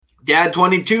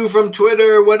Dad22 from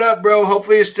Twitter. What up, bro?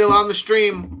 Hopefully you're still on the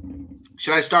stream.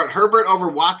 Should I start Herbert over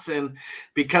Watson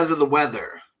because of the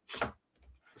weather?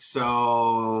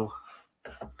 So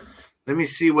let me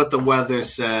see what the weather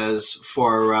says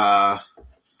for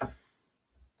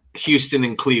Houston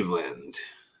and Cleveland.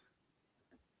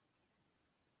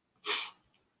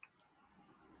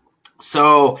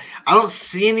 So I don't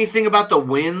see anything about the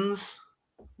winds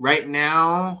right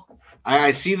now.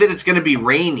 I see that it's going to be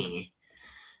rainy.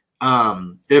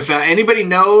 If anybody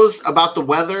knows about the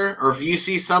weather, or if you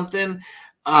see something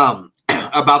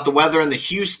about the weather in the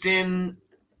Houston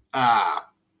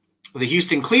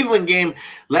Cleveland game,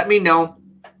 let me know.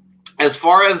 As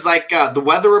far as like the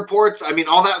weather reports, I mean,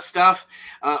 all that stuff,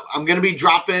 I'm going to be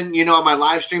dropping, on my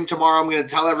live stream tomorrow. I'm going to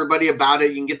tell everybody about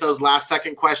it. You can get those last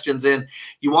second questions in.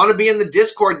 You want to be in the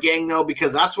Discord gang, though,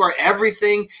 because that's where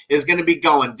everything is going to be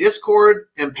going. Discord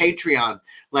and Patreon.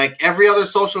 Like every other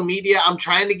social media, I'm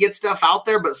trying to get stuff out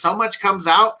there, but so much comes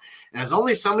out. And there's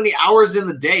only so many hours in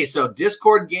the day. So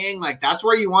Discord gang, like that's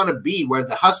where you want to be, where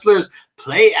the hustlers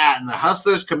play at in the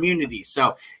hustlers community.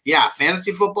 So yeah,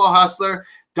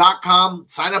 fantasyfootballhustler.com.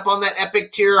 Sign up on that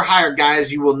epic tier or higher,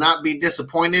 guys. You will not be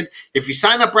disappointed. If you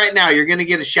sign up right now, you're going to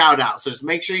get a shout out. So just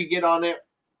make sure you get on it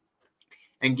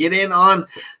and get in on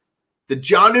the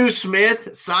Jonnu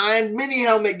Smith signed mini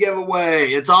helmet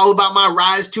giveaway. It's all about my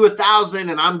rise to 1,000,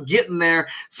 and I'm getting there.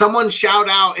 Someone shout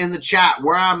out in the chat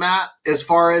where I'm at as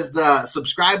far as the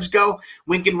subscribes go.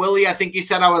 Wink and Willie, I think you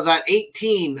said I was at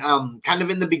 18, kind of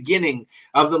in the beginning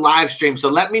of the live stream. So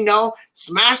let me know.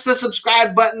 Smash the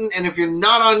subscribe button, and if you're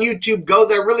not on YouTube, go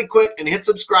there really quick and hit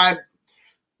subscribe.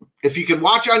 If you can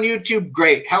watch on YouTube,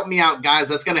 great. Help me out, guys.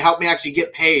 That's going to help me actually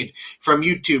get paid from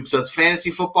YouTube. So it's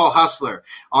Fantasy Football Hustler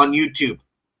on YouTube.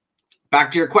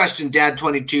 Back to your question,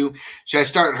 Dad22. Should I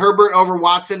start Herbert over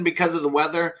Watson because of the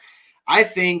weather? I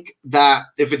think that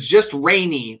if it's just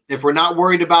rainy, if we're not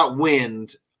worried about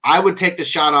wind, I would take the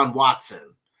shot on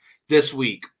Watson this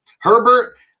week.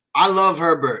 Herbert, I love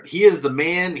Herbert. He is the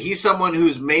man. He's someone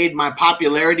who's made my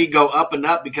popularity go up and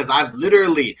up because I've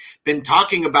literally been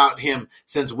talking about him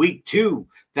since week 2,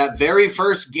 that very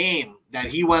first game that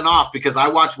he went off, because I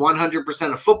watch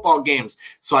 100% of football games.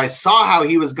 So I saw how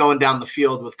he was going down the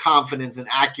field with confidence and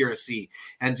accuracy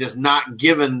and just not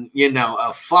giving,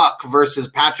 a fuck versus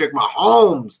Patrick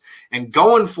Mahomes and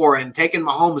going for it and taking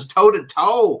Mahomes toe to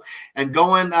toe and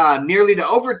going nearly to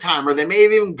overtime, or they may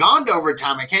have even gone to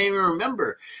overtime. I can't even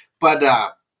remember. But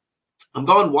I'm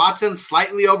going Watson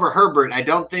slightly over Herbert. I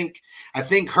think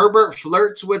Herbert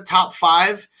flirts with top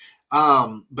 5,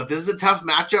 but this is a tough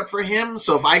matchup for him.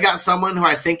 So if I got someone who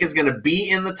I think is going to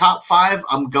be in the top 5,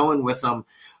 I'm going with them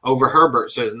over Herbert.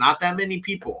 So there's not that many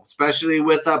people, especially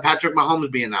with Patrick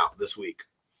Mahomes being out this week.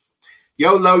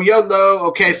 YOLO.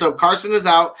 Okay, so Carson is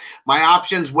out. My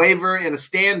options, waiver and a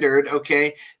standard.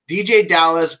 Okay, DJ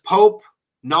Dallas, Pope,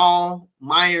 Nall,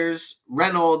 Myers,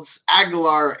 Reynolds,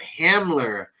 Aguilar,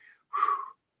 Hamler.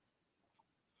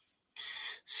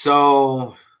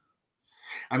 So,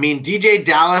 I mean, DJ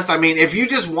Dallas, if you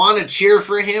just want to cheer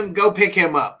for him, go pick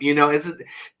him up. It's a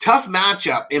tough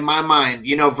matchup in my mind,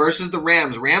 versus the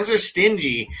Rams. Rams are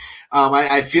stingy.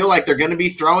 I feel like they're going to be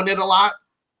throwing it a lot,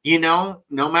 no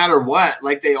matter what,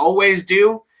 like they always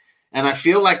do. And I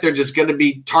feel like they're just going to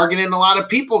be targeting a lot of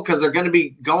people because they're going to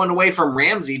be going away from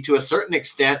Ramsey to a certain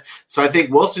extent. So I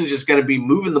think Wilson's just going to be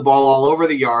moving the ball all over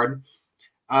the yard.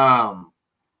 Myers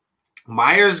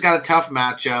got a tough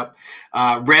matchup.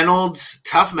 Reynolds,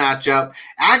 tough matchup.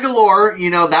 Aguilar,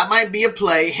 that might be a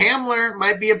play. Hamler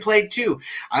might be a play too.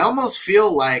 I almost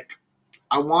feel like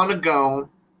I want to go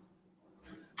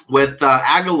with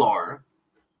Aguilar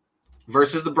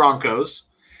versus the Broncos.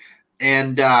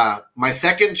 And my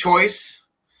second choice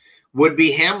would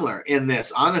be Hamler in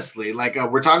this, honestly. Like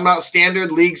we're talking about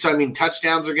standard league, so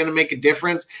touchdowns are going to make a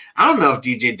difference. I don't know if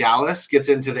DJ Dallas gets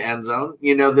into the end zone,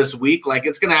 this week. Like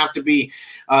it's going to have to be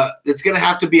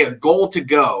a goal to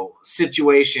go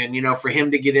situation, for him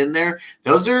to get in there.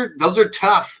 Those are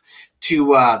tough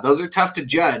to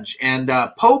judge. And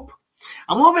Pope,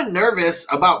 I'm a little bit nervous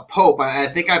about Pope. I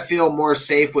think I feel more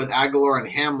safe with Aguilar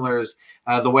and Hamler's.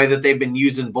 The way that they've been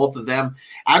using both of them.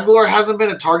 Aguilar hasn't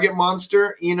been a target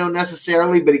monster,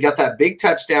 necessarily, but he got that big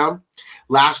touchdown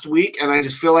last week, and I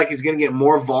just feel like he's going to get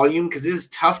more volume because it is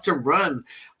tough to run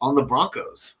on the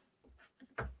Broncos.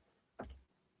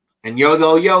 And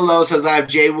YOLO says I have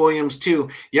Jay Williams too.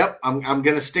 Yep, I'm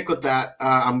going to stick with that.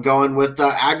 I'm going with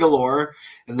Aguilar,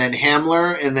 and then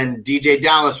Hamler, and then DJ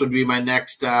Dallas would be my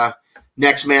next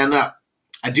man up.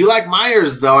 I do like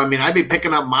Myers, though. I'd be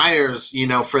picking up Myers,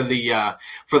 for the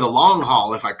long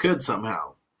haul if I could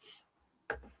somehow.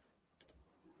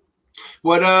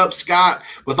 What up, Scott?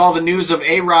 With all the news of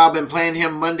A-Rob and playing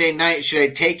him Monday night, should I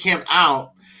take him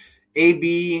out,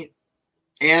 AB,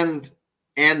 and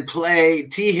play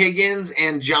T. Higgins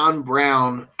and John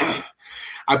Brown?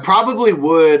 I probably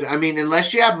would. I mean,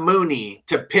 unless you have Mooney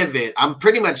to pivot, I'm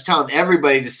pretty much telling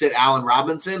everybody to sit Allen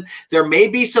Robinson. There may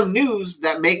be some news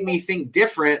that make me think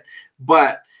different,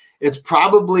 but it's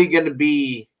probably going to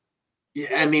be,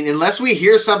 I mean, unless we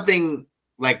hear something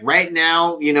like right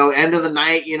now, end of the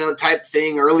night, type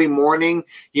thing, early morning,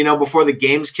 before the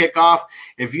games kick off.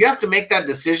 If you have to make that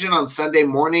decision on Sunday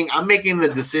morning, I'm making the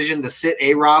decision to sit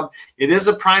A-Rob. It is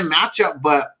a prime matchup,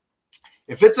 but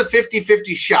if it's a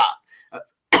 50-50 shot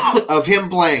of him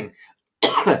playing,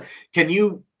 can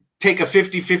you take a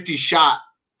 50-50 shot,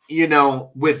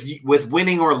 with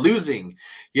winning or losing?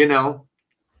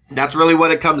 That's really what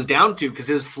it comes down to, because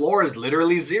his floor is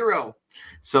literally 0.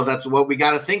 So that's what we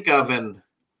got to think of. And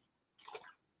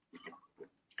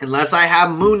unless I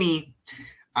have Mooney,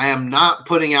 I am not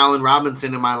putting Allen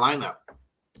Robinson in my lineup.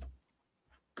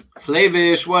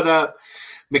 Flavish, what up?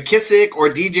 McKissick or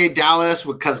DJ Dallas,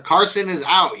 because Carson is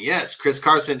out. Yes, Chris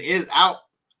Carson is out.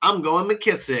 I'm going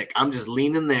McKissick. I'm just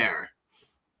leaning there.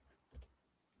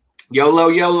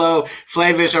 YOLO.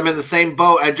 Flavish, I'm in the same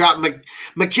boat. I dropped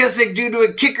McKissick due to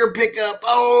a kicker pickup.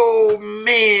 Oh,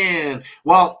 man.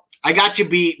 Well, I got you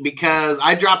beat because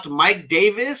I dropped Mike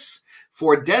Davis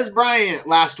for Dez Bryant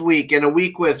last week in a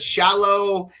week with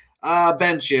shallow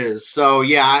benches. So,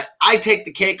 yeah, I take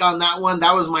the cake on that one.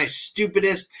 That was my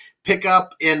stupidest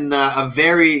pickup in a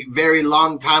very, very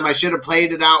long time. I should have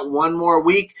played it out one more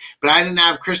week, but I didn't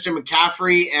have Christian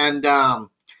McCaffrey, and I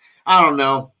don't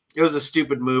know. It was a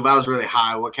stupid move. I was really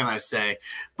high. What can I say?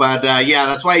 But, yeah,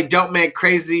 that's why you don't make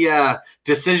crazy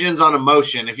decisions on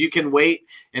emotion. If you can wait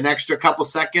an extra couple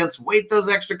seconds, wait those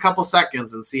extra couple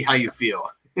seconds and see how you feel.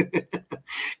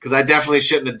 Because I definitely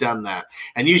shouldn't have done that.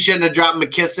 And you shouldn't have dropped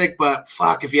McKissick, but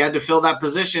fuck, if you had to fill that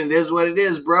position, it is what it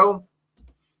is, bro.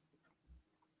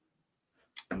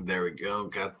 There we go.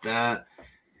 Got that.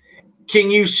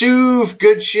 King Yusuf,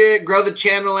 good shit. Grow the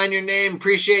channel and your name.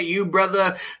 Appreciate you,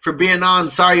 brother, for being on.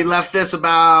 Sorry you left this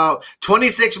about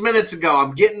 26 minutes ago.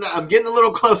 I'm getting a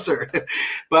little closer.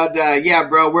 But yeah,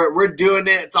 bro, we're doing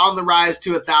it. It's on the rise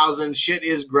to 1,000. Shit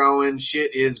is growing.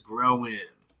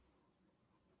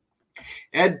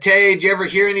 Ed Tay, did you ever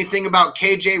hear anything about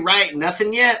KJ Wright?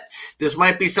 Nothing yet. This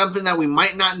might be something that we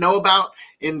might not know about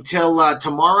until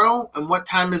tomorrow. And what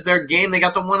time is their game? They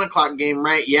got the 1 o'clock game,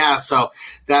 right? Yeah, so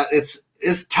that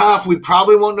it's tough. We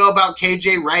probably won't know about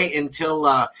KJ Wright until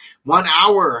 1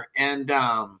 hour and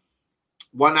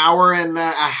 1 hour and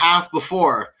a half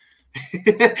before.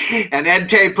 And Ed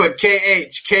Tay put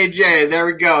KJ. There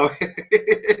we go.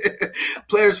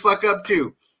 Players fuck up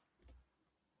too.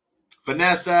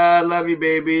 Vanessa, love you,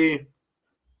 baby.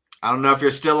 I don't know if you're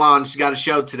still on. She's got a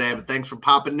show today, but thanks for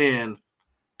popping in.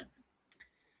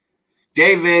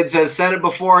 David says, said it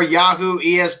before, Yahoo,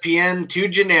 ESPN, too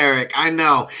generic. I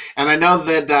know. And I know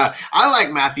that I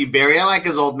like Matthew Berry. I like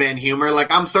his old man humor.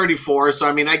 Like, I'm 34, so,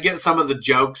 I mean, I get some of the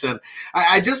jokes. And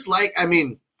I just like, I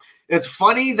mean, it's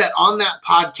funny that on that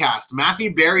podcast,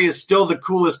 Matthew Berry is still the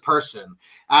coolest person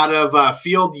out of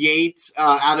Field Yates,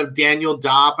 out of Daniel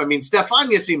Dopp. I mean,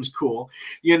 Stefania seems cool,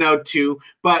 too.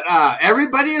 But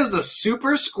everybody is a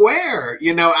super square,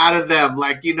 out of them.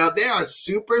 Like, they are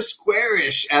super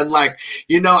squarish. And, like,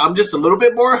 I'm just a little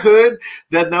bit more hood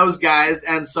than those guys.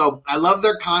 And so I love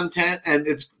their content, and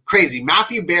it's crazy.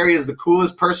 Matthew Berry is the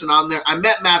coolest person on there. I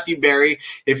met Matthew Berry,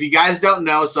 if you guys don't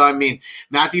know. So, I mean,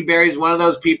 Matthew Berry is one of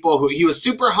those people who he was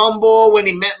super humble when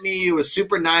he met me. He was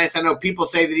super nice. I know people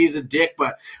say that he's a dick,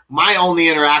 but my only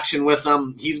interaction with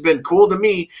him, he's been cool to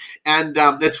me. And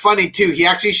it's funny, too. He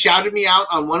actually shouted me out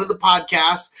on one of the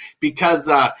podcasts because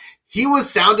he was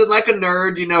sounding like a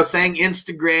nerd, saying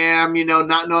Instagram,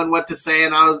 not knowing what to say.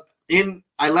 And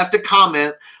I left a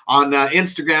comment on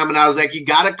Instagram, and I was like, you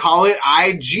got to call it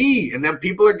IG, and then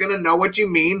people are going to know what you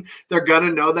mean. They're going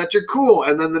to know that you're cool.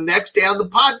 And then the next day on the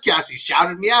podcast, he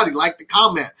shouted me out. He liked the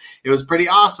comment. It was pretty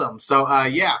awesome. So,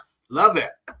 yeah, love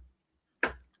it.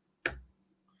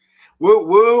 Woo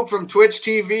woo from Twitch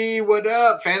TV. What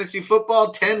up? Fantasy Football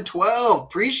 1012.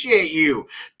 Appreciate you.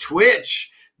 Twitch.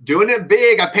 Doing it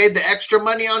big. I paid the extra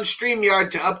money on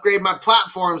StreamYard to upgrade my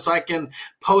platform so I can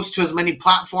post to as many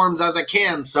platforms as I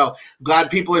can. So glad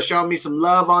people are showing me some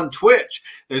love on Twitch.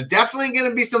 There's definitely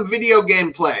going to be some video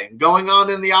game play going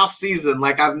on in the off season.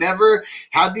 Like, I've never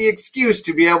had the excuse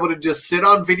to be able to just sit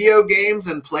on video games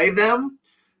and play them.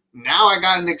 Now I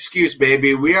got an excuse,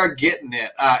 baby. We are getting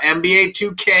it. NBA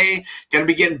 2K, going to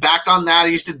be getting back on that. I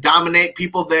used to dominate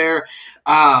people there.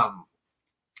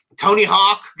 Tony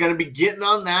Hawk, going to be getting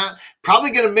on that. Probably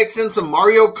going to mix in some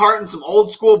Mario Kart and some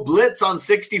old school Blitz on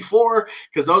 64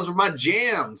 because those were my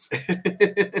jams.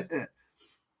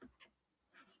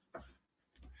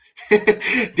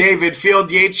 David,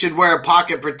 Field Yates should wear a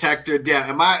pocket protector. Yeah,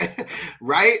 am I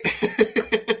right?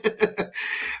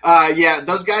 Yeah,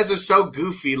 those guys are so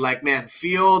goofy. Like, man,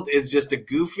 Field is just a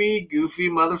goofy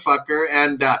motherfucker.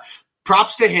 And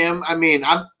props to him. I mean,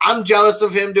 I'm jealous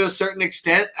of him to a certain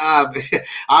extent.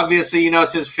 Obviously,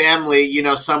 it's his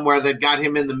family, somewhere that got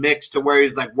him in the mix to where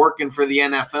he's like working for the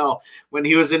NFL when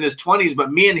he was in his 20s.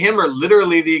 But me and him are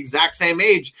literally the exact same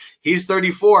age. He's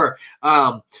 34.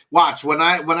 Watch, when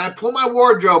I pull my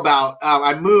wardrobe out,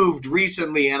 I moved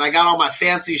recently and I got all my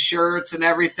fancy shirts and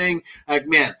everything. Like,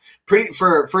 man,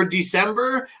 for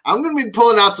December, I'm going to be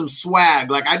pulling out some swag.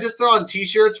 Like, I just throw on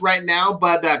t-shirts right now,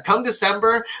 but come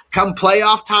December, come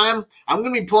playoff time, I'm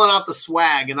going to be pulling out the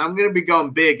swag and I'm going to be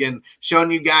going big and showing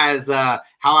you guys how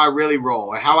I really roll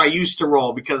or how I used to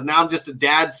roll, because now I'm just a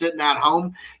dad sitting at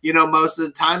home, most of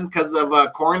the time because of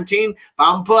quarantine. But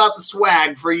I'm going to pull out the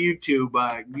swag for YouTube.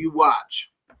 You watch.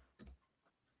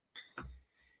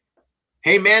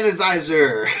 Hey,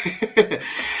 Manizizer.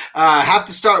 Have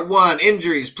to start one.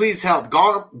 Injuries, please help.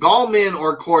 Gallman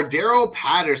or Cordero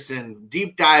Patterson.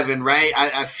 Deep diving, right?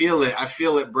 I feel it. I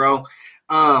feel it, bro.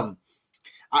 I'm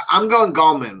going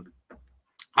Gallman.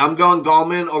 I'm going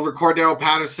Gallman over Cordero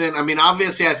Patterson. I mean,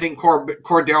 obviously, I think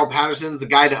Cordero Patterson's the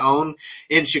guy to own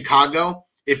in Chicago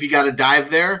if you got to dive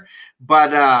there.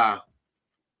 But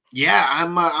yeah,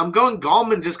 I'm going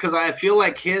Gallman just because I feel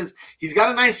like he's got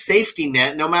a nice safety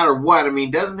net no matter what. I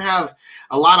mean, doesn't have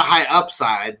a lot of high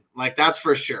upside, like that's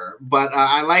for sure. But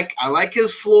I like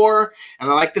his floor and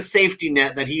I like the safety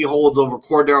net that he holds over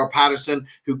Cordero Patterson,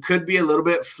 who could be a little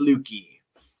bit fluky.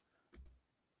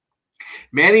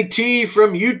 Manny T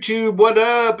from YouTube, what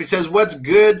up? He says, what's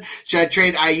good? Should I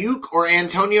trade Ayuk or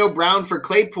Antonio Brown for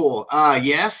Claypool?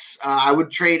 Yes, I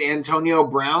would trade Antonio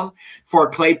Brown for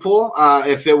Claypool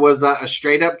if it was a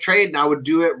straight-up trade, and I would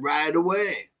do it right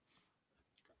away.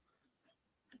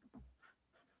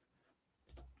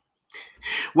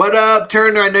 What up,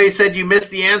 Turner? I know you said you missed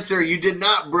the answer. You did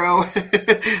not, bro.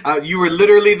 You were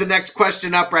literally the next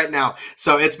question up right now.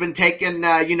 So it's been taking,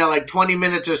 like 20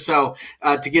 minutes or so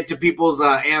to get to people's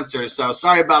answers. So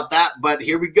sorry about that, but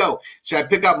here we go. Should I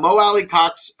pick up Mo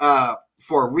Alley-Cox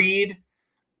for Reed,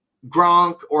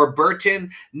 Gronk, or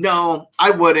Burton? No,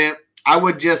 I wouldn't. I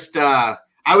would just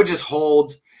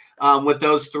hold with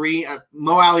those three.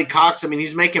 Mo Alley-Cox, I mean,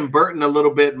 he's making Burton a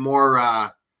little bit more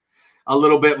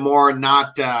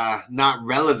not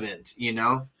relevant,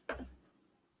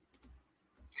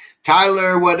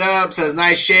 Tyler, what up? Says,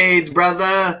 nice shades,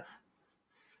 brother.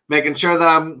 Making sure that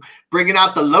I'm bringing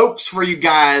out the lokes for you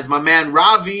guys. My man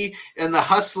Ravi in the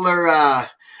Hustler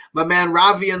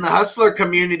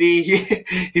community,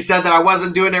 he said that I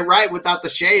wasn't doing it right without the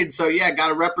shades. So yeah, got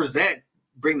to represent,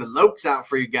 bring the lokes out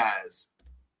for you guys.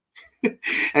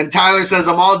 And Tyler says,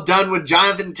 I'm all done with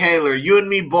Jonathan Taylor. You and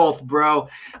me both, bro.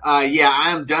 Yeah, I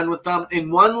am done with them.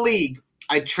 In one league,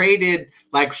 I traded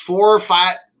like 4 or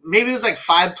 5, maybe it was like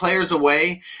 5 players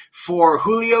away for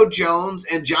Julio Jones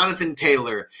and Jonathan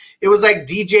Taylor. It was like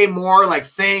DJ Moore, like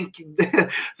thank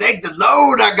the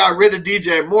Lord I got rid of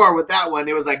DJ Moore with that one.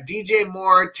 It was like DJ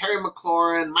Moore, Terry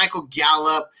McLaurin, Michael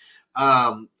Gallup,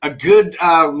 a good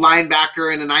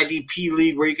linebacker in an IDP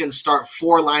league where you can start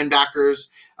 4 linebackers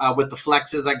with the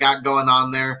flexes I got going on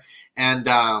there. And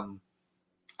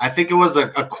I think it was a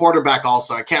quarterback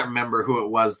also. I can't remember who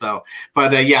it was, though.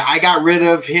 But, yeah, I got rid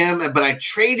of him, but I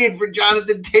traded for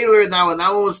Jonathan Taylor in that one.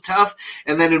 That one was tough.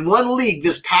 And then in one league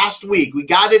this past week, we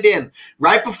got it in.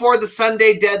 Right before the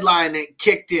Sunday deadline, it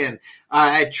kicked in.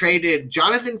 I traded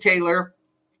Jonathan Taylor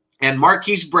and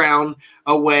Marquise Brown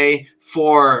away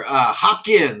for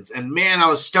Hopkins. And, man, I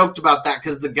was stoked about that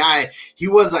because the guy, he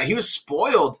was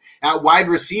spoiled at wide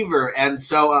receiver. And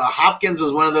so Hopkins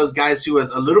was one of those guys who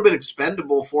was a little bit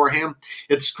expendable for him.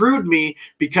 It screwed me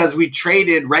because we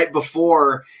traded right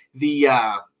before the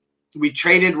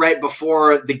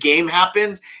game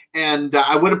happened. And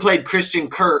I would have played Christian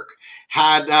Kirk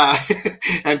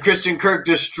and Christian Kirk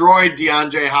destroyed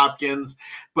DeAndre Hopkins.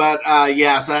 But,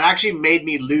 yeah, so that actually made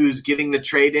me lose getting the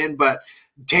trade in. But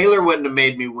Taylor wouldn't have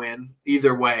made me win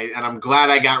either way, and I'm glad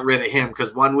I got rid of him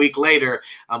because 1 week later,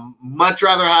 I'm much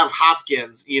rather have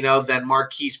Hopkins, than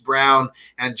Marquise Brown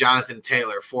and Jonathan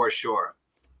Taylor for sure.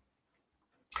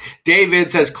 David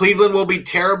says Cleveland will be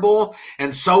terrible,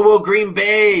 and so will Green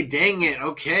Bay. Dang it.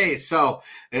 Okay, so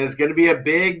it's going to be a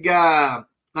big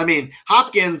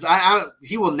Hopkins,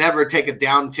 he will never take a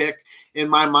down tick in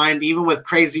my mind, even with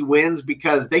crazy wins,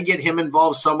 because they get him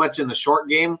involved so much in the short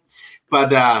game.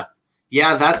 But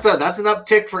yeah, that's an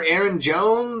uptick for Aaron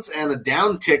Jones and a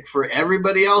downtick for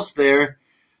everybody else there.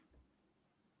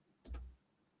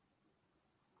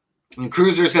 And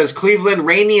Cruiser says Cleveland,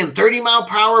 rainy and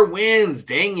 30-mile-per-hour winds.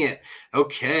 Dang it.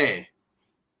 Okay.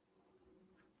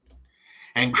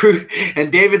 And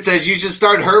David says you should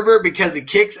start Herbert because he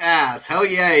kicks ass. Hell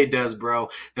yeah, he does, bro.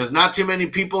 There's not too many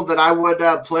people that I would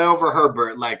play over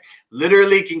Herbert. Like,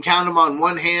 literally can count him on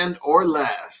one hand or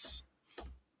less.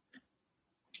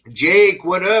 Jake,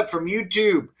 what up from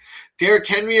YouTube? Derrick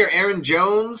Henry or Aaron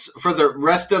Jones for the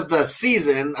rest of the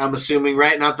season, I'm assuming,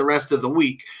 right? Not the rest of the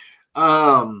week.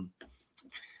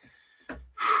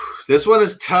 This one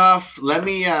is tough. Let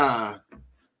me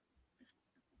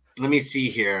see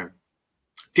here.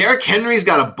 Derrick Henry's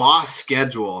got a boss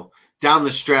schedule down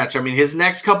the stretch. I mean, his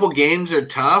next couple games are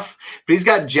tough, but he's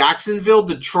got Jacksonville,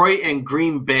 Detroit, and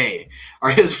Green Bay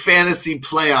are his fantasy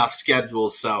playoff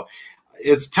schedules. So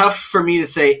it's tough for me to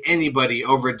say anybody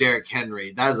over Derrick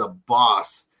Henry. That is a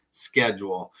boss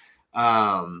schedule.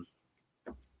 Aaron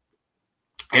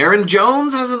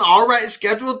Jones has an all right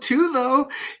schedule too, though,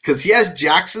 because he has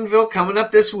Jacksonville coming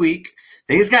up this week.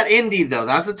 Then he's got Indy, though.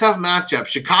 That's a tough matchup.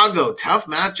 Chicago, tough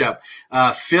matchup.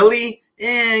 Philly,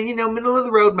 middle of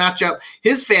the road matchup.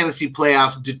 His fantasy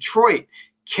playoffs, Detroit,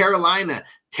 Carolina,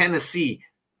 Tennessee.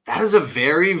 That is a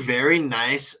very, very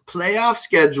nice playoff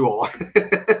schedule.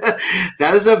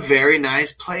 That is a very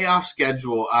nice playoff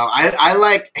schedule. I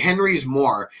like Henry's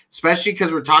more, especially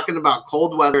because we're talking about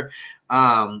cold weather.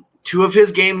 2 of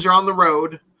his games are on the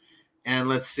road. And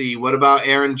let's see, what about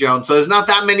Aaron Jones? So there's not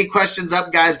that many questions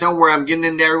up, guys. Don't worry, I'm getting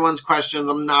into everyone's questions.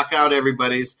 I'm going to knock out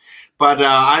everybody's. But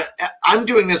I'm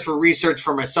doing this for research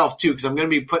for myself, too, because I'm going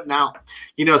to be putting out,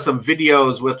 some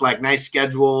videos with, like, nice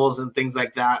schedules and things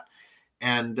like that.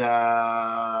 And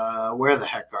where the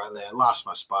heck are they? I lost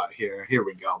my spot here. Here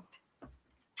we go.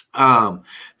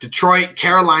 Detroit,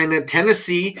 Carolina,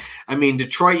 Tennessee. I mean,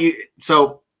 Detroit.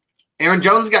 So Aaron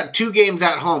Jones got 2 games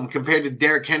at home compared to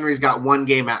Derrick Henry's got 1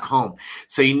 game at home.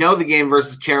 So the game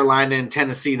versus Carolina and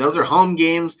Tennessee. Those are home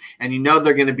games, and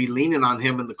they're going to be leaning on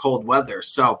him in the cold weather.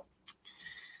 So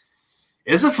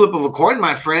it's a flip of a coin,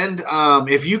 my friend.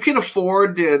 If you can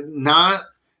afford to not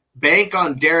bank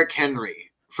on Derrick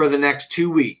Henry for the next 2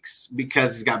 weeks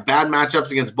because he's got bad matchups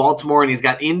against Baltimore and he's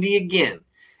got Indy again.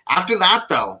 After that,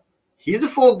 though, he's a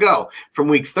full go. From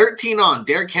week 13 on,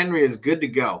 Derrick Henry is good to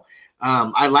go.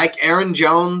 I like Aaron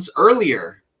Jones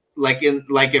earlier.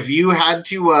 If you had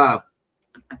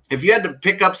to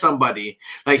pick up somebody,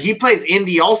 like he plays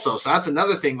Indy also. So that's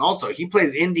another thing also. He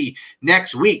plays Indy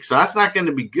next week. So that's not going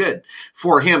to be good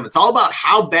for him. It's all about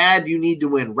how bad you need to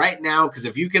win right now. Because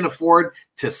if you can afford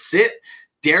to sit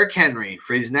Derrick Henry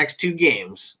for his next 2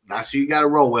 games, that's who you got to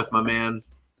roll with, my man.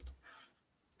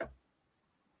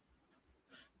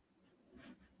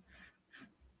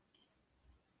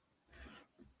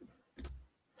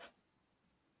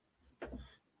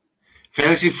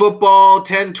 Fantasy football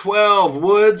 10-12,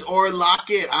 Woods or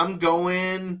Lockett? I'm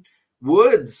going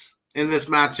Woods in this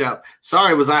matchup.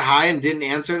 Sorry, was I high and didn't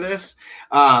answer this?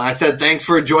 I said thanks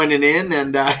for joining in,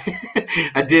 and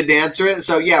I didn't answer it.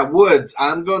 So, yeah, Woods.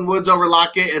 I'm going Woods over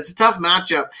Lockett. It's a tough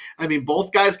matchup. I mean,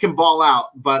 both guys can ball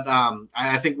out, but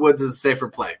I think Woods is a safer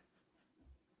play.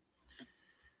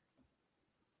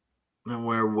 And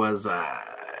where was I?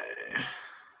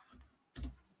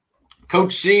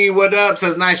 Coach C, what up?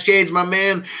 Says, nice shades, my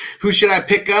man. Who should I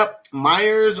pick up,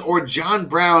 Myers or John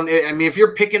Brown? I mean, if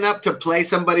you're picking up to play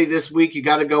somebody this week, you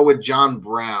got to go with John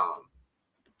Brown.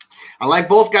 I like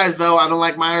both guys, though. I don't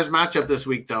like Myers' matchup this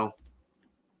week, though.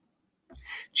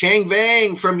 Chang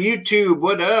Vang from YouTube,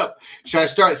 what up? Should I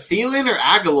start Thielen or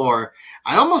Aguilar?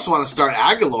 I almost want to start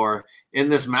Aguilar in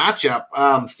this matchup.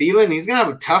 Thielen, he's going to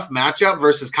have a tough matchup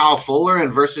versus Kyle Fuller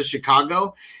and versus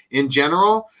Chicago in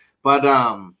general. But,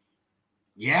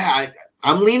 yeah,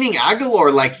 I'm leaning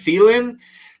Aguilar. Like Thielen,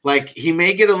 like he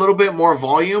may get a little bit more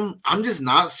volume. I'm just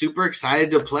not super excited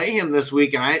to play him this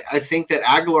week. And I think that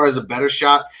Aguilar has a better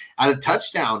shot at a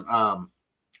touchdown,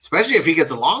 especially if he gets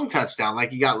a long touchdown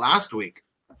like he got last week.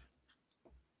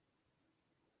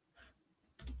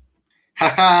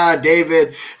 Haha,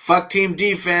 David, fuck team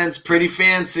defense, pretty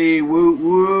fancy, woo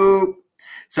woo.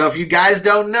 So if you guys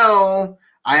don't know,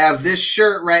 I have this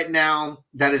shirt right now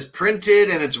that is printed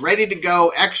and it's ready to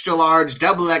go. Extra large,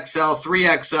 double XL,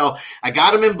 3XL. I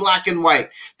got them in black and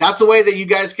white. That's a way that you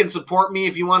guys can support me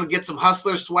if you want to get some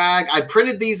Hustler swag. I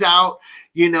printed these out,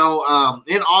 in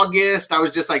August. I was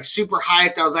just like super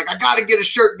hyped. I was like, I got to get a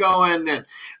shirt going. And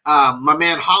my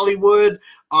man Hollywood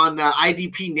on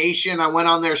IDP Nation. I went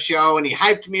on their show and he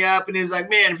hyped me up and he's like,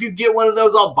 man, if you get one of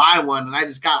those, I'll buy one. And I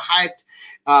just got hyped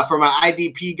for my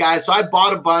IDP guys. So I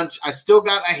bought a bunch. I still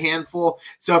got a handful.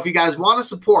 So if you guys want to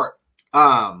support,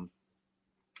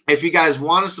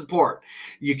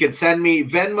 you can send me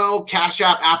Venmo, Cash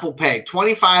App, Apple Pay,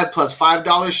 $25 plus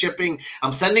 $5 shipping.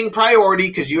 I'm sending priority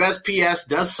because USPS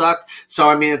does suck. So,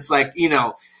 I mean, it's like,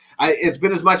 it's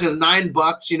been as much as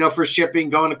 $9, for shipping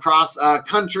going across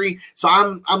country. So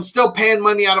I'm still paying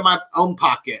money out of my own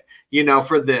pocket,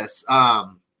 for this.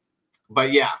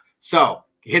 But yeah, so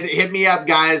hit me up,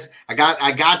 guys. I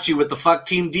got you with the Fuck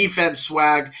Team Defense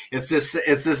swag. It's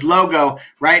this logo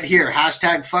right here.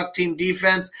 Hashtag Fuck Team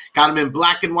Defense. Got them in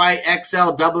black and white,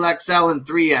 XL, double XL, and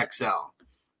 3XL.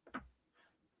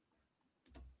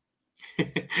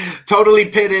 Totally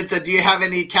Pitted said, do you have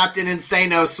any Captain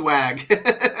Insano swag?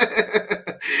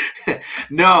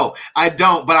 No, I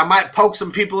don't, but I might poke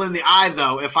some people in the eye,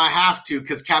 though, if I have to,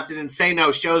 because Captain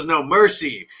Insano shows no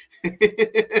mercy.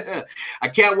 I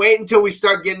can't wait until we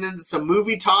start getting into some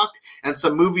movie talk and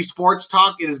some movie sports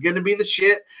talk. It is going to be the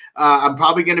shit. I'm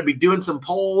probably going to be doing some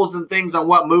polls and things on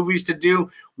what movies to do.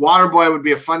 Waterboy would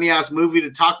be a funny-ass movie to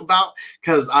talk about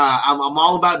because I'm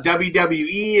all about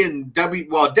WWE and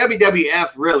WWF,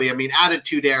 really. I mean,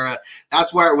 Attitude Era,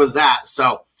 that's where it was at.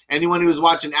 So anyone who was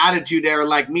watching Attitude Era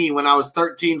like me when I was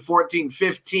 13, 14,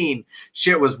 15,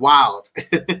 shit was wild.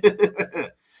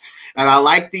 And I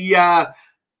like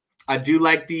I do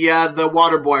like the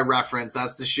Waterboy reference.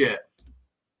 That's the shit.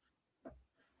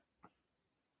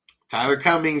 Tyler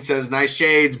Cummings says, nice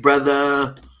shades,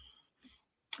 brother.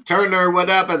 Turner, what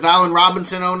up? As Allen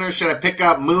Robinson owner, should I pick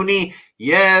up Mooney?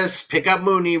 Yes, pick up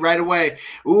Mooney right away.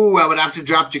 Ooh, I would have to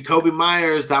drop Jacoby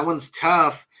Myers. That one's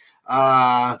tough.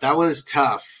 That one is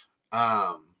tough.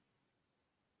 That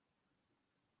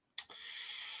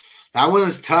one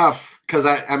is tough because,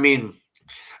 I mean,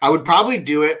 I would probably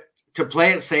do it to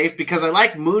play it safe because I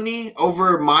like Mooney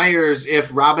over Myers if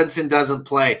Robinson doesn't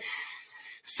play.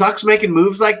 Sucks making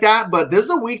moves like that, but this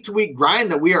is a week-to-week grind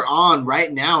that we are on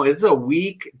right now. It's a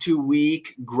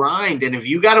week-to-week grind, and if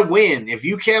you got to win, if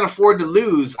you can't afford to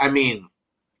lose, I mean,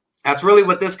 that's really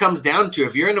what this comes down to.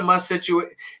 If you're in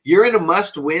a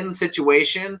must-win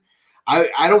situation,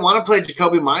 I don't want to play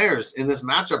Jacoby Myers in this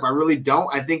matchup. I really don't.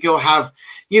 I think he'll have,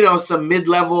 some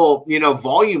mid-level,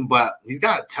 volume, but he's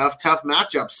got a tough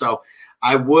matchup. So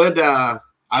I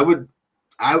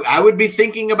would be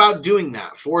thinking about doing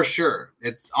that for sure.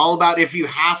 It's all about if you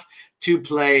have to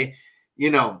play,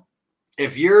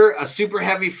 if you're a super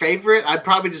heavy favorite, I'd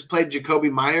probably just play Jacoby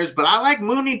Myers, but I like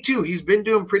Mooney too. He's been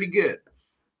doing pretty good.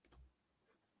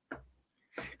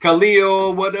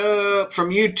 Khalil, what up from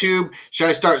YouTube? Should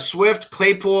I start Swift,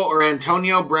 Claypool, or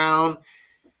Antonio Brown?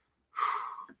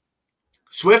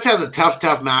 Swift has a tough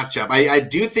matchup. I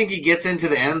do think he gets into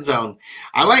the end zone.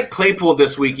 I like Claypool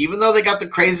this week, even though they got the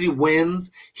crazy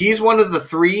wins. He's one of the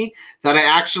three that I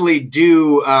actually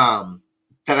do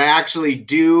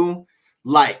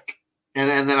like.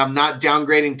 And then I'm not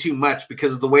downgrading too much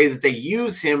because of the way that they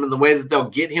use him and the way that they'll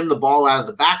get him the ball out of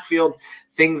the backfield,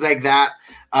 things like that.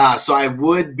 So I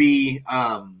would be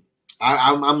I'm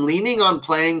leaning on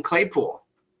playing Claypool.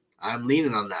 I'm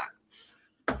leaning on that.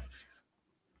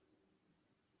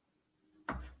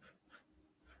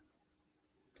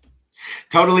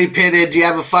 Totally Pitted. Do you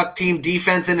have a Fuck Team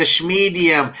Defense and a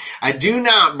Schmedium? I do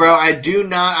not, bro. I do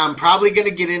not. I'm probably going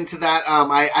to get into that.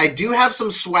 I do have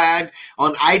some swag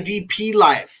on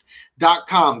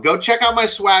idplife.com. Go check out my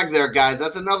swag there, guys.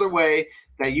 That's another way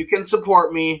that you can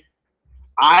support me.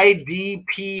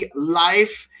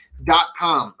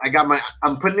 idplife.com.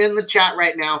 I'm putting it in the chat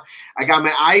right now. I got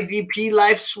my IDP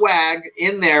Life swag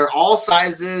in there, all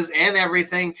sizes and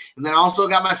everything. And then also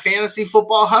got my Fantasy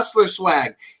Football Hustler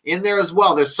swag in there as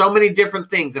well. There's so many different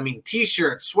things. I mean,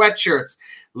 t-shirts, sweatshirts,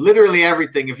 literally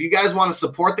everything. If you guys want to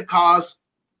support the cause,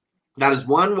 that is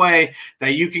one way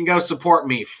that you can go support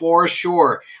me for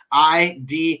sure.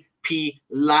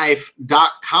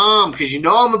 idplife.com, because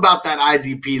I'm about that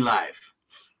IDP Life.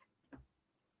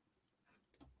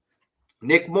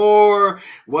 Nick Moore,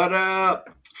 what up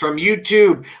from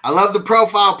YouTube? I love the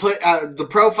profile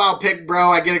pic, bro.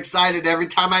 I get excited every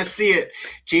time I see it.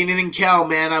 Keenan and Kel,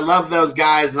 man, I love those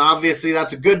guys, and obviously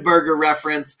that's a Good Burger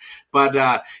reference. But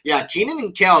yeah, Keenan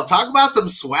and Kel, talk about some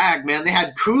swag, man. They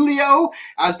had Coolio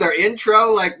as their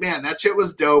intro. Like, man, that shit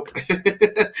was dope.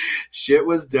 Shit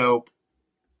was dope.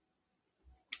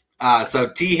 So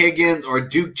T. Higgins or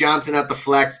Duke Johnson at the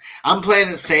flex. I'm playing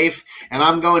it safe, and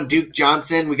I'm going Duke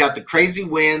Johnson. We got the crazy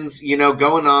wins,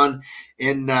 going on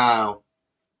in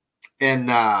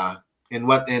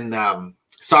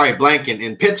sorry, blanking,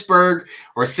 in Pittsburgh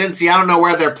or Cincy. I don't know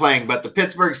where they're playing, but the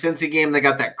Pittsburgh-Cincy game, they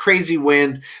got that crazy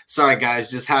wind. Sorry, guys,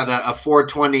 just had a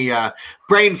 420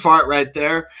 brain fart right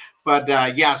there. But,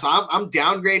 yeah, so I'm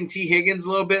downgrading T. Higgins a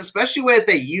little bit, especially the way that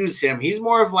they use him. He's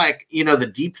more of like,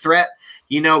 the deep threat,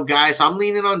 guy. So I'm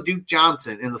leaning on Duke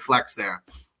Johnson in the flex there.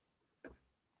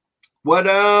 What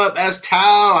up, S.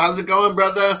 Tao? How's it going,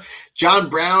 brother? John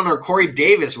Brown or Corey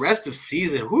Davis, rest of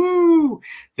season. Woo!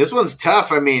 This one's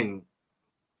tough. I mean,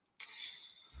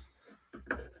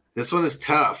 this one is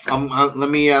tough. Let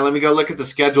me go look at the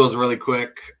schedules really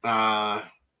quick. I'm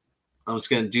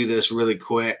just gonna do this really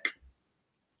quick.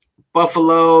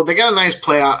 Buffalo, they got a nice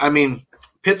playoff. I mean,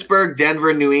 Pittsburgh,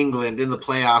 Denver, New England in the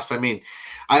playoffs. I mean,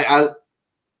 I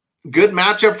good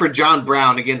matchup for John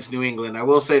Brown against New England. I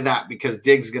will say that because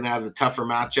Diggs gonna have the tougher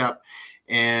matchup.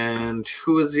 And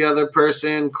who is the other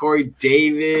person? Corey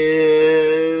Davis.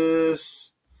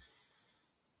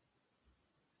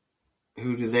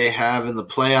 Who do they have in the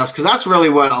playoffs? Because that's really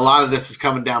what a lot of this is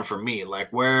coming down for me. Like,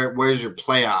 where's your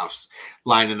playoffs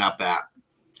lining up at?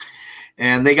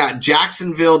 And they got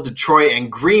Jacksonville, Detroit,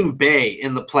 and Green Bay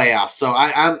in the playoffs. So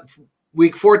I'm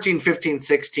week 14, 15,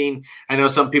 16. I know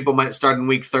some people might start in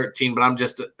week 13, but I'm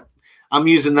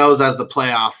using those as the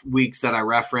playoff weeks that I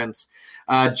reference.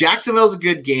 Jacksonville's a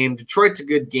good game. Detroit's a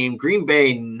good game. Green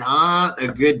Bay, not a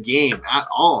good game at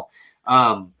all.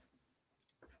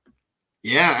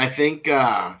 Yeah, I think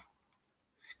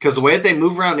because the way that they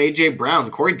move around A.J.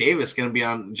 Brown, Corey Davis is going to be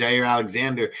on Jair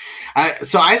Alexander.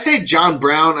 So I say John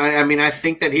Brown. I mean, I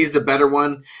think that he's the better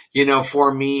one,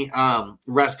 for me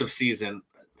rest of season.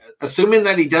 Assuming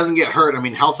that he doesn't get hurt, I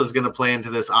mean, health is going to play into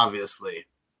this, obviously.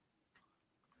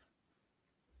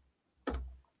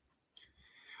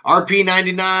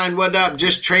 RP99, what up?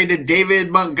 Just traded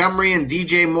David Montgomery and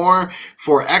DJ Moore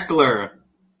for Eckler.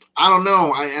 I don't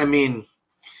know. I mean,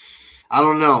 I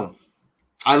don't know.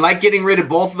 I like getting rid of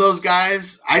both of those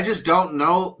guys. I just don't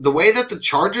know. The way that the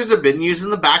Chargers have been using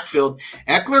the backfield,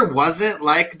 Eckler wasn't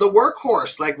like the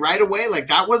workhorse, like right away. Like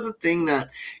that was a thing that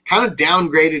kind of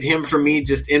downgraded him for me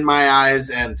just in my eyes.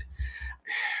 And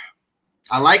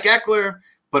I like Eckler,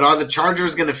 but are the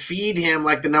Chargers going to feed him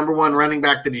like the number one running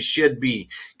back that he should be?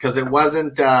 Because it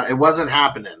wasn't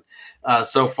happening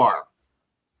so far.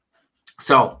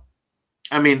 So,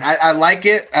 I mean, I like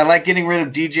it. I like getting rid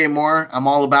of DJ Moore. I'm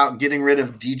all about getting rid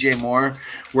of DJ Moore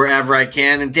wherever I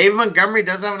can. And David Montgomery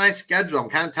does have a nice schedule. I'm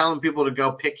kind of telling people to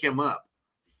go pick him up.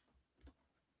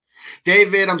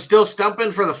 David, I'm still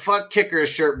stumping for the fuck kicker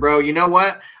shirt, bro. You know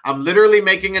what? I'm literally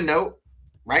making a note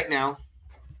right now.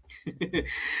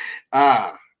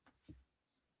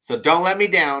 So don't let me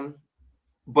down.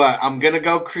 But I'm going to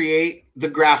go create the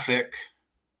graphic.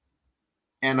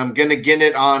 And I'm going to get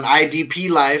it on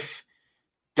IDPLife.com.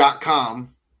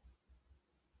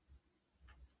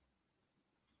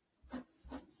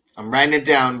 I'm writing it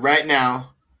down right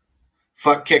now.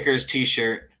 Fuck Kickers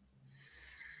t-shirt.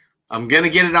 I'm going to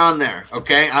get it on there,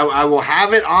 okay? I will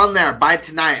have it on there by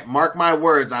tonight. Mark my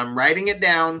words. I'm writing it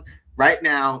down right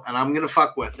now, and I'm going to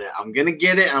fuck with it. I'm going to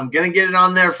get it. I'm going to get it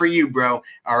on there for you, bro.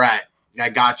 All right. I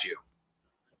got you.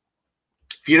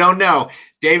 If you don't know,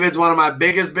 David's one of my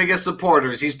biggest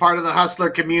supporters. He's part of the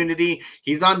Hustler community.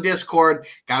 He's on Discord.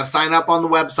 Got to sign up on the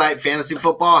website,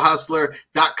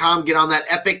 fantasyfootballhustler.com. Get on that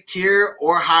epic tier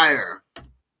or higher.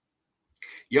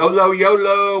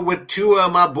 YOLO with Tua,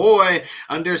 my boy,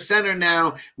 under center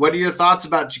now. What are your thoughts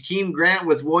about Jakeem Grant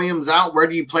with Williams out? Where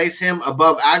do you place him?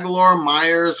 Above Aguilar,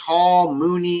 Myers, Hall,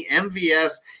 Mooney,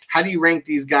 MVS? How do you rank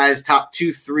these guys top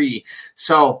 2, 3?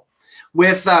 So,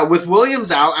 with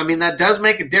Williams out, I mean, that does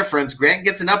make a difference. Grant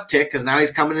gets an uptick because now he's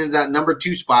coming into that number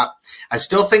 2 spot. I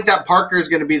still think that Parker is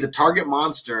going to be the target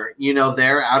monster,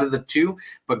 there out of the 2.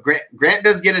 But Grant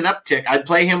does get an uptick. I'd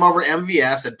play him over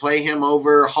MVS. I'd play him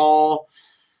over Hall.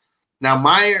 Now,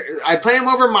 I'd play him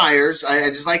over Myers. I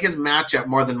just like his matchup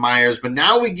more than Myers. But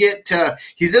now we get to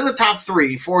 – he's in the top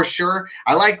 3 for sure.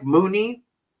 I like Mooney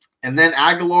and then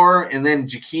Aguilar and then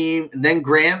Jakeem and then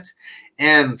Grant.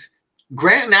 And –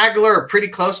 Grant and Aguilar are pretty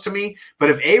close to me, but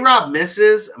if A-Rob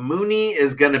misses, Mooney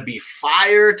is going to be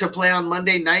fire to play on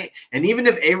Monday night. And even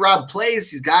if A-Rob plays,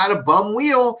 he's got a bum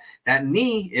wheel. That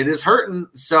knee, it is hurting.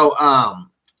 So,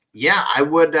 yeah, I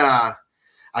would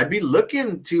I'd be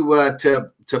looking to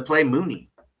play Mooney.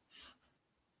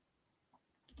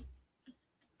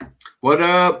 What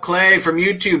up, Clay from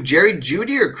YouTube? Jerry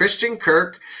Jeudy or Christian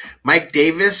Kirk, Mike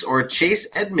Davis or Chase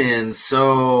Edmonds?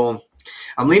 So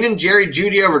I'm leaning Jerry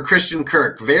Jeudy over Christian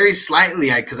Kirk very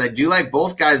slightly because I do like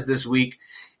both guys this week.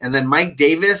 And then Mike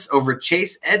Davis over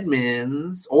Chase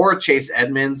Edmonds.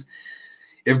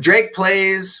 If Drake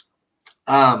plays,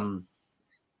 I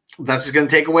that's just going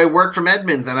to take away work from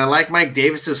Edmonds. And I like Mike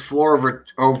Davis's floor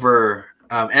over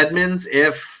Edmonds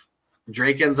if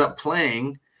Drake ends up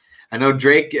playing. I know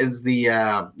Drake is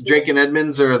Drake and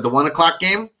Edmonds are the 1 o'clock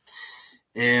game.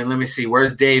 And let me see,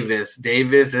 where's Davis?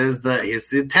 Davis is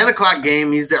the 10 o'clock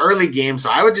game. He's the early game. So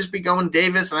I would just be going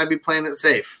Davis and I'd be playing it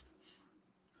safe.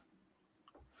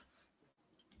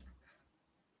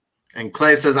 And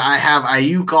Clay says, I have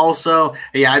Ayuk also.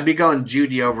 Yeah, I'd be going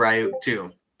Judy over Ayuk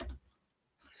too.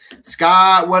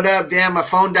 Scott, what up? Damn, my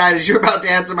phone died as you're about to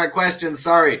answer my question.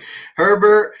 Sorry.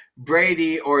 Herbert,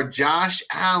 Brady, or Josh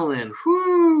Allen?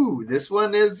 Whoo! This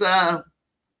one's a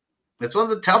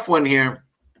tough one here.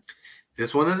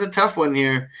 This one is a tough one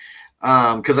here.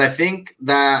 Because I think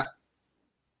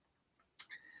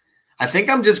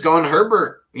I'm just going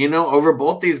Herbert, over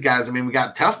both these guys. I mean, we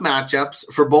got tough matchups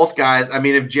for both guys. I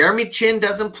mean, if Jeremy Chin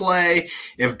doesn't play,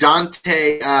 if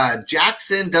Dante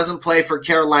Jackson doesn't play for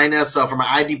Carolina, so for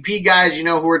my IDP guys, you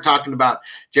know who we're talking about.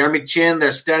 Jeremy Chin,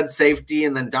 their stud safety,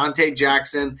 and then Dante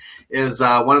Jackson is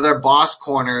one of their boss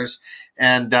corners.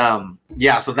 And,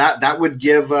 so that would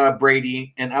give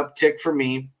Brady an uptick for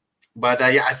me. But,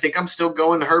 I think I'm still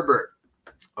going Herbert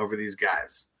over these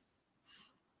guys.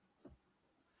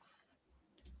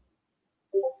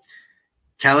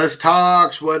 Kellis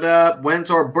Talks, what up?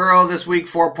 Wentz or Burrow this week,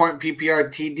 4-point PPR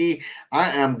TD.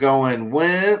 I am going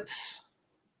Wentz.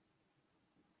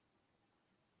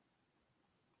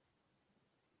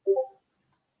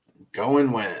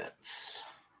 Going Wentz.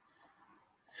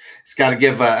 Just got to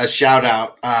give a shout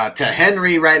out to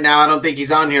Henry right now. I don't think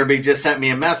he's on here, but he just sent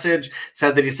me a message.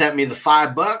 Said that he sent me the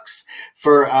 $5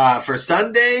 for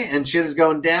Sunday, and shit is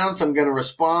going down, so I'm going to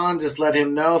respond. Just let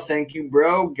him know. Thank you,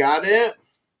 bro. Got it.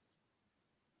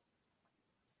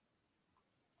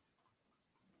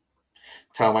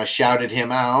 Tell him I shouted him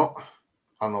out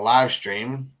on the live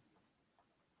stream.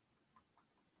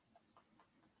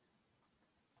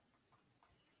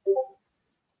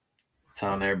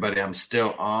 Telling everybody I'm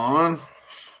still on.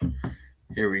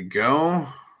 Here we go.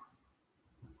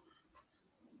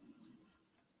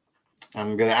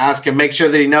 I'm going to ask him, make sure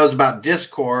that he knows about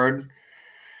Discord.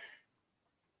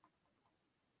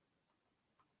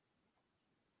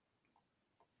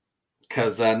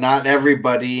 Because not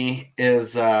everybody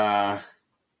is...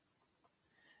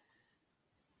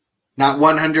 Not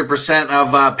 100%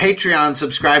 of Patreon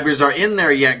subscribers are in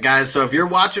there yet, guys. So if you're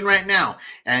watching right now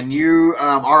and you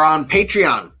are on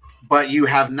Patreon, but you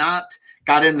have not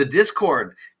got in the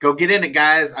Discord, go get in it,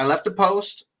 guys. I left a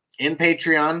post in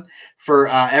Patreon for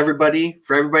everybody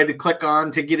to click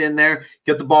on to get in there,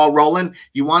 get the ball rolling.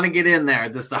 You want to get in there.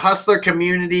 This is the Hustler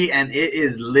community, and it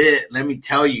is lit. Let me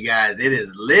tell you guys, it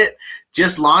is lit.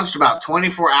 Just launched about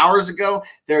 24 hours ago.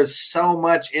 There's so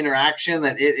much interaction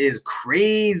that it is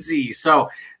crazy. So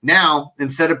now,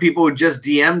 instead of people who just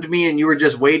DM'd me and you were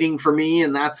just waiting for me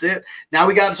and that's it, now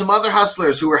we got some other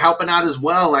hustlers who are helping out as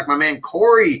well, like my man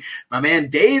Corey, my man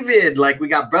David, like we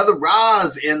got Brother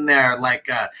Roz in there,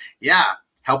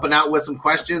 helping out with some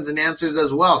questions and answers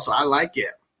as well. So I like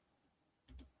it.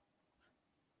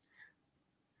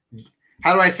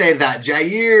 How do I say that?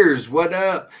 Jairs, what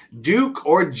up? Duke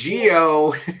or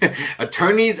Geo?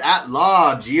 Attorneys at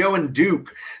law, Geo and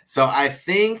Duke. So I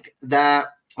think that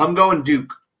I'm going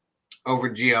Duke over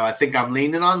Geo. I think I'm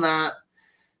leaning on that.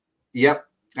 Yep.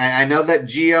 I know that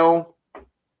Geo,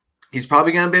 he's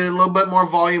probably going to be a little bit more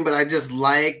volume, but I just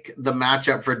like the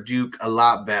matchup for Duke a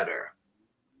lot better.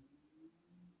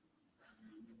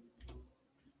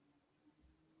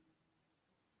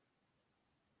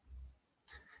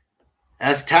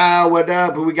 That's Ty, what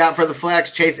up? Who we got for the flex?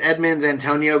 Chase Edmonds,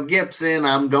 Antonio Gibson.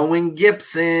 I'm going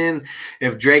Gibson.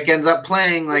 If Drake ends up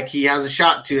playing like he has a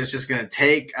shot to, it's just gonna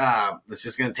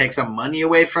take some money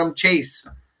away from Chase.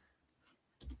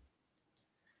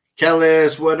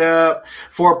 Kellis, what up?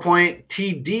 4-point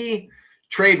TD.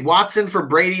 Trade Watson for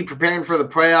Brady, preparing for the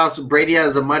playoffs. Brady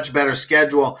has a much better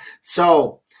schedule.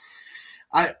 So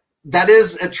that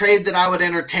is a trade that I would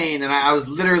entertain, and I was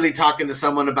literally talking to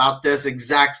someone about this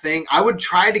exact thing. I would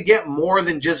try to get more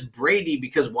than just Brady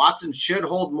because Watson should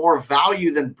hold more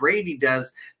value than Brady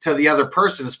does to the other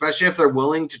person, especially if they're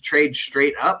willing to trade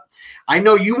straight up. I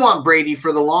know you want Brady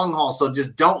for the long haul, so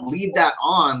just don't lead that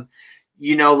on,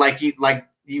 like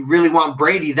you really want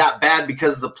Brady that bad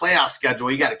because of the playoff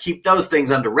schedule. You got to keep those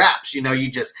things under wraps. You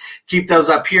just keep those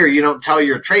up here. You don't tell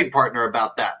your trade partner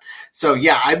about that. So,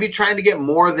 yeah, I'd be trying to get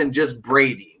more than just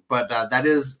Brady, but that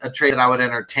is a trade that I would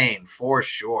entertain for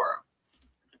sure.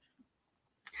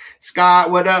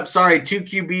 Scott, what up? Sorry,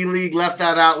 2QB league, left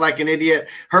that out like an idiot.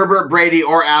 Herbert, Brady,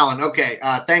 or Allen. Okay,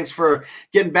 thanks for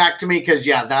getting back to me because,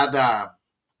 yeah,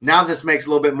 Now this makes a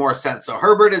little bit more sense. So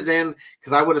Herbert is in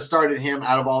because I would have started him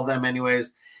out of all of them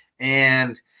anyways.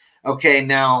 And okay,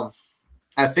 now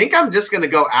I think I'm just going to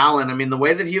go Allen. I mean, the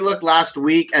way that he looked last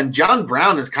week, and John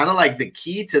Brown is kind of like the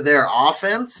key to their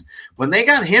offense. When they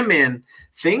got him in,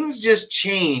 things just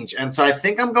change. And so I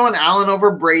think I'm going Allen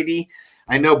over Brady.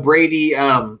 I know Brady,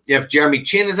 if Jeremy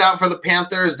Chin is out for the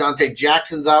Panthers, Dante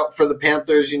Jackson's out for the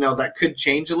Panthers, that could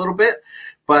change a little bit.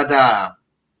 But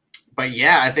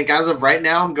yeah, I think as of right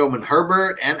now, I'm going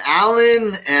Herbert and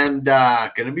Allen and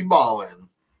going to be balling.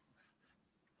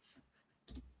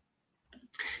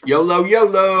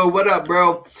 YOLO, what up,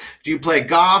 bro? Do you play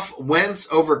Goff, Wentz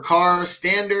over Carr,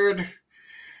 standard?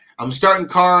 I'm starting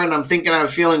Carr, and I'm thinking I have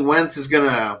a feeling Wentz is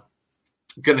gonna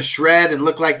shred and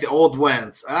look like the old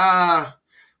Wentz.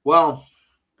 Well,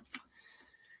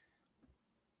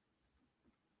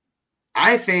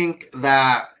 I think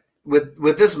that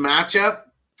with this matchup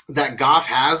that Goff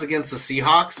has against the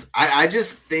Seahawks, I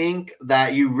just think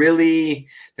that you really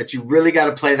got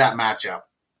to play that matchup.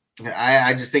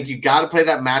 I just think you got to play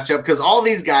that matchup because all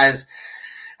these guys,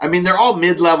 I mean, they're all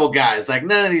mid-level guys. Like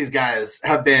none of these guys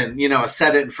have been, a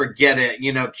set it and forget it,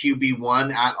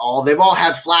 QB1 at all. They've all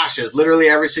had flashes. Literally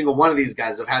every single one of these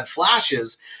guys have had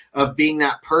flashes of being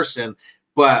that person,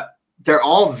 but they're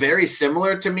all very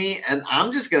similar to me, and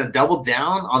I'm just going to double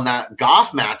down on that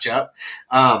Goff matchup.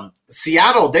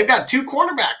 Seattle, they've got two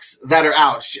quarterbacks that are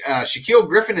out. Shaquille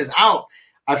Griffin is out.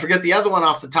 I forget the other one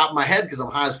off the top of my head because I'm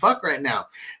high as fuck right now.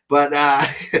 But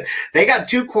they got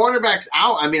two cornerbacks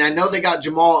out. I mean, I know they got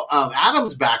Jamal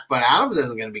Adams back, but Adams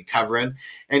isn't going to be covering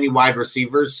any wide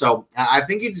receivers. So I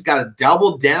think you just got to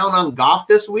double down on Goff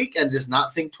this week and just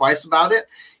not think twice about it.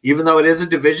 Even though it is a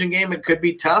division game, it could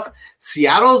be tough.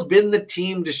 Seattle's been the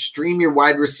team to stream your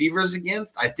wide receivers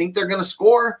against. I think they're going to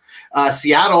score.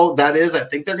 Seattle, that is, I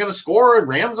think they're going to score.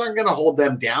 Rams aren't going to hold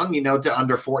them down, to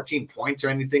under 14 points or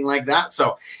anything like that.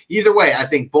 So either way, I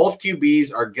think both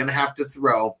QBs are going to have to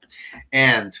throw.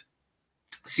 And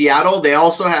Seattle, they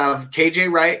also have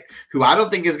KJ Wright, who I don't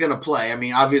think is going to play. I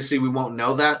mean, obviously we won't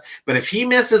know that. But if he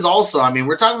misses also, I mean,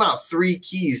 we're talking about three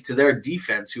keys to their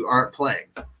defense who aren't playing.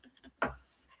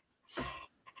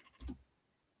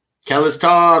 Kellis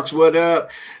Talks, what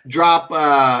up? Drop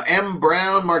M.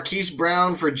 Brown, Marquise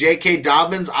Brown for J.K.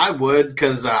 Dobbins. I would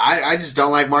because I just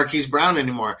don't like Marquise Brown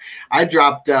anymore. I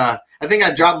think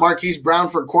I dropped Marquise Brown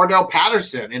for Cordell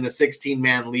Patterson in a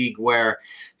 16-man league where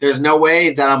there's no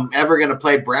way that I'm ever going to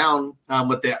play Brown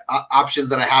with the options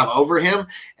that I have over him.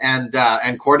 And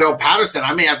Cordell Patterson,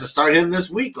 I may have to start him this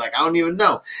week. Like, I don't even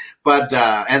know. But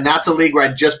and that's a league where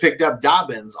I just picked up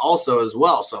Dobbins also as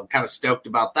well. So I'm kind of stoked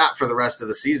about that for the rest of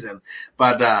the season.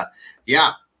 But,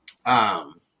 yeah,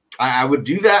 I would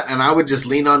do that, and I would just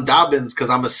lean on Dobbins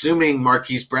because I'm assuming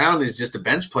Marquise Brown is just a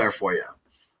bench player for you.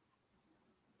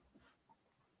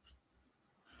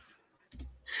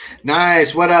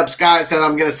 Nice. What up, Scott? Said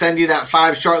I'm going to send you that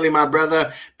 5 shortly, my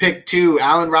brother. Pick 2,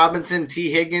 Allen Robinson,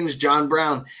 T. Higgins, John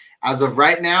Brown. As of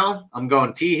right now, I'm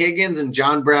going T. Higgins and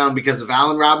John Brown because if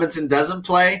Allen Robinson doesn't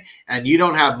play and you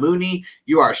don't have Mooney,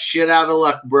 you are shit out of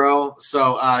luck, bro.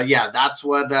 So, yeah, that's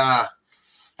what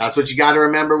you got to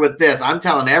remember with this. I'm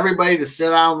telling everybody to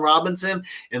sit Allen Robinson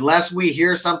unless we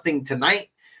hear something tonight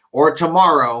or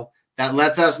tomorrow that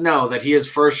lets us know that he is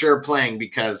for sure playing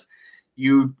because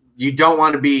you don't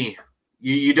want to be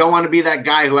you don't want to be that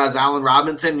guy who has Allen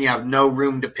Robinson and you have no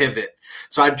room to pivot.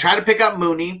 So I'd try to pick up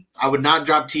Mooney. I would not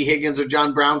drop T. Higgins or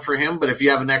John Brown for him, but if you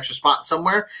have an extra spot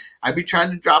somewhere, I'd be trying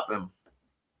to drop him.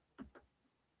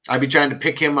 I'd be trying to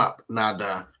pick him up,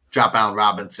 not drop Allen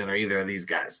Robinson or either of these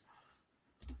guys.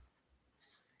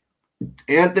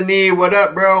 Anthony, what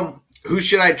up, bro? Who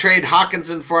should I trade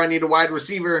Hawkinson for? I need a wide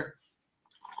receiver.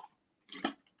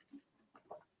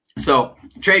 So,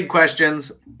 trade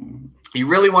questions. You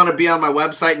really want to be on my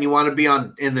website and you want to be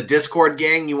in the Discord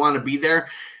gang. You want to be there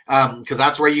because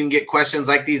that's where you can get questions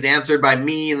like these answered by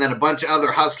me and then a bunch of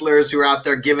other hustlers who are out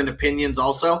there giving opinions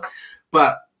also.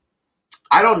 But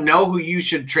I don't know who you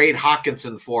should trade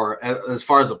Hawkinson for as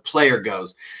far as a player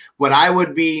goes. What I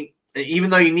would be, even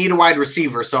though you need a wide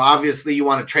receiver, so obviously you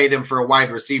want to trade him for a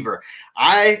wide receiver,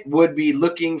 I would be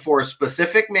looking for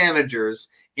specific managers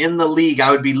in the league.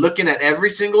 I would be looking at every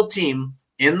single team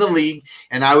in the league,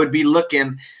 and I would be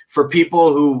looking for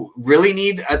people who really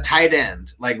need a tight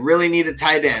end,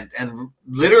 And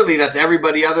literally that's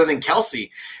everybody other than Kelsey.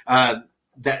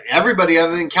 Everybody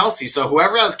other than Kelsey. So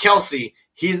whoever has Kelsey,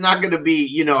 he's not going to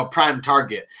be, a prime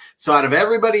target. So out of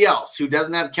everybody else who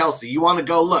doesn't have Kelsey, you want to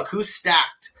go look who's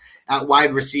stacked at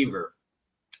wide receiver.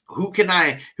 Who can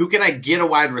I get a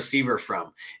wide receiver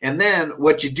from? And then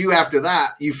what you do after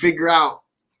that, you figure out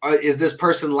is this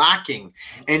person lacking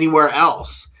anywhere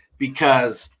else?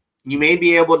 Because you may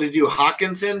be able to do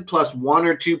Hawkinson plus 1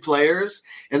 or 2 players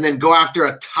and then go after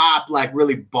a top, like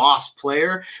really boss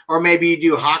player. Or maybe you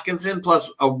do Hawkinson plus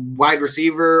a wide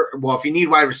receiver. Well, if you need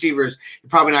wide receivers,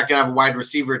 you're probably not going to have a wide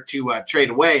receiver to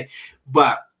trade away.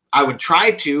 But I would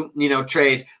try to,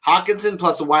 trade Hawkinson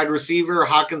plus a wide receiver,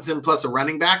 Hawkinson plus a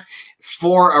running back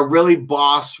for a really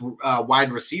boss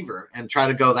wide receiver and try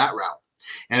to go that route.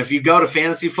 And if you go to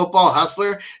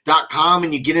fantasyfootballhustler.com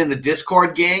and you get in the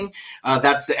Discord gang,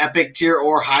 that's the epic tier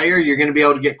or higher, you're going to be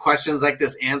able to get questions like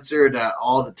this answered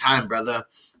all the time, brother.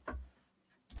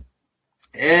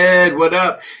 Ed, what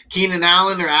up? Keenan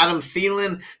Allen or Adam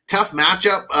Thielen? Tough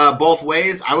matchup both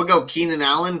ways. I would go Keenan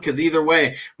Allen because either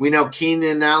way, we know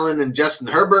Keenan Allen and Justin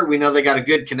Herbert. We know they got a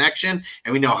good connection,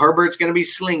 and we know Herbert's going to be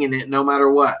slinging it no matter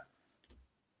what.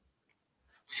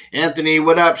 Anthony,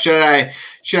 what up? Should I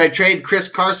trade Chris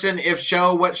Carson? If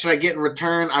so, what should I get in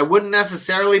return? I wouldn't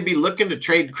necessarily be looking to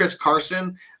trade Chris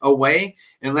Carson away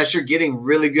unless you're getting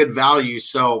really good value.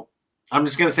 So I'm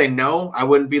just going to say no. I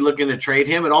wouldn't be looking to trade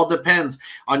him. It all depends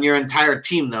on your entire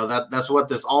team, though. That's what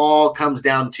this all comes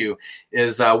down to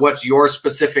is what's your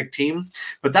specific team.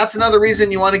 But that's another reason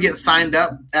you want to get signed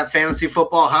up at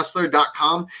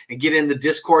fantasyfootballhustler.com and get in the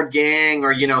Discord gang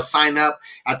or, sign up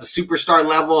at the superstar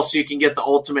level so you can get the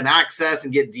ultimate access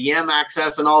and get DM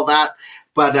access and all that.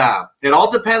 But it all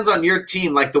depends on your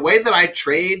team. Like the way that I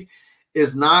trade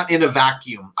is not in a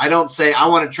vacuum. I don't say I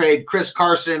want to trade Chris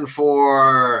Carson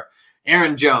for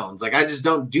Aaron Jones. Like I just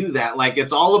don't do that. Like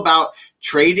it's all about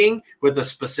trading with a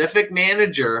specific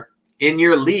manager in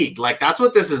your league. Like that's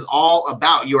what this is all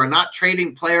about. You are not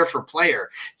trading player for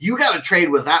player. You got to trade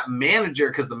with that manager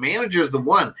because the manager is the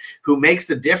one who makes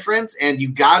the difference, and you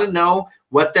got to know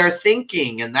what they're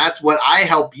thinking. And that's what I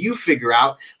help you figure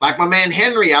out. Like my man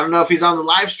Henry, I don't know if he's on the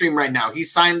live stream right now. He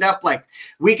signed up like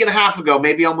a week and a half ago,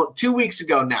 maybe almost 2 weeks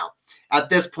ago now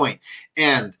at this point.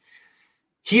 And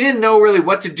he didn't know really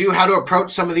what to do, how to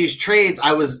approach some of these trades.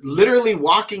 I was literally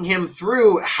walking him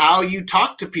through how you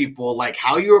talk to people, like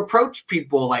how you approach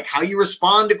people, like how you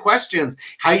respond to questions,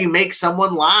 how you make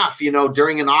someone laugh,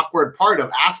 during an awkward part of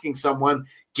asking someone,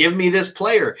 give me this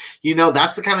player.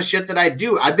 That's the kind of shit that I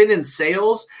do. I've been in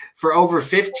sales for over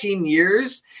 15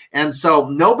 years. And so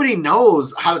nobody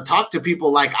knows how to talk to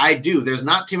people like I do. There's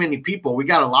not too many people. We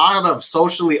got a lot of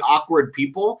socially awkward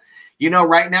people,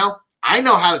 right now. I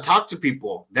know how to talk to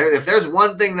people. If there's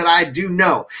one thing that I do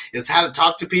know is how to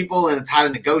talk to people and it's how to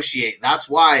negotiate. That's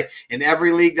why in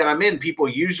every league that I'm in, people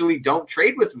usually don't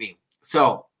trade with me.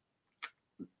 So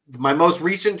my most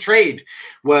recent trade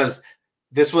was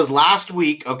last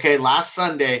week, last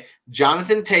Sunday,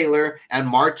 Jonathan Taylor and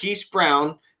Marquise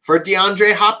Brown for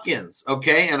DeAndre Hopkins,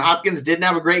 And Hopkins didn't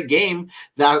have a great game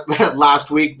that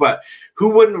last week, but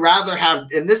who wouldn't rather have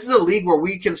 – and this is a league where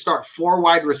we can start 4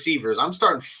 wide receivers. I'm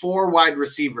starting 4 wide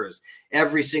receivers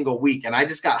every single week, and I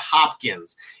just got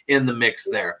Hopkins in the mix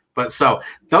there. But so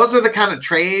those are the kind of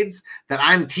trades that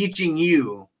I'm teaching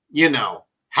you,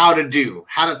 how to do,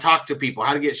 how to talk to people,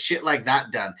 how to get shit like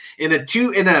that done. In a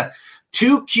 2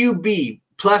 QB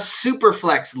plus super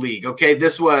flex league,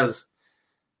 this was –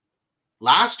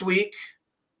 last week's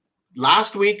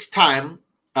time,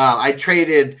 I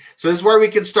traded. So this is where we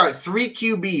can start 3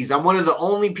 QBs. I'm one of the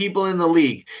only people in the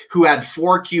league who had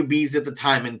 4 QBs at the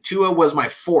time, and Tua was my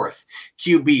 4th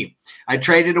QB. I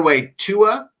traded away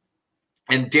Tua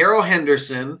and Darrell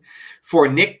Henderson for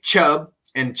Nick Chubb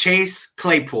and Chase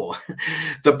Claypool.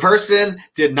 The person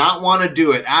did not want to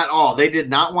do it at all. They did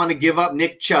not want to give up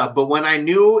Nick Chubb. But when I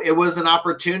knew it was an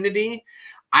opportunity,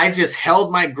 I just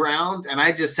held my ground and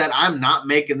I just said, I'm not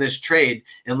making this trade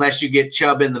unless you get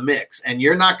Chubb in the mix. And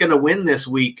you're not going to win this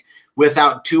week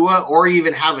without Tua or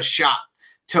even have a shot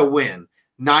to win.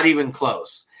 Not even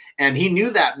close. And he knew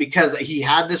that because he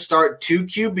had to start 2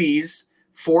 QBs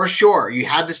for sure. You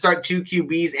had to start 2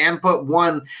 QBs and put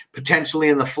 1 potentially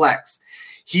in the flex.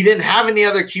 He didn't have any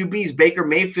other QBs. Baker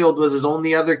Mayfield was his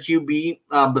only other QB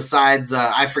besides,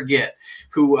 I forget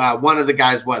who one of the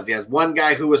guys was. He has one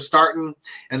guy who was starting,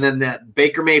 and then that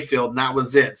Baker Mayfield, and that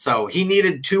was it. So he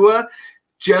needed Tua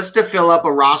just to fill up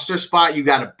a roster spot. You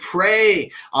got to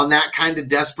pray on that kind of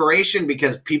desperation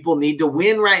because people need to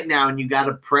win right now, and you got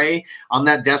to pray on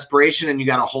that desperation, and you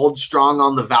got to hold strong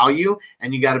on the value,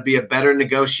 and you got to be a better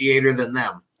negotiator than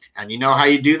them. And you know how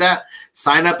you do that?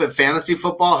 Sign up at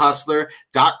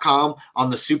fantasyfootballhustler.com on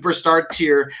the superstar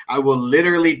tier. I will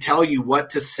literally tell you what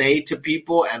to say to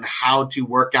people and how to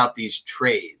work out these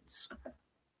trades.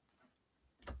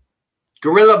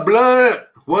 Gorilla Blood.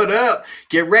 What up?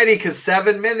 Get ready because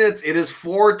 7 minutes. It is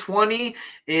 4:20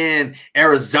 in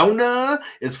Arizona.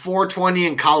 It's 4:20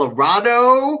 in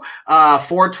Colorado.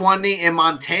 4:20 in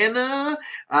Montana.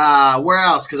 Where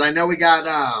else? Because I know we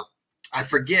got. I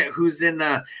forget who's in.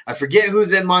 I forget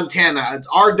who's in Montana. It's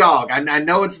our dog. I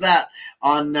know it's that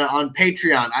on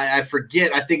Patreon. I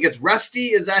forget. I think it's Rusty.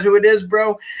 Is that who it is,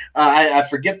 bro? I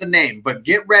forget the name. But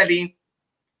get ready.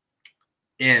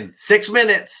 In 6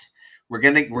 minutes. We're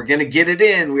gonna get it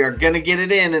in. We are gonna get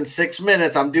it in 6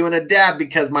 minutes. I'm doing a dab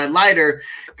because my lighter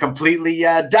completely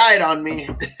died on me,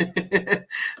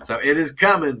 so it is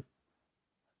coming.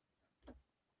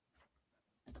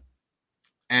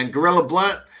 And Gorilla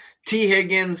Blunt, T.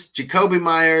 Higgins, Jacoby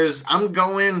Myers. I'm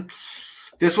going.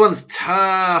 This one's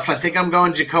tough. I think I'm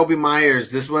going Jacoby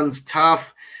Myers. This one's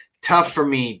tough for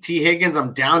me. T. Higgins.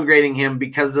 I'm downgrading him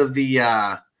because of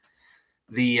Yeah,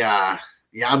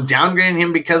 I'm downgrading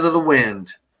him because of the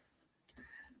wind.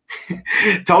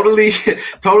 totally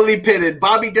pitted.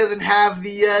 Bobby doesn't have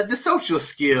the social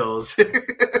skills.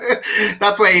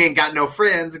 That's why he ain't got no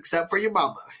friends except for your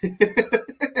mama.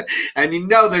 And you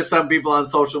know there's some people on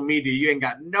social media, you ain't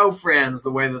got no friends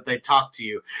the way that they talk to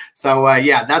you. So,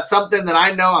 yeah, that's something that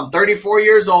I know. I'm 34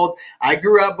 years old. I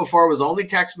grew up before it was only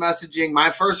text messaging. My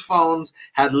first phones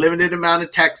had limited amount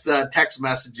of text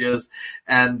messages.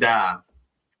 And,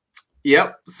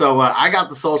 yep. So I got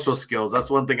the social skills. That's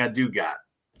one thing I do got.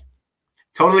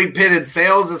 Totally pitted.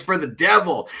 Sales is for the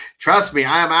devil. Trust me,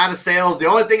 I am out of sales. The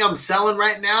only thing I'm selling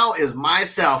right now is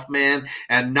myself, man,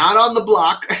 and not on the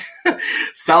block.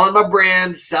 Selling my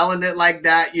brand, selling it like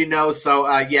that, you know. So,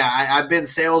 yeah, I've been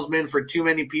salesman for too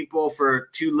many people for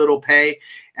too little pay.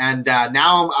 And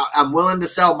now I'm willing to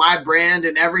sell my brand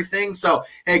and everything. So,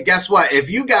 hey, guess what? If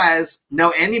you guys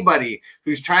know anybody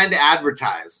who's trying to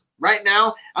advertise, right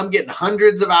now, I'm getting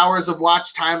hundreds of hours of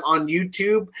watch time on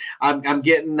YouTube. I'm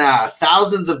getting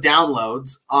thousands of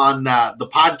downloads on the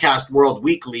Podcast World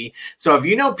Weekly. So if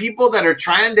you know people that are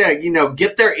trying to,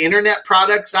 get their internet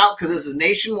products out, because this is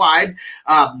nationwide,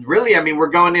 really, I mean, we're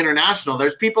going international.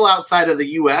 There's people outside of the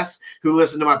U.S. who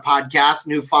listen to my podcast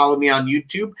and who follow me on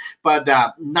YouTube, but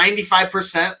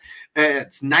 95%,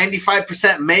 it's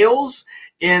 95% males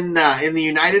in the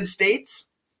United States.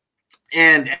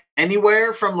 And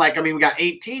anywhere from we got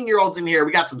 18-year-olds in here.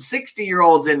 We got some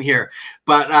 60-year-olds in here.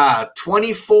 But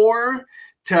 24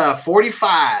 to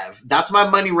 45, that's my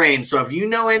money range. So if you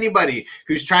know anybody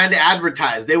who's trying to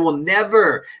advertise, they will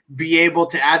never be able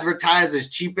to advertise as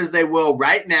cheap as they will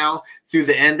right now through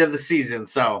the end of the season.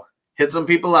 So hit some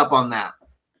people up on that.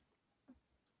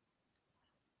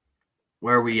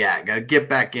 Where are we at? Got to get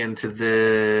back into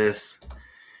this.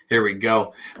 Here we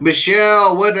go.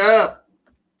 Michelle, what up?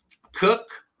 Cook,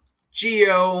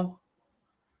 Gio,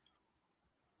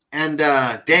 and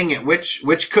dang it,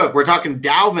 which Cook? We're talking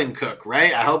Dalvin Cook,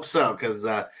 right? I hope so, because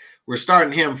we're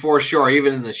starting him for sure,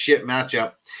 even in the shit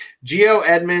matchup. Gio,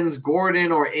 Edmonds,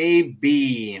 Gordon, or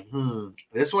AB?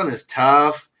 This one is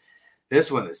tough.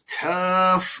 When's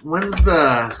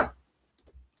the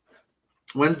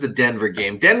Denver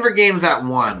game? Denver game's at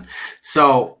 1.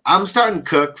 So I'm starting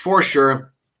Cook for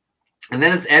sure. And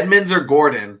then it's Edmonds or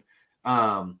Gordon.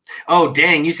 Oh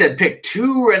dang, you said pick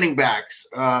 2 running backs.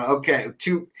 Okay,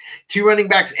 two running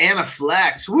backs and a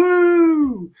flex.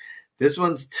 Woo! This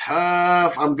one's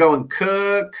tough. I'm going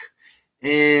Cook.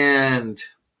 And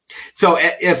so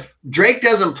if Drake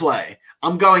doesn't play,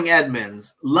 I'm going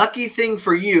Edmonds. Lucky thing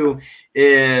for you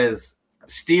is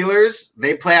Steelers,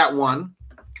 they play at 1.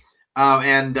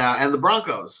 And the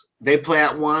Broncos, they play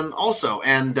at 1 also.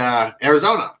 And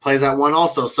Arizona plays at 1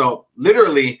 also. So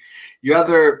literally your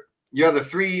other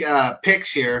 3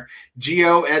 picks here,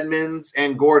 Gio, Edmonds,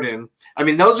 and Gordon. I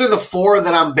mean, those are the 4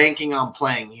 that I'm banking on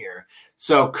playing here.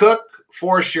 So Cook,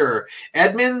 for sure.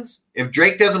 Edmonds, if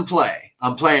Drake doesn't play,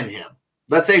 I'm playing him.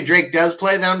 Let's say Drake does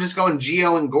play, then I'm just going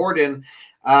Gio and Gordon,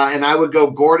 and I would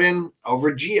go Gordon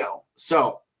over Gio.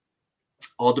 So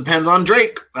all depends on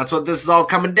Drake. That's what this is all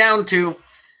coming down to.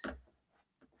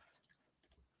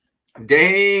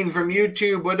 Dane from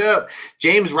YouTube, what up?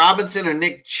 James Robinson or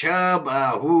Nick Chubb?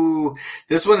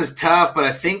 This one is tough, but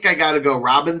I think I got to go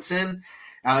Robinson.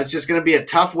 It's just going to be a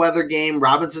tough weather game.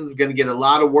 Robinson's going to get a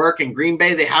lot of work. In Green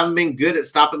Bay, they haven't been good at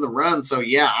stopping the run. So,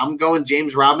 yeah, I'm going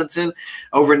James Robinson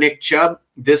over Nick Chubb.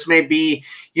 This may be,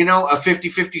 a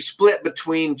 50-50 split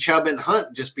between Chubb and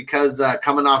Hunt just because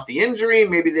coming off the injury,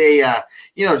 maybe they,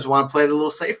 just want to play it a little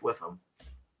safe with them.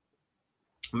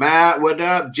 Matt, what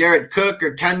up? Jared Cook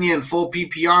or Tunyon full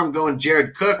PPR? I'm going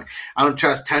Jared Cook. I don't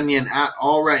trust Tunyon at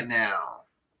all right now.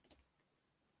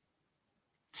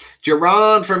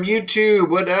 Jerron from YouTube,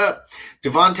 what up?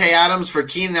 Devontae Adams for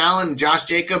Keenan Allen and Josh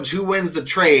Jacobs. Who wins the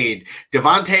trade?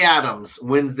 Devontae Adams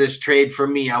wins this trade for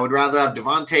me. I would rather have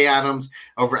Devontae Adams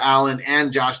over Allen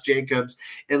and Josh Jacobs.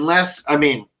 That's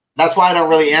why I don't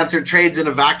really answer trades in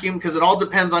a vacuum, because it all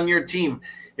depends on your team.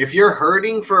 If you're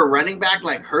hurting for a running back,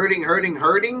 like hurting,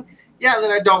 yeah,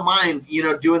 then I don't mind,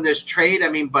 doing this trade.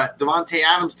 But Devontae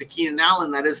Adams to Keenan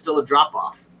Allen, that is still a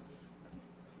drop-off.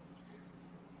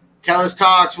 Kellis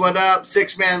Talks, what up?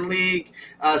 6-man league.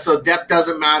 So depth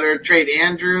doesn't matter. Trade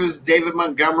Andrews, David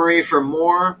Montgomery for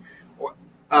Moore.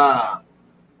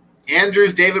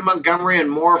 Andrews, David Montgomery, and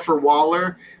Moore for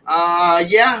Waller.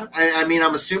 Yeah,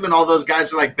 I'm assuming all those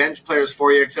guys are like bench players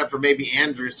for you, except for maybe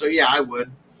Andrews. So, yeah, I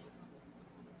would.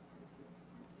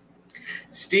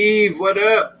 Steve, what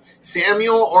up?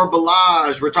 Samuel or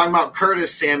Balaj? We're talking about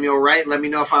Curtis Samuel, right? Let me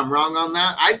know if I'm wrong on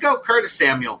that. I'd go Curtis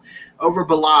Samuel over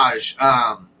Balaj.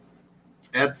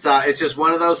 It's just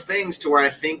one of those things to where I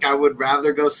think I would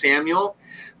rather go Samuel.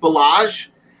 Balaj,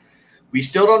 we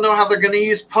still don't know how they're going to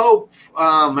use Pope.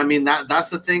 That's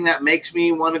the thing that makes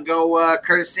me want to go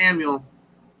Curtis Samuel.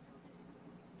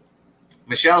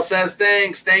 Michelle says,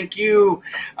 thanks. Thank you.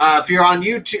 If you're on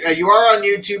YouTube, you are on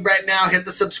YouTube right now, hit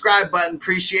the subscribe button.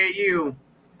 Appreciate you.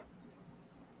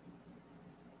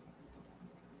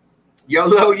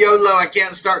 YOLO, I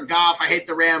can't start Goff. I hate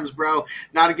the Rams, bro.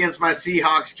 Not against my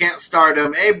Seahawks. Can't start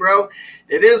them. Hey, bro,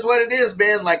 it is what it is,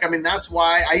 man. That's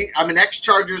why I'm an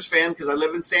ex-Chargers fan, because I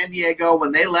live in San Diego.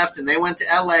 When they left and they went to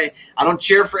L.A., I don't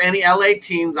cheer for any L.A.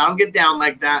 teams. I don't get down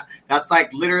like that. That's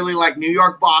literally like New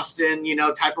York, Boston,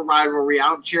 type of rivalry. I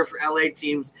don't cheer for L.A.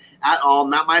 teams at all.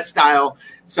 Not my style.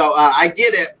 So I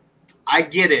get it.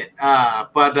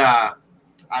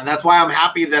 But that's why I'm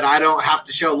happy that I don't have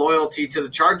to show loyalty to the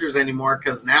Chargers anymore,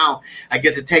 because now I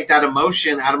get to take that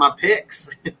emotion out of my picks.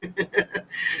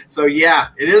 So, yeah,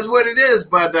 it is what it is.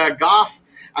 But Goff,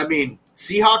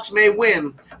 Seahawks may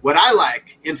win. What I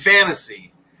like in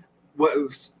fantasy,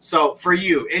 so for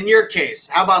you, in your case,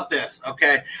 how about this,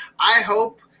 okay? I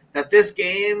hope that this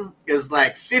game is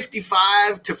like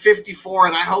 55-54,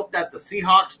 and I hope that the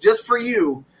Seahawks, just for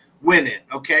you, win it,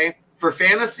 okay? For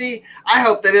fantasy, I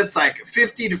hope that it's like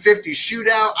 50-50 shootout.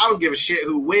 I don't give a shit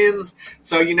who wins.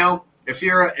 So, if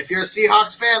you're a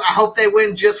Seahawks fan, I hope they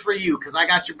win just for you, because I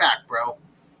got your back, bro.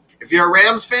 If you're a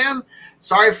Rams fan,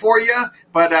 sorry for you,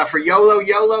 but for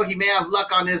YOLO, he may have luck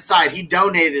on his side. He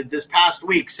donated this past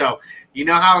week, so you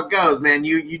know how it goes, man.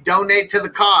 You donate to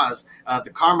the cause, the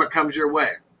karma comes your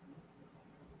way.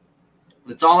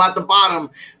 It's all at the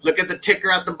bottom. Look at the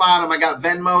ticker at the bottom. I got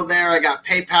Venmo there. I got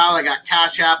PayPal. I got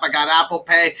Cash App. I got Apple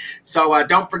Pay. So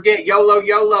don't forget, YOLO.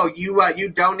 You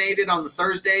donated on the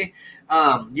Thursday.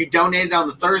 You donated on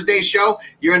the Thursday show.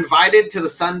 You're invited to the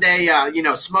Sunday,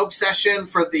 smoke session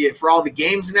for all the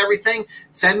games and everything.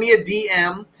 Send me a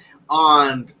DM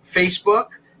on Facebook,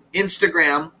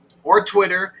 Instagram, or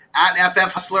Twitter at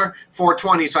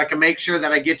FFHustler420 so I can make sure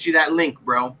that I get you that link,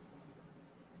 bro.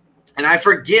 And I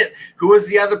forget who was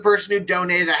the other person who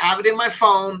donated. I have it in my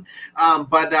phone,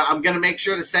 but I'm going to make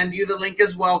sure to send you the link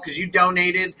as well, because you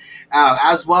donated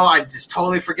as well. I just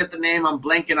totally forget the name. I'm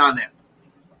blanking on it.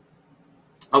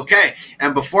 Okay,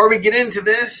 and before we get into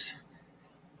this,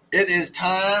 it is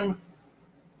time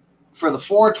for the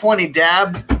 420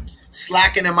 dab.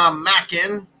 Slacking in my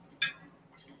mackin',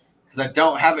 because I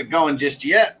don't have it going just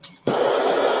yet. So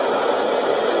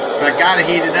I got to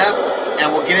heat it up.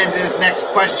 And we'll get into this next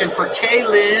question for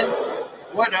Kaylin.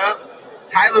 What up?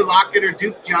 Tyler Lockett or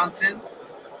Duke Johnson?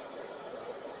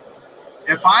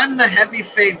 If I'm the heavy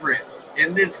favorite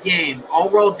in this game,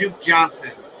 I'll roll Duke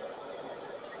Johnson.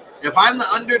 If I'm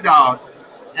the underdog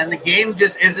and the game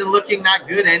just isn't looking that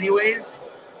good anyways,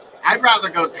 I'd rather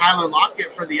go Tyler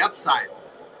Lockett for the upside.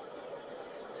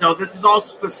 So this is all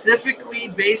specifically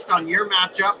based on your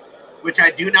matchup, which I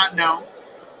do not know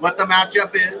what the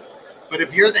matchup is. But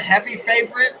if you're the heavy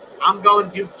favorite, I'm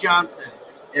going Duke Johnson.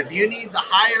 If you need the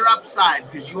higher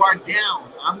upside because you are down,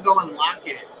 I'm going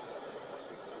Lockett.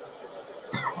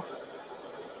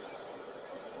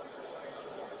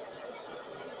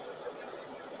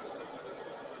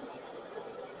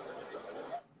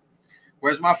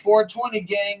 Where's my 420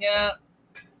 gang at?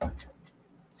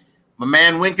 My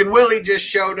man Winkin' Willie just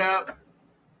showed up.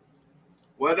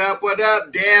 What up, what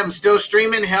up? Damn, still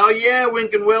streaming? Hell yeah,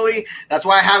 Winkin' Willie. That's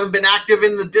why I haven't been active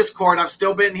in the Discord. I've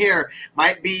still been here.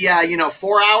 Might be,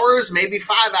 4 hours, maybe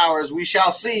 5 hours. We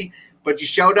shall see. But you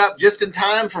showed up just in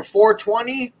time for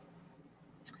 420.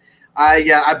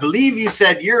 I believe you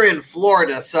said you're in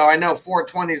Florida, so I know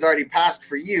 420 is already passed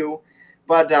for you.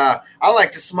 But I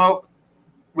like to smoke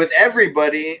with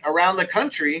everybody around the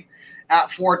country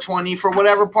at 420 for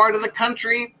whatever part of the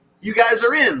country you guys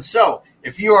are in. So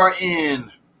if you are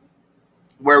in,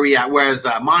 where we at? Where's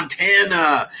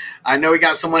Montana? I know we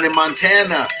got someone in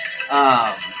Montana.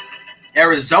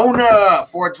 Arizona,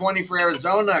 420 for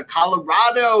Arizona.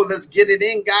 Colorado, let's get it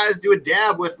in, guys. Do a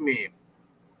dab with me.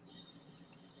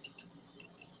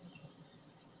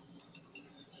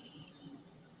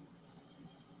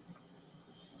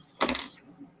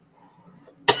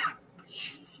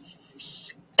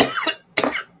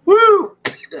 Woo!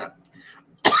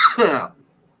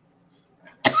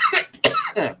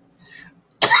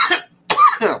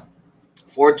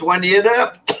 420 it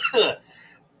up.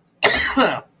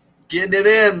 Getting it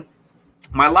in.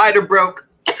 My lighter broke.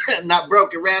 Not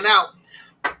broke, it ran out.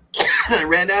 It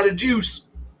ran out of juice.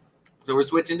 So we're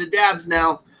switching to dabs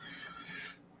now.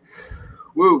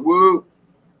 Woo, woo.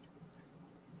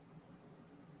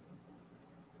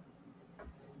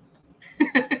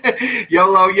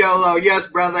 YOLO, YOLO. Yes,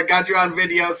 brother. Got you on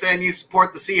video saying you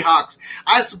support the Seahawks.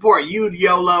 I support you,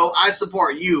 YOLO. I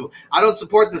support you. I don't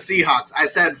support the Seahawks. I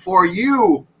said for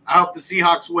you, I hope the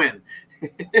Seahawks win.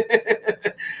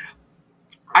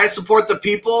 I support the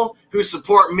people who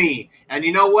support me. And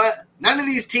you know what? None of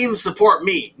these teams support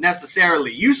me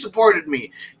necessarily. You supported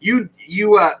me. You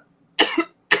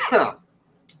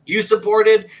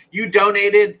supported, you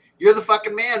donated. You're the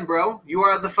fucking man, bro. You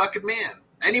are the fucking man.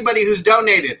 Anybody who's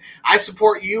donated, I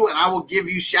support you and I will give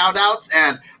you shout outs,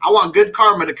 and I want good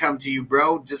karma to come to you,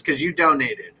 bro, just because you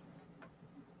donated.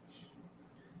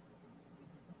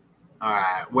 All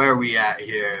right, where are we at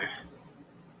here?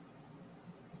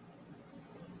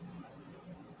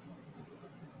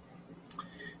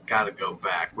 Gotta go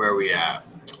back. Where are we at?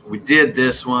 We did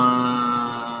this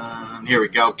one. Here we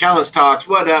go. Kellis Talks.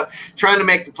 What up? Trying to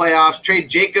make the playoffs.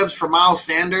 Trade Jacobs for Miles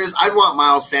Sanders. I'd want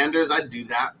Miles Sanders. I'd do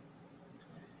that.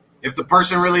 If the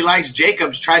person really likes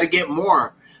Jacobs, try to get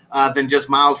more than just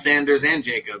Miles Sanders and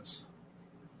Jacobs.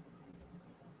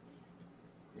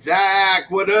 Zach,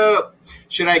 what up?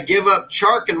 Should I give up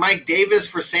Chark and Mike Davis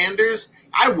for Sanders?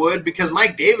 I would, because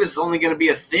Mike Davis is only going to be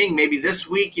a thing maybe this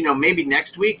week, maybe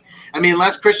next week. I mean,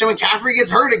 unless Christian McCaffrey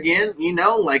gets hurt again,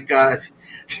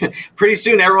 pretty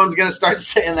soon everyone's going to start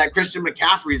saying that Christian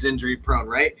McCaffrey's injury prone,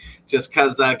 right? Just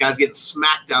because guys get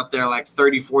smacked out there like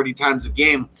 30, 40 times a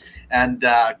game. And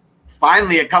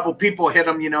finally a couple people hit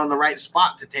him, in the right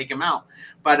spot to take him out.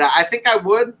 But I think I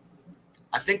would.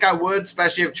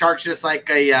 Especially if Chark's just like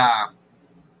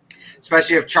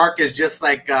especially if Chark is just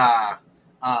like,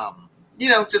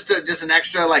 just an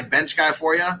extra like bench guy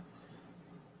for you.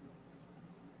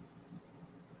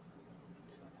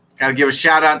 Got to give a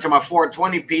shout out to my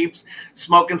 420 peeps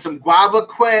smoking some Guava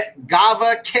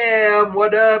Cam.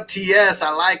 What up, TS?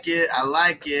 I like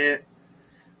it.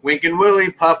 Wink and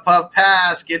Willie, puff, puff,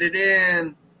 pass. Get it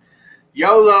in.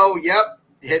 YOLO, yep.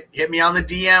 Hit me on the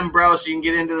DM, bro, so you can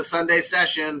get into the Sunday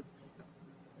session.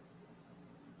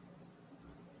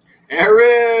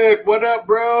 Eric, what up,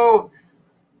 bro?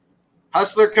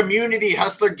 Hustler community,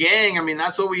 hustler gang. I mean,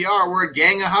 that's what we are. We're a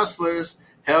gang of hustlers.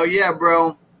 Hell yeah,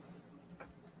 bro.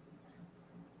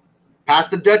 Pass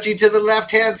the Dutchie to the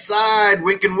left-hand side.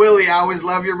 Wink and Willie, I always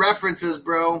love your references,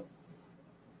 bro.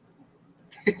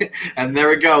 And there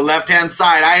we go, left-hand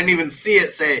side. I didn't even see it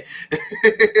say.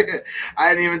 I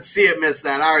didn't even see it miss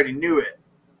that. I already knew it.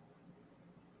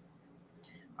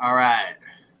 All right.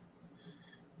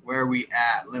 Where are we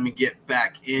at? Let me get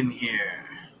back in here.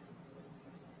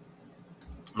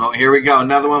 Oh, here we go.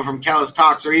 Another one from Kellis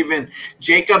Talks, or even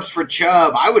Jacobs for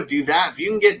Chubb. I would do that. If you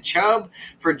can get Chubb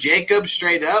for Jacobs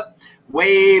straight up,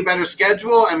 way better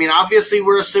schedule. I mean, obviously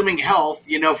we're assuming health,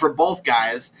 for both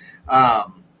guys.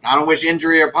 I don't wish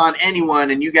injury upon anyone,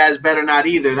 and you guys better not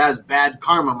either. That's bad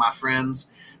karma, my friends.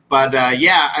 But,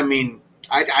 yeah, I mean,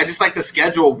 I just like the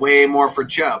schedule way more for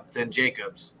Chubb than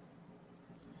Jacobs.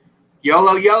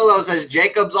 YOLO says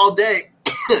Jacobs all day.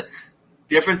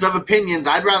 Difference of opinions.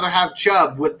 I'd rather have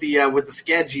Chubb with the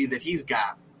schedule that he's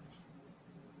got.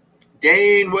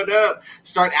 Dane, what up?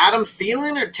 Start Adam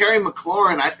Thielen or Terry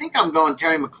McLaurin? I think I'm going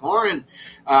Terry McLaurin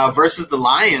versus the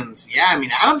Lions. Yeah, I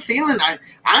mean, Adam Thielen,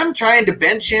 I'm trying to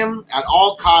bench him at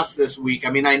all costs this week. I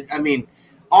mean,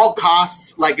 all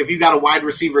costs, like if you got a wide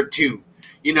receiver 2,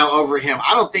 over him.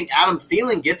 I don't think Adam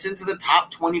Thielen gets into the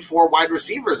top 24 wide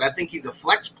receivers. I think he's a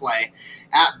flex play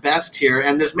at best here,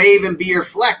 and this may even be your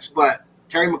flex, but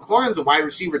Terry McLaurin's a wide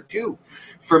receiver 2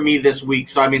 for me this week.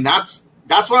 So, I mean, that's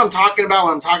what I'm talking about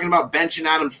when I'm talking about benching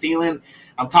Adam Thielen.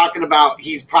 I'm talking about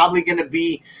he's probably going to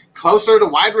be closer to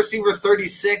wide receiver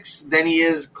 36 than he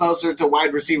is closer to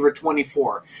wide receiver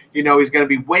 24. He's going to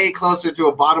be way closer to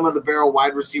a bottom-of-the-barrel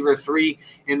wide receiver 3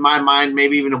 in my mind,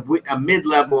 maybe even a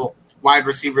mid-level wide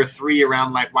receiver 3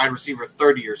 around like wide receiver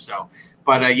 30 or so.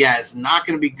 But, yeah, it's not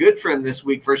going to be good for him this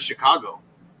week versus Chicago.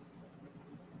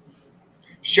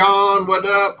 Sean, what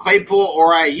up? Claypool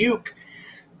or Ayuk?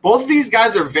 Both of these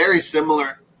guys are very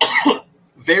similar.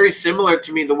 Very similar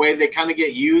to me, the way they kind of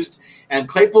get used. And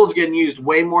Claypool's getting used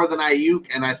way more than Ayuk,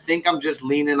 and I think I'm just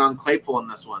leaning on Claypool in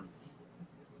this one.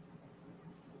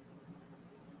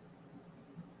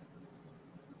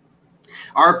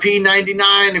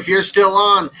 RP99, if you're still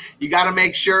on, you got to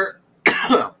make sure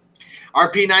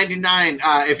RP99,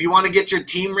 if you want to get your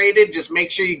team rated, just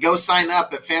make sure you go sign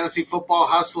up at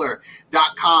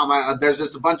fantasyfootballhustler.com. There's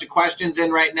just a bunch of questions in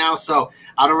right now, so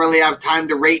I don't really have time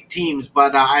to rate teams,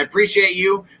 but I appreciate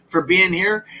you for being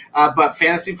here. But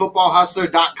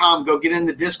fantasyfootballhustler.com, go get in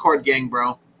the Discord gang,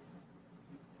 bro.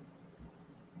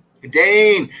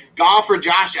 Dane, Goff or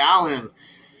Josh Allen?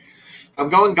 I'm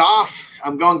going Goff.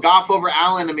 I'm going Goff over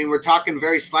Allen. I mean, we're talking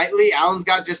very slightly. Allen's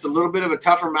got just a little bit of a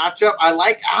tougher matchup. I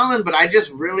like Allen, but I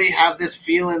just really have this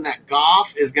feeling that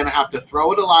Goff is going to have to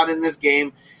throw it a lot in this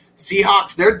game.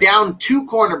 Seahawks, they're down 2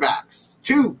 cornerbacks.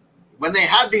 2. When they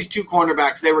had these 2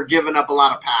 cornerbacks, they were giving up a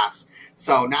lot of pass.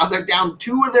 So now they're down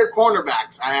 2 of their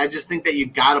cornerbacks. I just think that you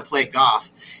got to play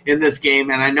Goff in this game.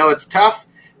 And I know it's tough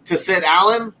to sit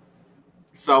Allen,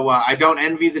 so I don't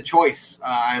envy the choice.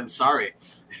 I'm sorry.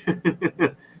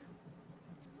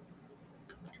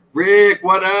 Rick,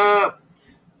 what up?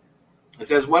 It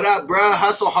says, what up, bro?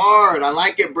 Hustle hard. I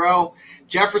like it, bro.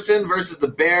 Jefferson versus the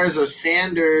Bears or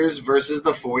Sanders versus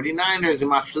the 49ers in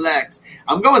my flex.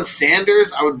 I'm going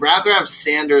Sanders. I would rather have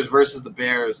Sanders versus the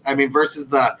versus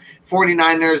the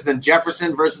 49ers than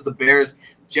Jefferson versus the Bears.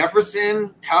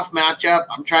 Jefferson, tough matchup.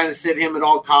 I'm trying to sit him at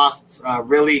all costs,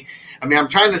 really. I'm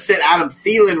trying to sit Adam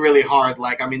Thielen really hard.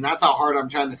 That's how hard I'm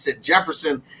trying to sit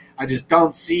Jefferson. I just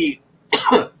don't see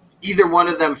either one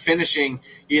of them finishing,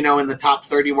 in the top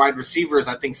 30 wide receivers.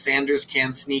 I think Sanders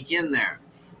can sneak in there.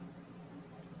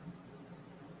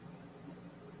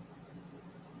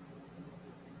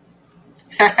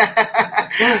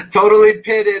 Totally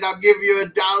pitted. I'll give you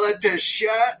 $1 to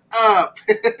shut up.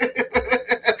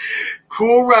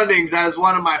 Cool Runnings. That is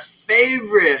one of my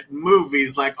favorite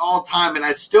movies, all time, and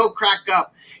I still crack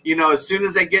up. As soon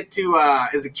as they get to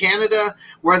is it Canada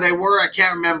where they were? I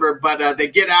can't remember, but they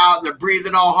get out and they're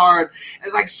breathing all hard.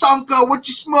 It's like, Sonko, what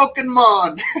you smoking,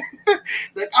 mon?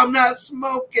 I'm not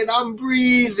smoking, I'm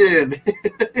breathing.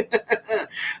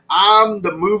 I'm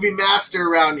the movie master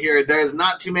around here. There's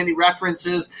not too many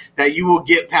references that you will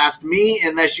get past me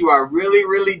unless you are really,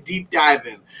 really deep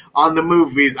diving on the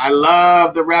movies. I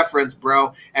love the reference,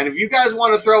 bro. And if you guys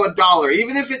want to throw $1,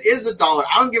 even if it is $1,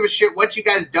 I don't give a shit what you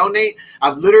guys donate.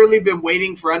 I've literally been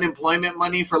waiting for unemployment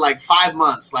money for 5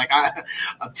 months.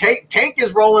 Tank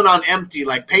is rolling on empty.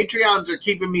 Patreons are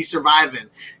keeping me surviving,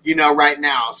 right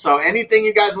now. So anything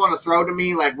you guys want to throw to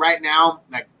me, right now,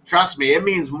 trust me, it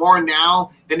means more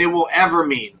now than it will ever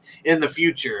mean in the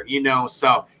future,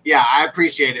 So yeah, I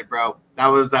appreciate it, bro. That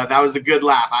was a good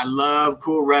laugh. I love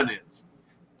Cool Runnings.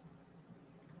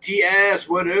 TS,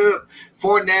 what up?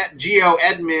 Fournette, Gio,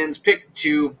 Edmonds, pick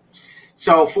 2.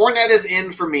 So Fournette is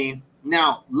in for me.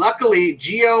 Now, luckily,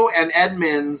 Gio and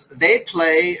Edmonds, they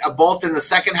play both in the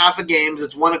second half of games.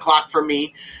 It's 1 o'clock for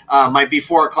me. Might be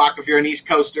 4 o'clock if you're an East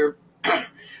Coaster.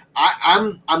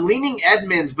 I'm leaning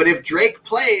Edmonds, but if Drake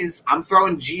plays, I'm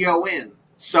throwing Gio in.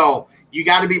 So you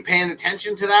got to be paying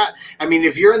attention to that.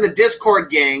 If you're in the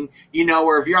Discord gang,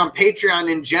 or if you're on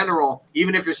Patreon in general,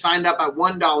 even if you're signed up at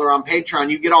 $1 on Patreon,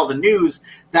 you get all the news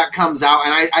that comes out.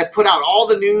 And I put out all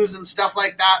the news and stuff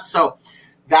like that. So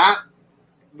that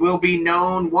will be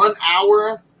known 1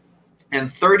 hour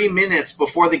and 30 minutes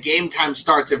before the game time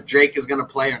starts if Drake is going to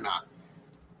play or not.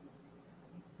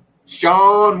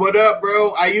 Sean, what up,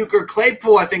 bro? Ayuk or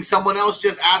Claypool? I think someone else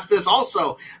just asked this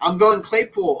also. I'm going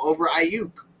Claypool over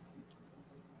Ayuk.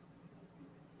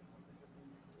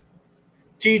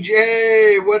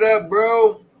 TJ, what up,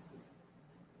 bro?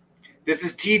 This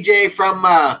is TJ from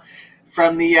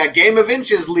the Game of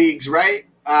Inches leagues, right?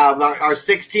 Our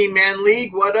 16-man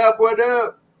league. What up, what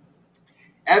up?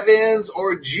 Evans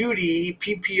or Judy,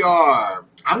 PPR?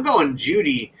 I'm going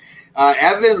Judy.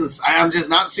 Evans, I'm just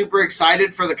not super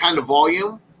excited for the kind of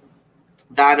volume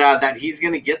that he's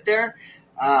going to get there.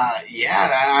 I'm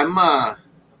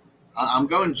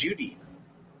going Judy.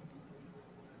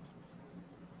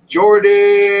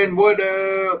 Jordan, what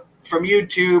up? From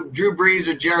YouTube, Drew Brees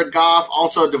or Jared Goff,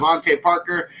 also Devontae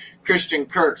Parker, Christian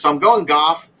Kirk. So I'm going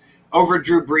Goff over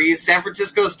Drew Brees. San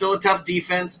Francisco is still a tough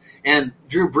defense, and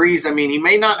Drew Brees, he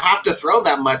may not have to throw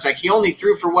that much. He only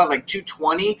threw for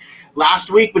 220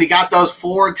 last week, but he got those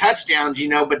 4 touchdowns,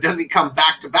 but does he come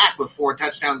back-to-back with 4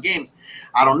 touchdown games?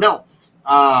 I don't know.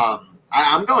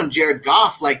 I'm going Jared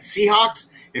Goff. Like Seahawks,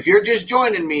 if you're just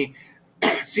joining me,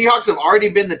 Seahawks have already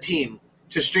been the team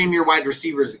to stream your wide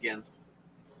receivers against.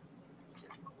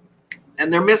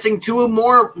 And they're missing two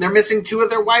more. They're missing two of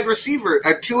their wide receivers,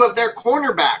 two of their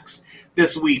cornerbacks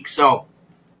this week. So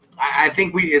I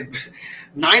think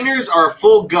Niners are a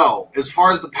full go as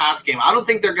far as the pass game. I don't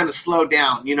think they're going to slow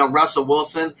down, Russell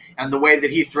Wilson and the way that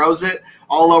he throws it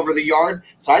all over the yard.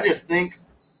 So I just think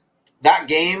that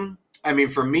game,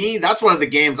 for me, that's one of the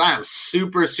games I am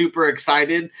super, super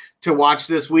excited to watch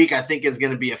this week. I think is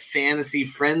going to be a fantasy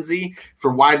frenzy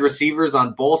for wide receivers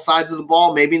on both sides of the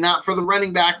ball. Maybe not for the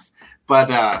running backs,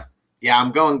 but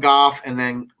I'm going Goff and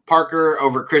then Parker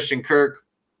over Christian Kirk.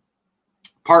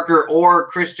 Parker or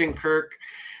Christian Kirk.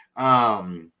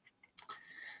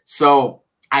 So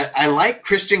I like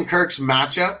Christian Kirk's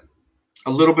matchup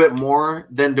a little bit more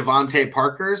than Devontae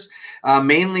Parker's,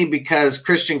 mainly because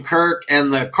Christian Kirk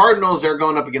and the Cardinals are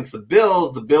going up against the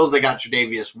Bills. The Bills, they got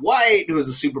Tre'Davious White, who is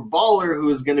a super baller, who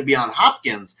is going to be on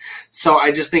Hopkins. So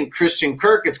I just think Christian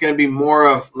Kirk, it's going to be more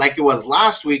of like it was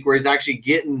last week where he's actually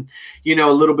getting, a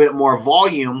little bit more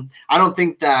volume. I don't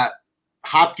think that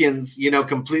Hopkins,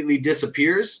 completely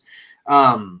disappears.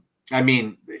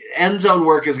 End zone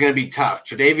work is going to be tough.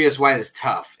 Tre'Davious White is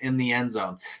tough in the end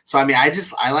zone. So,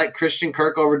 I like Christian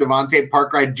Kirk over Devontae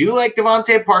Parker. I do like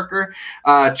Devontae Parker.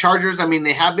 Chargers,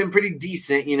 they have been pretty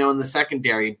decent, in the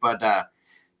secondary. But,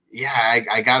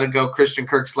 I got to go Christian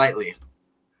Kirk slightly.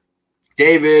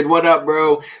 David, what up,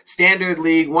 bro? Standard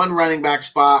league, one running back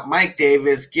spot. Mike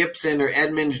Davis, Gibson, or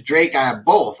Edmonds, Drake. I have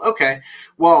both. Okay.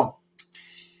 Well,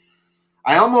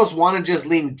 I almost want to just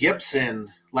lean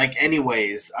Gibson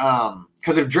anyways,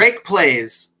 because if Drake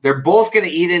plays, they're both going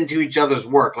to eat into each other's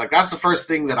work. That's the first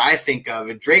thing that I think of.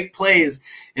 If Drake plays,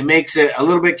 it makes it a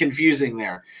little bit confusing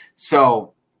there.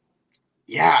 So,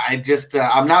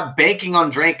 I'm not banking on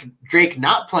Drake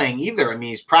not playing either.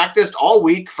 He's practiced all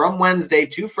week from Wednesday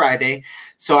to Friday.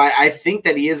 So I think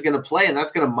that he is going to play, and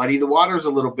that's going to muddy the waters a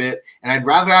little bit. And I'd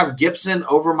rather have Gibson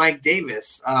over Mike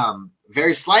Davis.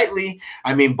 Very slightly.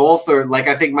 Both are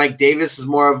I think Mike Davis is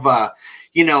more of a,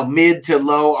 mid to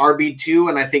low RB2,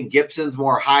 and I think Gibson's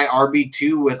more high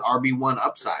RB2 with RB1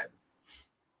 upside.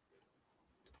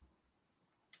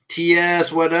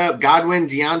 TS, what up? Godwin,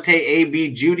 Deontay,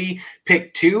 AB, Judy,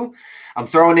 pick 2. I'm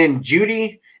throwing in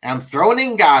Judy, and I'm throwing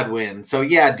in Godwin. So,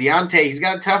 Deontay, he's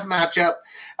got a tough matchup.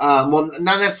 Well,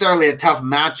 not necessarily a tough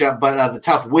matchup, but the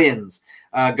tough wins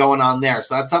going on there.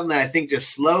 So that's something that I think just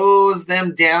slows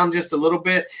them down just a little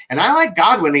bit. And I like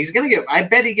Godwin. I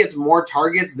bet he gets more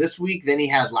targets this week than he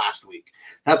had last week.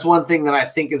 That's one thing that I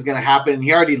think is going to happen. And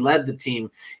he already led the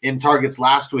team in targets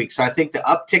last week. So I think the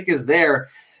uptick is there.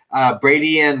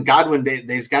 Brady and Godwin,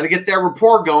 they've got to get their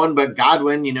rapport going, but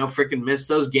Godwin, freaking missed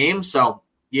those games. So,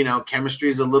 chemistry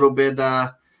is a little bit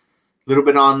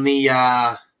on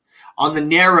the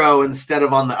narrow instead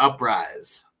of on the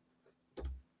uprise.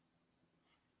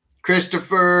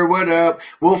 Christopher, what up?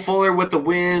 Will Fuller with the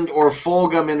wind or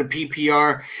Fulgham in a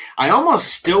PPR? I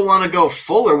almost still want to go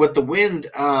Fuller with the wind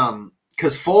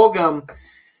because Fulgham,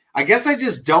 I guess I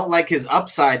just don't like his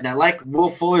upside, and I like Will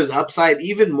Fuller's upside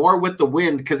even more with the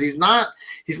wind because he's not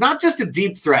just a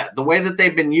deep threat the way that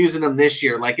they've been using him this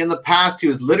year. In the past, he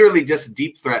was literally just a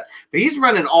deep threat, but he's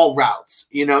running all routes,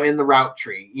 in the route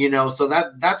tree, so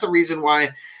that's a reason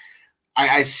why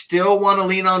I still want to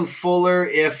lean on Fuller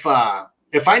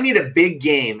if I need a big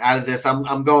game out of this,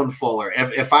 I'm going Fuller.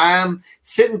 If I'm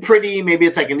sitting pretty, maybe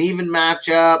it's an even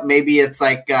matchup. Maybe it's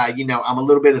I'm a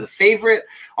little bit of the favorite.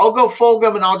 I'll go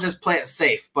Fulgham and I'll just play it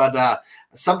safe. But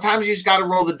sometimes you just got to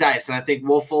roll the dice. And I think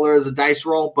Will Fuller is a dice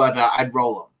roll, but I'd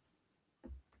roll him.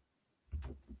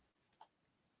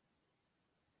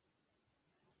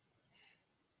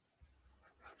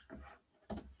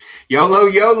 YOLO,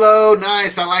 YOLO.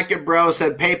 Nice. I like it, bro.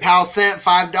 Said PayPal sent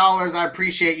 $5. I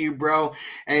appreciate you, bro.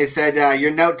 And he said,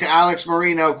 your note to Alex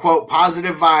Marino, quote,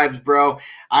 positive vibes, bro.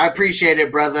 I appreciate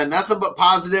it, brother. Nothing but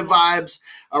positive vibes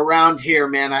around here,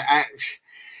 man.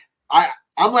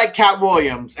 I'm like Cat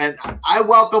Williams, and I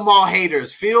welcome all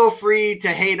haters. Feel free to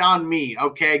hate on me,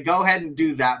 okay? Go ahead and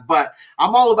do that. But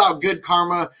I'm all about good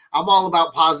karma. I'm all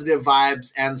about positive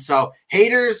vibes. And so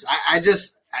haters, I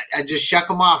just shuck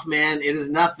them off, man. It is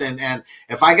nothing. And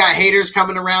if I got haters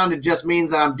coming around, it just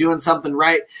means that I'm doing something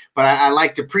right. But I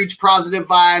like to preach positive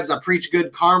vibes. I preach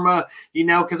good karma,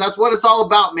 because that's what it's all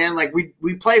about, man.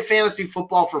 We play fantasy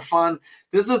football for fun.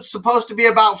 This is supposed to be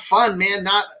about fun, man,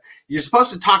 not you're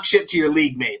supposed to talk shit to your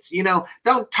league mates. You know,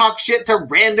 don't talk shit to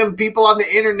random people on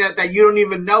the internet that you don't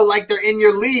even know, like they're in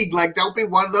your league. Like, don't be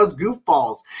one of those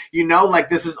goofballs. You know, like,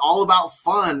 this is all about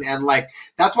fun, and like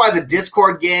that's why the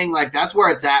Discord gang, like, that's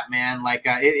where it's at, man. Like,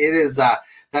 it is.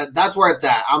 That's where it's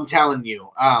at. I'm telling you.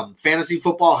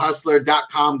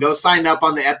 Fantasyfootballhustler.com. Go sign up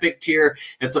on the Epic tier.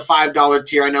 It's a $5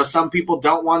 tier. I know some people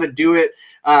don't want to do it.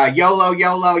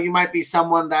 YOLO, you might be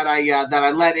someone that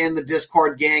I let in the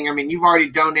Discord gang. I mean, you've already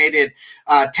donated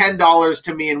 $10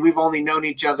 to me, and we've only known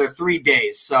each other 3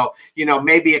 days. So, you know,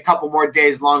 maybe a couple more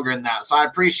days longer than that. So I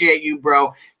appreciate you,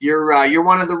 bro. You're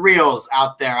one of the reals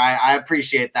out there. I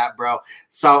appreciate that, bro.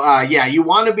 So yeah, you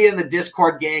want to be in the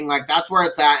Discord gang. Like, that's where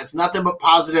it's at. It's nothing but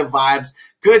positive vibes,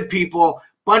 good people,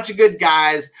 bunch of good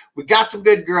guys. We got some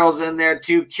good girls in there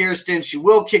too. Kirsten, she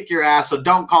will kick your ass, so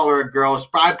don't call her a girl.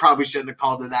 I probably shouldn't have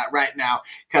called her that right now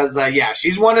because, yeah,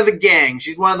 she's one of the gang.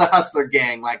 She's one of the hustler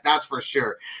gang, like, that's for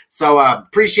sure. So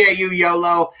appreciate you,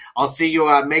 YOLO. I'll see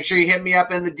you. Make sure you hit me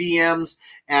up in the DMs.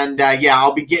 And, yeah,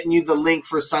 I'll be getting you the link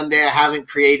for Sunday. I haven't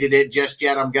created it just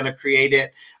yet. I'm going to create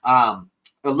it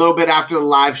a little bit after the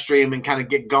live stream and kind of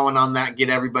get going on that, get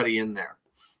everybody in there.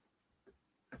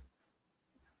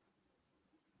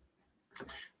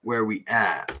 Where we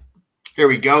at? Here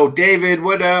we go. David,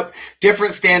 what up?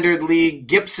 Different standard league,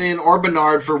 Gibson or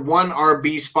Bernard for one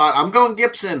RB spot. I'm going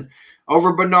Gibson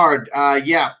over Bernard.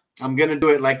 Yeah, I'm going to do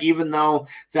it. Like, even though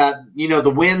that, you know,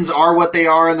 the wins are what they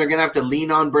are and they're going to have to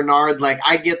lean on Bernard. Like,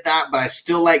 I get that, but I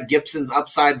still like Gibson's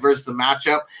upside versus the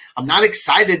matchup. I'm not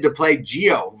excited to play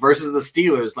Gio versus the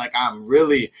Steelers. Like, I'm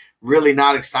really, really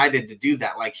not excited to do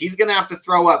that. Like, he's going to have to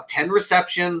throw up 10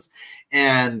 receptions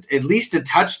and at least a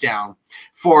touchdown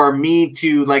for me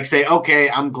to, like, say, okay,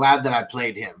 I'm glad that I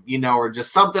played him, you know, or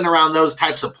just something around those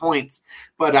types of points.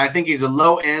 But I think he's a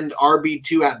low-end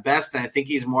RB2 at best, and I think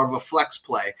he's more of a flex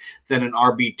play than an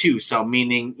RB2. So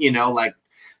meaning, you know, like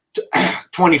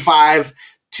 25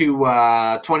 to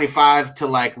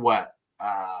like what?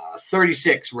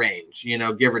 36 range, you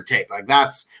know, give or take. Like,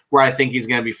 that's where I think he's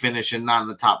going to be finishing, not in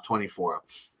the top 24.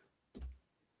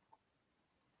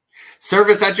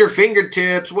 Service at your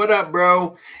fingertips. What up,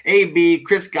 bro? AB,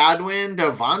 Chris Godwin,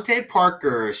 Devontae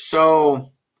Parker.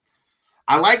 So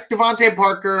I like Devontae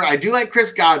Parker. I do like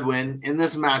Chris Godwin in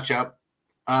this matchup.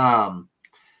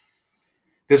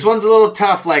 This one's a little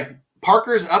tough. Like,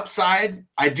 Parker's upside,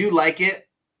 I do like it.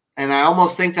 And I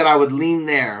almost think that I would lean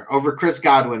there over Chris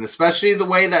Godwin, especially the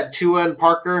way that Tua and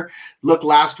Parker looked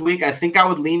last week. I think I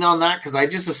would lean on that because I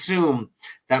just assume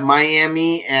that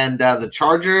Miami and the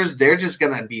Chargers, they're just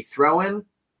going to be throwing.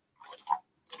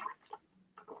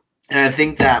 And I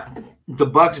think that the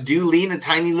Bucks do lean a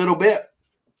tiny little bit,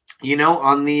 you know,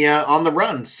 on the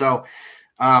run. So,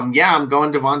 yeah, I'm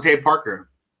going Devontae Parker.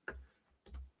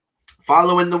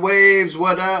 Following the waves,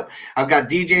 what up? I've got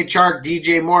DJ Chark,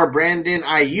 DJ Moore, Brandon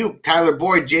Ayuk, Tyler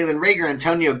Boyd, Jalen Reagor,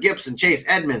 Antonio Gibson, Chase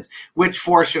Edmonds. Which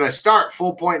four should I start?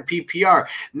 Full point PPR.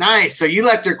 Nice. So you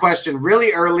left your question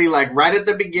really early, like right at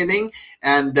the beginning.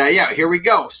 And, yeah, here we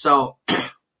go. So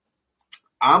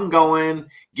I'm going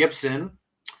Gibson.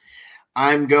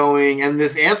 I'm going, and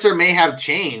this answer may have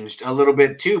changed a little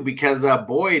bit too because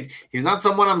Boyd, he's not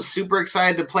someone I'm super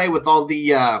excited to play with all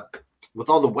the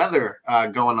weather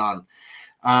going on.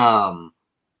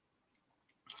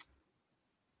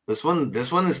 This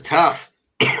one is tough.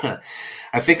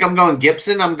 I think I'm going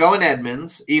Gibson. I'm going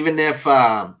Edmonds. Even if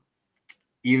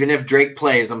Drake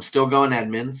plays, I'm still going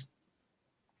Edmonds.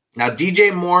 Now,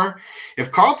 DJ Moore,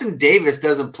 if Carlton Davis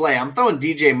doesn't play, I'm throwing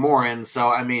DJ Moore in. So,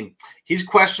 I mean, he's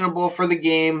questionable for the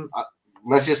game.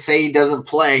 Let's just say he doesn't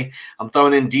play. I'm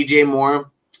throwing in DJ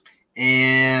Moore.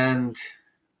 And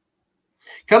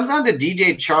comes down to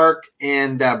DJ Chark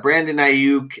and Brandon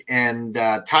Ayuk and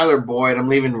Tyler Boyd. I'm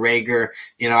leaving Reagor,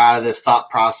 you know, out of this thought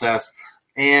process.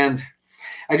 And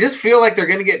I just feel like they're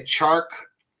going to get Chark,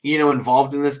 you know,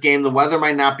 involved in this game. The weather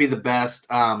might not be the best.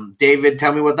 David,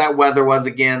 tell me what that weather was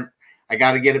again. I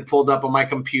got to get it pulled up on my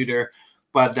computer.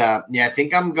 But, yeah, I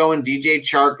think I'm going DJ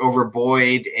Chark over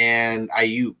Boyd and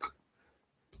Ayuk.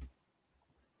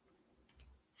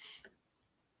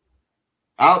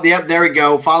 Oh, yep, there we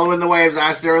go. Following the waves.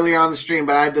 I asked earlier on the stream,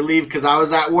 but I had to leave because I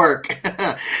was at work.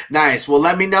 Nice. Well,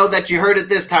 let me know that you heard it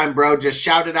this time, bro. Just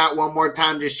shout it out one more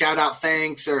time. Just shout out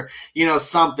thanks or, you know,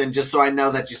 something just so I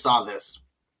know that you saw this.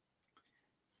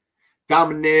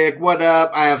 Dominic, what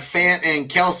up? I have Fant and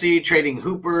Kelsey trading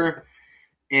Hooper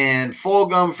and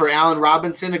Fulgham for Allen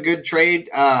Robinson. A good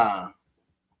trade.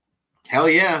 Hell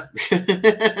yeah.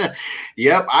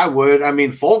 Yep, I would. I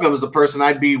mean, Fulgham's the person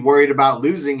I'd be worried about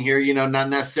losing here, you know, not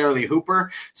necessarily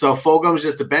Hooper. So Fulgham's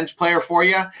just a bench player for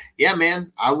you. Yeah,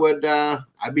 man, I would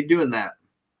I'd be doing that.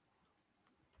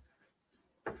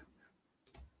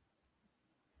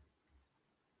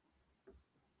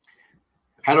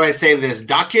 how do I say this?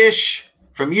 Dakish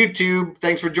from YouTube.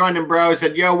 Thanks for joining, bro. He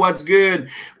said, yo, what's good?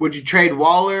 Would you trade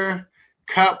Waller,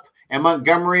 Cup, and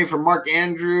Montgomery for Mark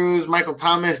Andrews, Michael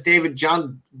Thomas, David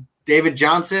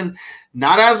Johnson?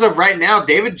 Not as of right now.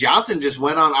 David Johnson just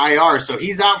went on IR, so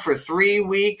he's out for 3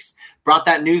 weeks. Brought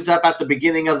that news up at the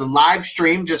beginning of the live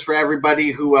stream, just for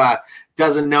everybody who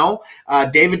doesn't know.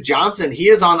 David Johnson, he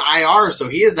is on IR, so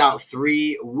he is out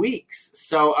 3 weeks.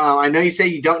 So I know you say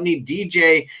you don't need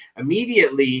DJ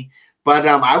immediately, but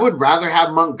I would rather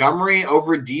have Montgomery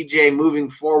over DJ moving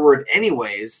forward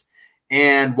anyways.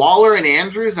 And Waller and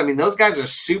Andrews, I mean, those guys are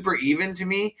super even to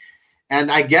me. And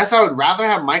I guess I would rather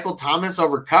have Michael Thomas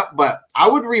over Cup, but I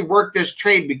would rework this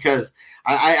trade because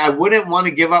I wouldn't want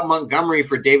to give up Montgomery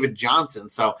for David Johnson.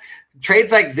 So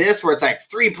trades like this where it's like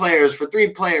 3 players for 3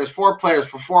 players, 4 players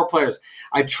for 4 players,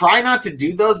 I try not to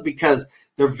do those because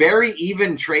they're very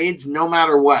even trades no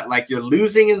matter what. Like you're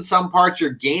losing in some parts, you're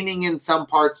gaining in some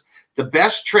parts. The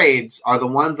best trades are the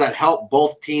ones that help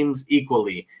both teams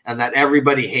equally and that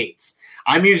everybody hates.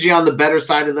 I'm usually on the better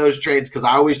side of those trades because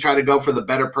I always try to go for the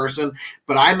better person,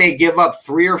 but I may give up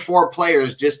 3 or 4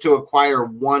 players just to acquire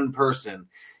one person,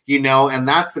 and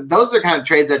those are kind of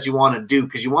trades that you want to do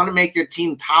because you want to make your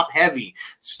team top heavy.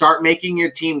 Start making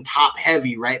your team top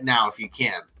heavy right now if you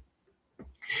can.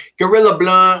 Gorilla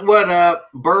Blunt, what up?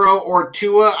 Burrow or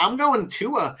Tua? I'm going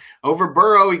Tua over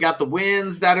Burrow. We got the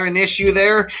wins that are an issue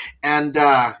there. And,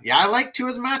 I like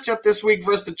Tua's matchup this week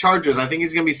versus the Chargers. I think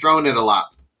he's going to be throwing it a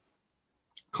lot.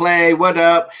 Clay, what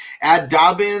up? Add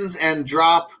Dobbins and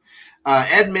drop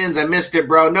Edmonds. I missed it,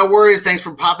 bro. No worries. Thanks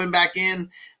for popping back in.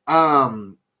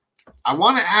 I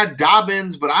want to add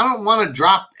Dobbins, but I don't want to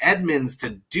drop Edmonds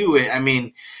to do it. I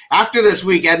mean, after this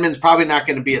week, Edmonds probably not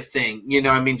going to be a thing.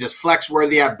 Just flex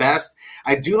worthy at best.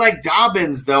 I do like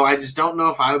Dobbins, though. I just don't know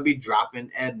if I would be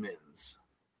dropping Edmonds.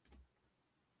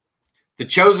 The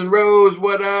Chosen Rose,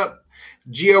 what up?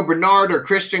 Gio Bernard or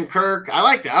Christian Kirk? I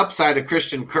like the upside of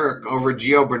Christian Kirk over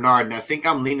Gio Bernard, and I think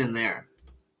I'm leaning there.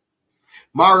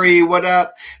 Mari, what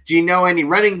up? Do you know any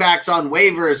running backs on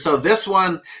waivers? So this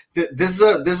one, this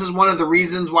is one of the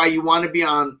reasons why you want to be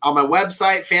on my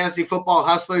website,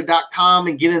 fantasyfootballhustler.com,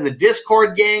 and get in the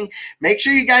Discord gang. Make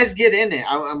sure you guys get in it.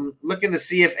 I'm looking to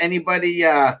see if anybody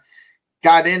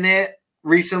got in it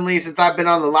recently since I've been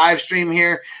on the live stream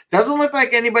here. Doesn't look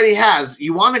like anybody has.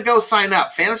 You want to go sign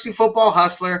up,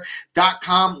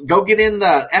 fantasyfootballhustler.com. Go get in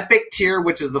the Epic tier,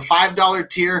 which is the $5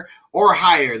 tier or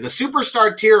higher. The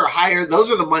Superstar tier or higher,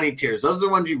 those are the money tiers. Those are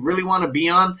the ones you really want to be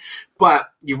on.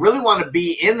 But you really want to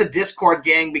be in the Discord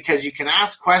gang because you can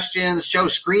ask questions, show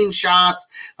screenshots,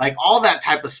 like all that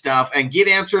type of stuff, and get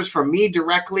answers from me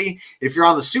directly. If you're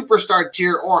on the Superstar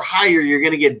tier or higher, you're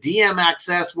going to get DM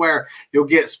access where you'll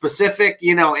get specific,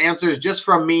 answers just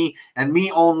from me and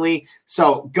me only.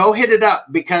 So go hit it up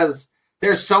because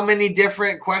there's so many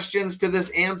different questions to this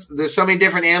answer. There's so many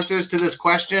different answers to this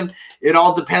question. It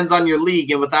all depends on your league.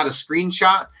 And without a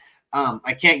screenshot,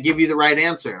 I can't give you the right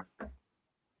answer.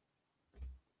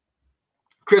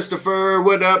 Christopher,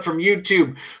 what up from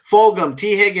YouTube? Fulgham,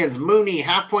 T. Higgins, Mooney,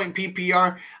 half-point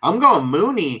PPR. I'm going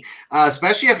Mooney,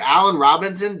 especially if Allen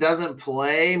Robinson doesn't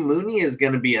play. Mooney is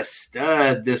going to be a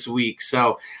stud this week.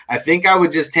 So I think I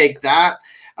would just take that.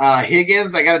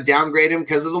 Higgins, I got to downgrade him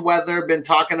because of the weather. Been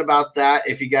talking about that.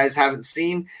 If you guys haven't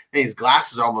seen, these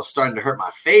glasses are almost starting to hurt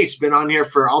my face. Been on here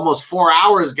for almost 4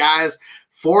 hours, guys.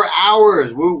 4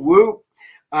 hours. Woo, woo.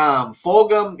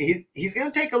 Fulgham, he's going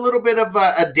to take a little bit of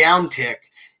a downtick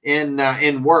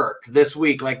in work this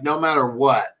week, like no matter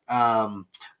what.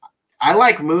 I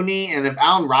like Mooney, and if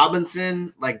Allen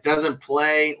Robinson doesn't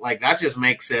play, that just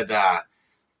makes it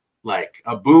like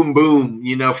a boom,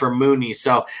 for Mooney.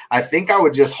 So I think I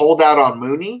would just hold out on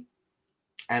Mooney,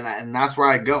 and that's where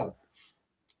I go.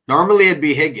 Normally it'd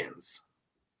be Higgins.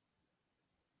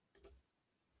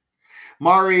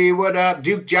 Mari, what up?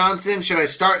 Duke Johnson, should I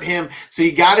start him? So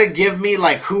you got to give me,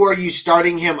 who are you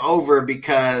starting him over?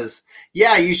 Because,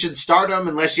 yeah, you should start him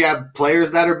unless you have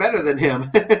players that are better than him.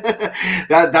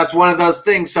 That's one of those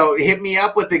things. So hit me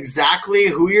up with exactly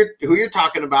who you're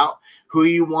talking about, who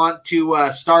you want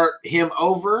to start him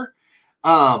over.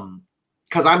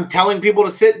 Because I'm telling people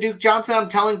to sit Duke Johnson. I'm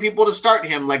telling people to start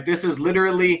him. This is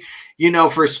literally,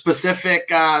 for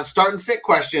specific start and sit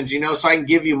questions, so I can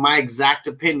give you my exact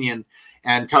opinion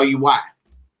and tell you why.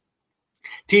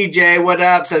 TJ, what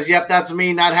up? Says, yep, that's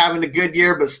me, not having a good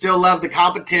year, but still love the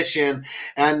competition.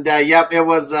 And, yep, it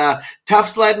was tough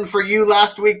sledding for you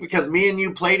last week because me and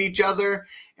you played each other.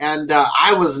 And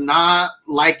I was not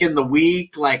liking the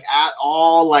week, at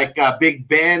all. Big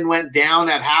Ben went down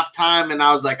at halftime, and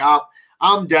I was like, oh,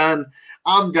 I'm done.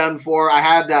 I'm done for. I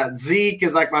had Zeke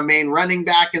is like my main running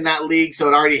back in that league, so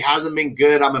it already hasn't been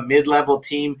good. I'm a mid-level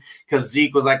team because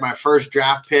Zeke was like my first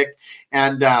draft pick,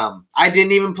 and I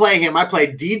didn't even play him. I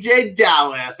played DJ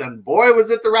Dallas, and boy,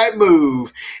 was it the right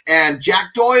move. And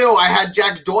Jack Doyle, I had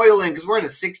Jack Doyle in because we're in a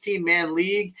 16-man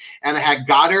league, and I had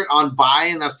Goddard on bye,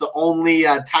 and that's the only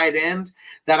tight end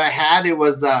that I had. It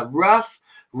was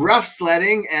rough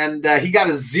sledding, and he got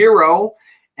a 0,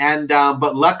 and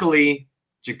but luckily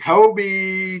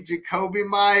Jakobi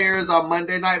Meyers on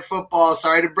Monday Night Football.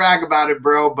 Sorry to brag about it,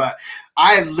 bro, but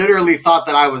I literally thought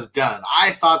that I was done.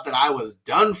 I thought that I was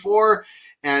done for,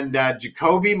 and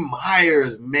Jakobi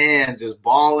Meyers, man, just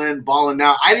balling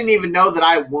out. I didn't even know that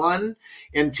I won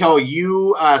until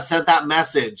you sent that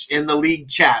message in the league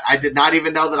chat. I did not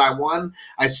even know that I won.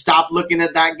 I stopped looking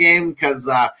at that game because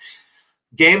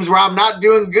games where I'm not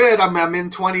doing good, I'm in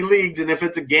 20 leagues, and if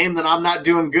it's a game that I'm not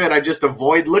doing good, I just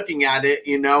avoid looking at it,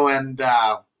 and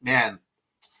man,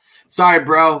 sorry,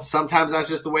 bro. Sometimes that's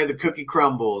just the way the cookie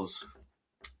crumbles.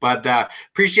 But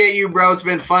appreciate you, bro. It's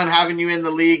been fun having you in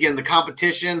the league, and the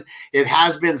competition, it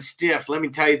has been stiff. Let me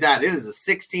tell you that. It is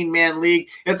a 16-man league.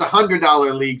 It's a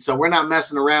 $100 league, so we're not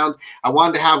messing around. I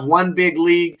wanted to have one big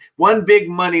league, one big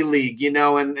money league,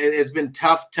 and it's been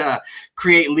tough to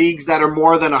create leagues that are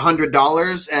more than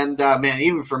 $100. And, man,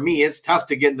 even for me, it's tough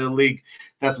to get into a league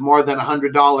that's more than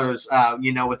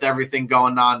 $100, with everything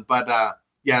going on. But,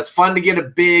 yeah, it's fun to get a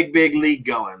big league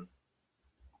going.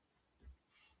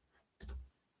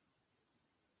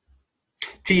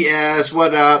 TS,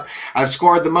 what up? I've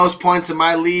scored the most points in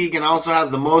my league, and also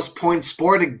have the most points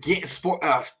points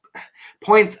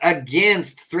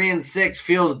against. 3 and 6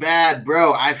 feels bad,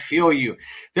 bro. I feel you.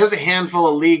 There's a handful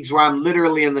of leagues where I'm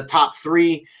literally in the top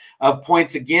 3 of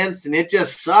points against, and it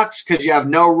just sucks because you have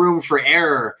no room for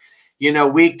error,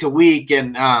 week to week,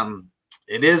 and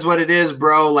it is what it is,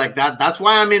 bro. Like that's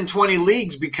why I'm in 20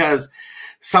 leagues, because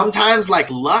sometimes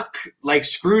luck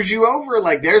screws you over.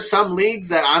 Like there's some leagues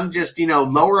that I'm just,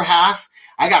 lower half.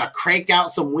 I got to crank out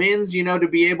some wins, to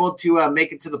be able to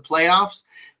make it to the playoffs.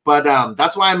 But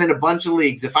that's why I'm in a bunch of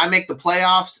leagues. If I make the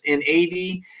playoffs in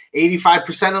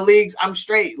 85% of leagues, I'm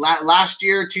straight. Last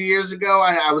year, 2 years ago,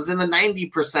 I was in the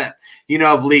 90%,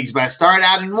 of leagues, but I started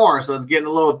adding more. So it's getting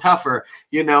a little tougher,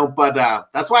 but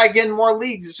that's why I get in more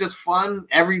leagues. It's just fun.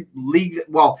 Every league.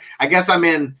 Well, I guess I'm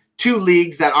in 2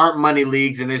 leagues that aren't money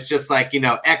leagues, and it's just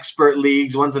expert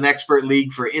leagues. One's an expert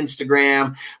league for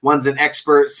Instagram, one's an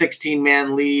expert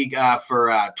 16-man league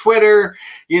for Twitter,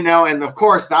 and of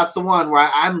course that's the one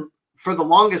where I'm, for the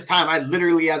longest time, I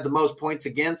literally had the most points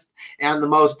against and the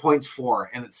most points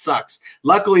for, and it sucks.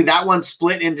 Luckily, that one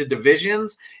split into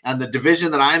divisions, and the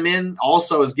division that I'm in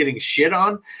also is getting shit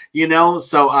on,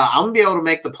 so I'm going to be able to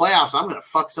make the playoffs. I'm going to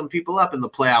fuck some people up in the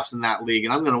playoffs in that league,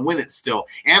 and I'm going to win it still.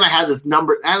 And I had this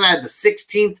number, and I had the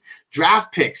 16th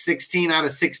draft pick, 16 out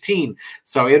of 16.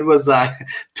 So it was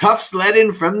tough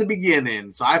sledding from the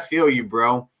beginning. So I feel you,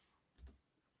 bro.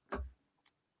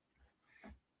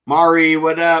 Mari,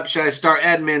 what up? Should I start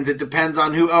Edmonds? It depends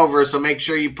on who over, so make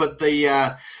sure you put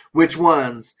the which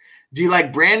ones. Do you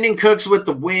like Brandon Cooks with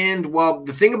the wind? Well,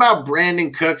 the thing about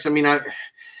Brandon Cooks, I'm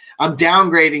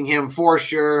downgrading him for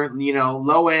sure.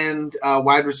 Low end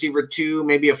wide receiver 2,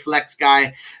 maybe a flex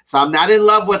guy. So I'm not in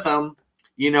love with him,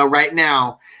 right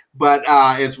now. But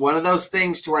it's one of those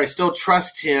things to where I still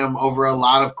trust him over a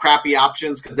lot of crappy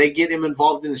options because they get him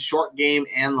involved in the short game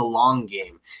and the long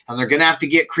game. And they're going to have to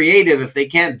get creative if they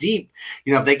can't deep.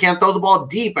 If they can't throw the ball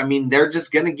deep, they're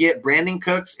just going to get Brandon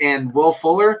Cooks and Will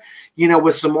Fuller,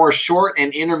 with some more short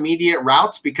and intermediate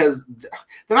routes because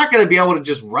they're not going to be able to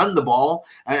just run the ball.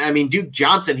 Duke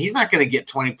Johnson, he's not going to get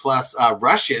 20-plus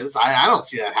rushes. I don't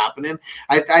see that happening.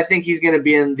 I think he's going to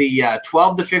be in the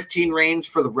 12 to 15 range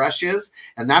for the rushes,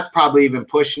 and that's probably even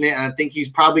pushing it. And I think he's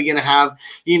probably going to have,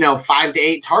 5 to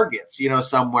 8 targets,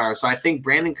 somewhere. So I think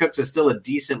Brandon Cooks is still a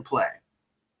decent play.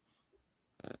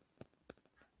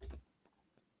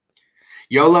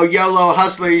 YOLO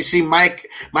hustler. You see Mike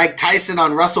Tyson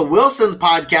on Russell Wilson's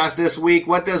podcast this week.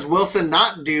 What does Wilson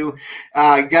not do?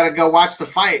 You got to go watch the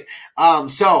fight.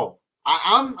 So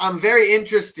I'm very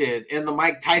interested in the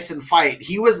Mike Tyson fight.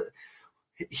 He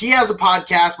has a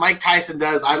podcast. Mike Tyson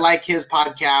does. I like his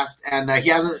podcast, and I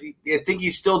think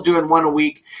he's still doing one a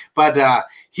week, but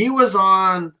he was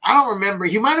on, I don't remember.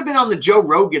 He might have been on the Joe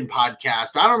Rogan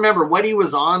podcast. I don't remember what he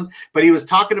was on, but he was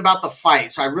talking about the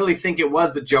fight. So I really think it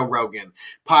was the Joe Rogan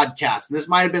podcast. And this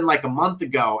might have been like a month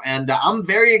ago. And I'm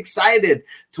very excited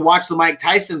to watch the Mike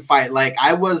Tyson fight.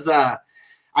 I was, I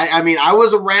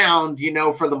was around,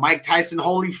 for the Mike Tyson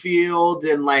Holyfield,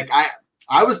 and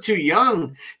I was too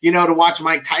young, to watch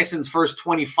Mike Tyson's first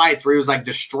 20 fights where he was like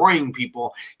destroying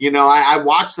people. I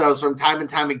watched those from time and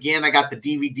time again. I got the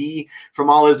DVD from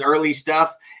all his early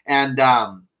stuff. And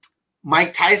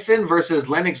Mike Tyson versus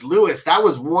Lennox Lewis, that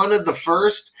was one of the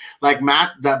first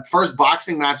the first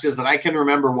boxing matches that I can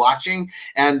remember watching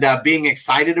and being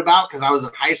excited about, because I was in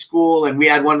high school and we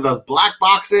had one of those black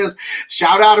boxes.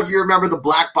 Shout out if you remember the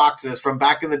black boxes from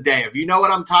back in the day. If you know what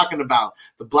I'm talking about,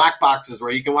 the black boxes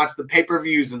where you can watch the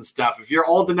pay-per-views and stuff. If you're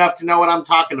old enough to know what I'm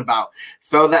talking about,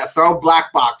 throw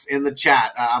black box in the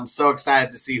chat. I'm so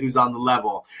excited to see who's on the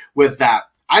level with that.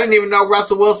 I didn't even know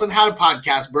Russell Wilson had a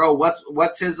podcast, bro.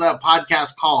 What's his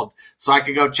podcast called? So I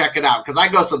could go check it out, because I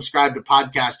go subscribe to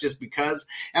podcasts just because,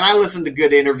 and I listen to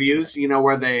good interviews,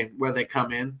 where they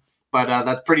come in. But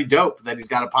that's pretty dope that he's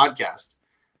got a podcast.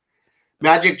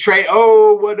 Magic Trey,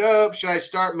 what up? Should I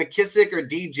start McKissick or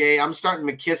DJ? I'm starting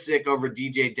McKissick over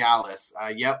DJ Dallas.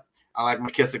 Yep, I like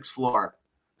McKissick's floor.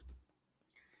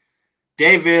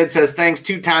 David says, thanks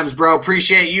 2 times, bro.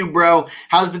 Appreciate you, bro.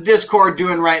 How's the Discord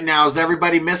doing right now? Is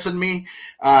everybody missing me?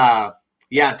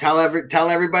 Yeah, tell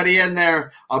everybody in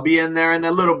there. I'll be in there in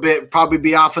a little bit. Probably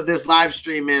be off of this live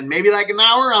stream in maybe like an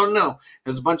hour. I don't know.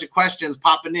 There's a bunch of questions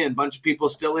popping in. Bunch of people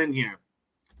still in here.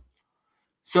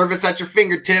 Service at your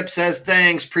fingertips says,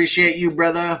 thanks. Appreciate you,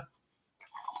 brother.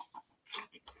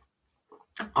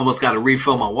 Almost got to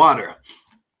refill my water.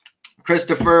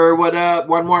 Christopher, what up?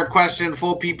 One more question.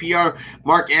 Full PPR.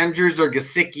 Mark Andrews or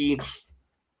Gesicki?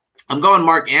 I'm going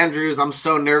Mark Andrews. I'm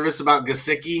so nervous about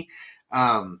Gesicki.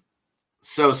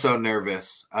 So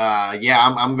nervous.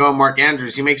 Yeah, I'm going Mark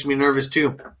Andrews. He makes me nervous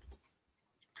too.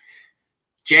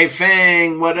 Jay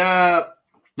Fang, what up?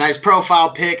 Nice profile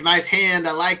pic. Nice hand.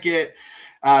 I like it.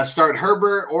 Start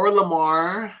Herbert or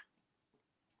Lamar.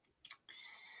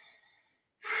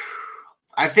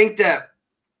 I think that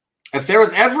if there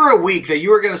was ever a week that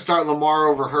you were going to start Lamar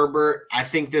over Herbert, I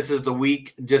think this is the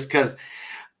week, just because,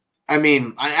 I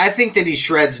think that he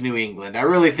shreds New England. I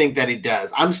really think that he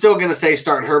does. I'm still going to say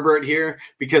start Herbert here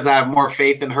because I have more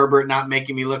faith in Herbert not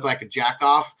making me look like a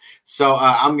jack-off. So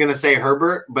I'm going to say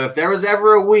Herbert. But if there was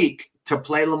ever a week to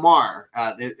play Lamar,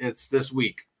 it's this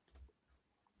week.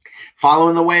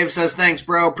 Following the Wave says, thanks,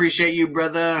 bro. Appreciate you,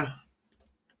 brother.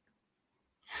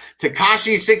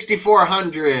 Tekashi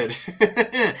 6400.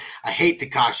 I hate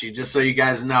Tekashi, just so you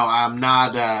guys know. I'm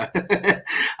not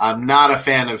a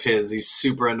fan of his. He's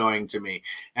super annoying to me.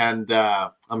 And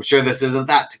I'm sure this isn't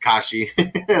that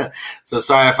Tekashi. So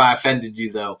sorry if I offended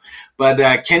you though.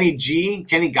 But Kenny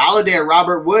Golladay or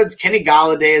Robert Woods? Kenny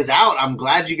Golladay is out. I'm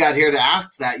glad you got here to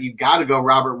ask that. You got to go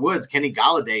Robert Woods. Kenny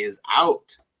Golladay is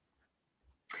out.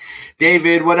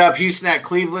 David, what up? Houston at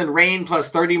Cleveland, rain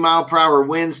plus 30-mile-per-hour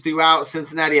winds throughout.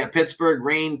 Cincinnati at Pittsburgh,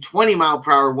 rain,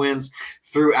 20-mile-per-hour winds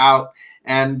throughout.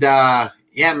 And,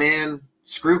 yeah, man,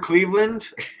 screw Cleveland.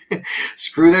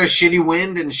 Screw their shitty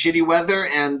wind and shitty weather.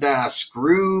 And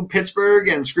screw Pittsburgh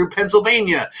and screw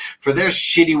Pennsylvania for their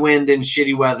shitty wind and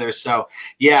shitty weather. So,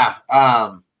 yeah,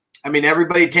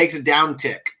 everybody takes a down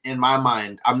tick in my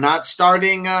mind. I'm not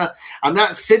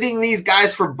sitting these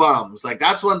guys for bums. Like,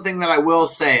 that's one thing that I will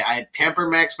say. I temper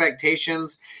my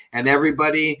expectations, and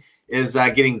everybody is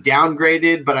getting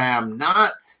downgraded, but I am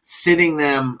not sitting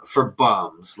them for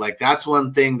bums. Like, that's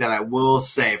one thing that I will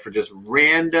say for just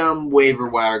random waiver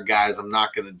wire guys. I'm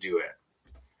not going to do it.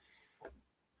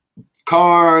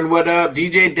 Karn, what up?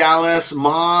 DJ Dallas,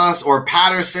 Moss, or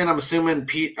Patterson? I'm assuming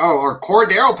or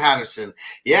Cordero Patterson.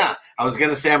 Yeah, I was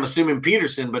gonna say I'm assuming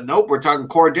Peterson, but nope, we're talking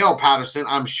Cordero Patterson.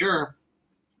 I'm sure.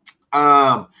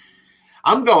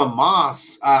 I'm going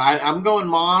Moss. I'm going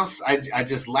Moss. I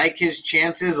just like his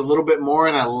chances a little bit more,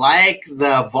 and I like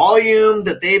the volume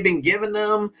that they've been giving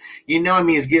him.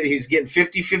 He's getting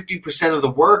 50% of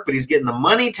the work, but he's getting the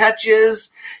money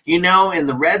touches, in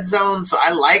the red zone. So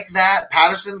I like that.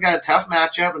 Patterson's got a tough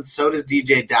matchup, and so does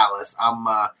DJ Dallas.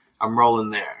 I'm rolling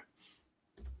there.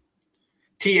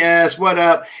 TS, what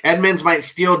up? Edmonds might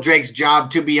steal Drake's job,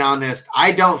 to be honest.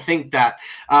 I don't think that.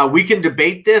 We can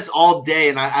debate this all day,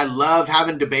 and I love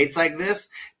having debates like this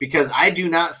because I do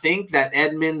not think that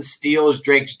Edmonds steals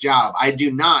Drake's job. I do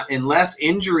not, unless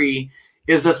injury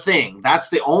is a thing. That's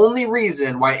the only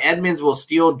reason why Edmonds will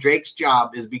steal Drake's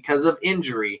job is because of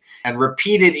injury and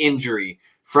repeated injury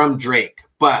from Drake.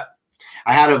 But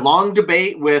I had a long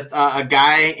debate with a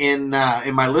guy in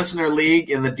my listener league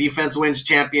in the Defense Wins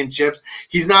Championships.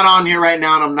 He's not on here right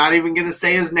now, and I'm not even going to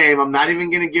say his name. I'm not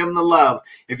even going to give him the love.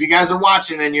 If you guys are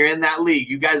watching and you're in that league,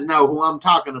 you guys know who I'm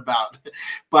talking about.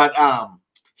 But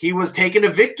he was taking a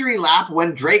victory lap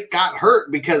when Drake got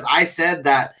hurt because I said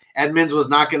that Edmonds was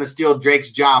not going to steal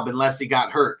Drake's job unless he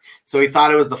got hurt. So he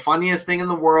thought it was the funniest thing in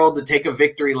the world to take a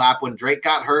victory lap when Drake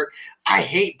got hurt. I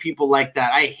hate people like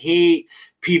that. I hate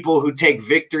people who take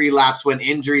victory laps when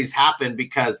injuries happen,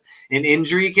 because an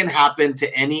injury can happen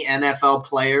to any NFL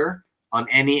player on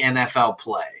any NFL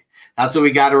play. That's what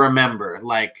we got to remember.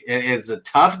 Like, it's a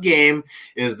tough game.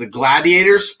 It is the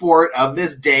gladiator sport of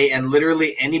this day, and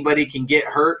literally anybody can get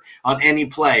hurt on any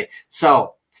play.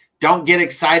 So don't get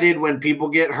excited when people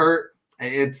get hurt.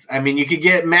 You could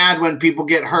get mad when people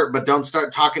get hurt, but don't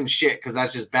start talking shit, because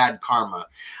that's just bad karma.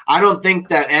 I don't think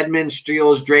that Edmonds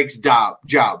steals Drake's job.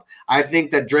 I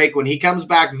think that Drake, when he comes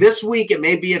back this week, it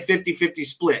may be a 50-50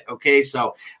 split, okay?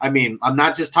 So, I'm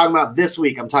not just talking about this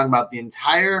week. I'm talking about the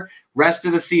entire rest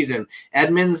of the season.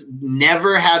 Edmonds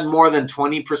never had more than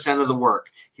 20% of the work.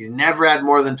 He's never had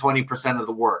more than 20% of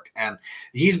the work. And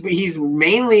he's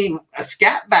mainly a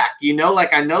scat back,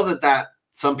 Like, I know that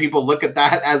some people look at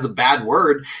that as a bad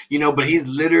word, but he's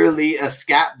literally a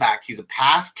scat back. He's a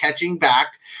pass catching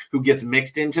back who gets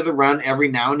mixed into the run every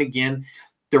now and again.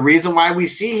 The reason why we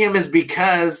see him is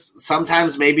because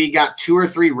sometimes maybe he got 2 or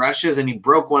 3 rushes and he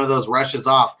broke one of those rushes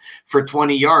off for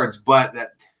 20 yards, but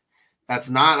that's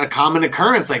not a common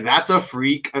occurrence. Like, that's a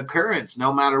freak occurrence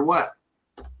no matter what.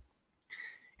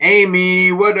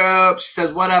 Amy, what up? She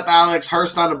says, what up, Alex?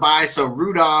 Hurst on a bye, so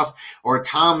Rudolph or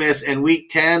Thomas in week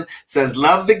 10. Says,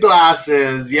 love the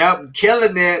glasses. Yep,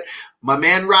 killing it. My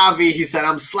man Ravi, he said,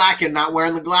 I'm slacking, not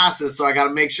wearing the glasses, so I got to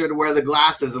make sure to wear the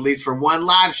glasses at least for one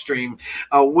live stream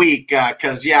a week,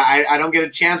 because, I don't get a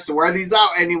chance to wear these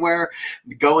out anywhere,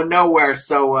 going nowhere.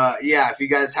 So, if you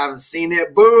guys haven't seen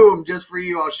it, boom, just for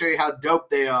you, I'll show you how dope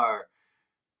they are.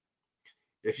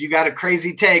 If you got a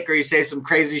crazy take or you say some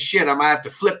crazy shit, I might have to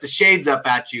flip the shades up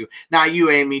at you. Not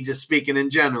you, Amy, just speaking in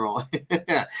general.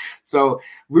 So,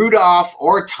 Rudolph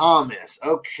or Thomas.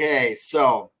 Okay,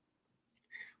 so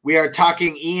we are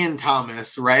talking Ian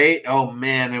Thomas, right? Oh,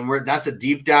 man, and that's a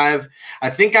deep dive. I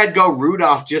think I'd go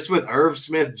Rudolph just with Irv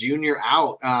Smith Jr.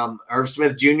 out. Irv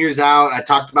Smith Jr.'s out. I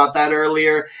talked about that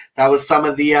earlier. That was some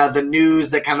of the news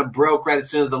that kind of broke right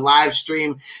as soon as the live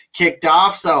stream kicked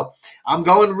off. So I'm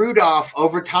going Rudolph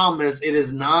over Thomas. It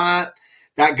is not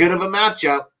that good of a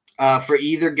matchup for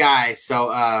either guy.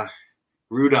 So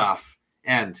Rudolph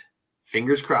and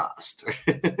fingers crossed.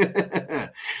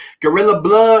 Gorilla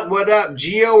Blunt, what up?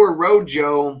 Gio or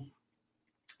Rojo?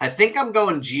 I think I'm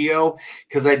going Gio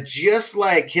because I just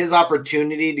like his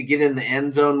opportunity to get in the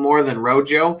end zone more than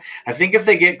Rojo. I think if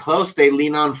they get close, they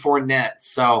lean on Fournette.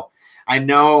 So I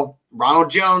know Ronald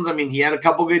Jones, he had a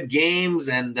couple good games,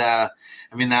 and had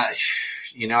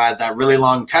that really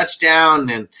long touchdown,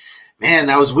 and man,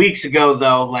 that was weeks ago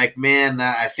though. I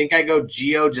think I go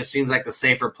Gio. Just seems like the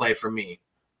safer play for me.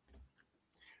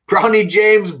 Brownie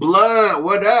James Blunt,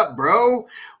 what up, bro?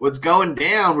 What's going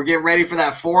down? We're getting ready for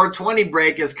that 4:20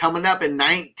 break. Is coming up in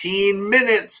 19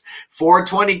 minutes.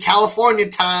 4:20 California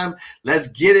time. Let's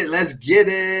get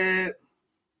it.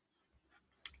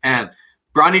 And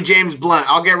Brownie James Blunt,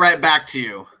 I'll get right back to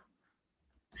you.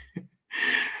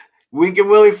 Wink and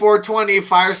Willie 420,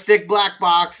 Fire Stick Black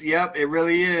Box. Yep, it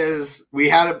really is. We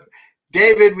had a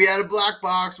black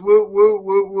box. Woo, woo,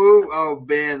 woo, woo. Oh,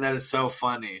 man, that is so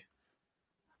funny.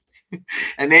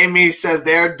 And Amy says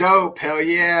they're dope. Hell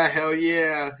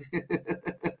yeah.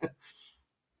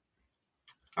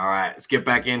 All right, let's get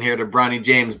back in here to Bronny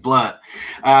James Blunt.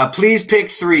 Please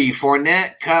pick 3.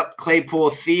 Fournette, Kupp,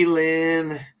 Claypool,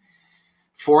 Thielen.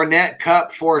 Fournette,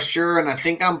 Kupp for sure, and I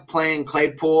think I'm playing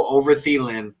Claypool over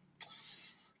Thielen.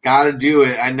 Got to do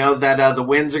it. I know that the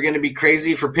wins are going to be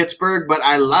crazy for Pittsburgh, but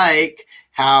I like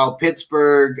how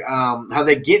Pittsburgh, how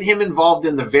they get him involved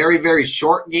in the very, very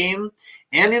short game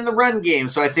and in the run game.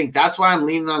 So I think that's why I'm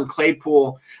leaning on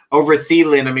Claypool over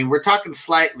Thielen. We're talking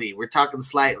slightly.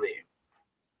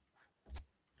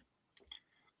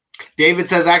 David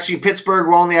says, actually, Pittsburgh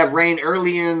will only have rain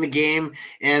earlier in the game,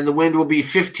 and the wind will be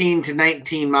 15 to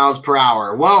 19 miles per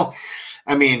hour. Well,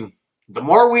 the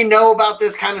more we know about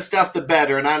this kind of stuff, the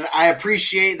better. And I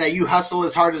appreciate that you hustle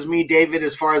as hard as me, David,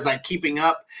 as far as keeping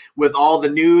up with all the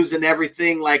news and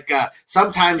everything.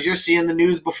 Sometimes you're seeing the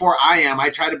news before I am. I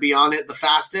try to be on it the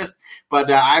fastest,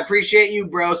 but I appreciate you,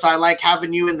 bro. So I like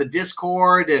having you in the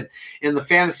Discord and in the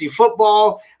fantasy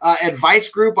football advice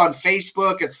group on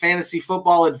Facebook. It's Fantasy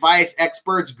Football Advice,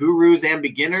 Experts, Gurus, and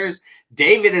Beginners.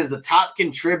 David is the top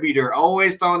contributor,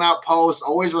 always throwing out posts,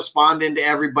 always responding to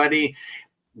everybody.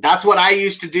 That's what I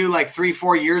used to do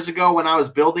 3-4 years ago when I was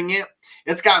building it.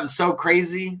 It's gotten so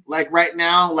crazy right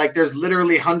now. There's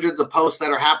literally hundreds of posts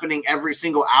that are happening every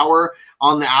single hour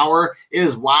on the hour. It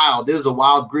is wild. It is a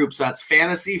wild group. So that's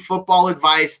Fantasy Football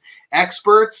Advice,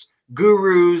 Experts,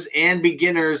 gurus and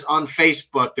beginners on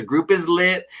Facebook. The group is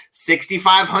lit,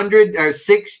 6,500 or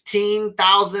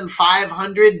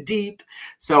 16,500 deep.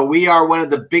 So we are one of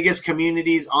the biggest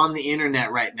communities on the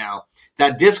internet right now.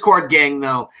 That Discord gang,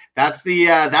 though, that's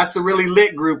the really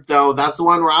lit group, though. That's the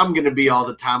one where I'm going to be all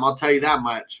the time. I'll tell you that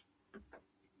much.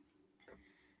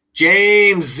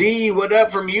 James Z, what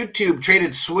up from YouTube?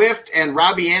 Traded Swift and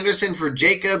Robbie Anderson for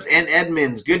Jacobs and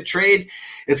Edmonds. Good trade.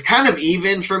 It's kind of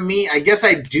even for me. I guess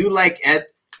I do like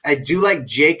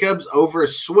Jacobs over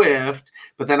Swift,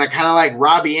 but then I kind of like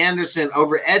Robbie Anderson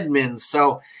over Edmonds.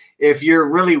 So if you're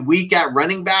really weak at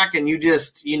running back and you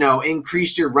just,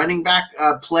 increase your running back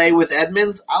play with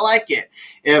Edmonds, I like it.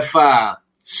 If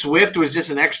Swift was just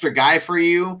an extra guy for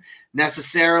you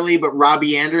necessarily, but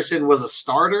Robbie Anderson was a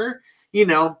starter,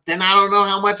 then I don't know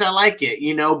how much I like it,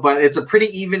 but it's a pretty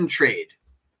even trade.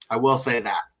 I will say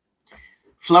that.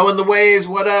 Flow in the Waves,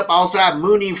 what up? I also have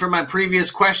Mooney for my previous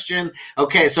question.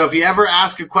 Okay, so if you ever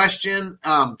ask a question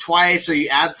twice or you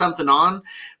add something on,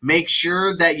 make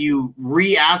sure that you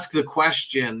re-ask the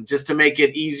question just to make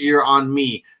it easier on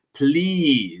me,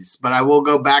 please. But I will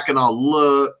go back and I'll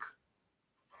look.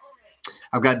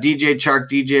 I've got DJ Chark,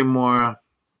 DJ Moore.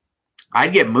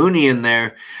 I'd get Mooney in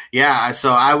there. Yeah,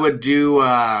 so I would do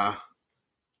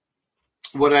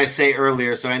what did I say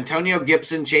earlier? So Antonio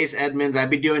Gibson, Chase Edmonds, I'd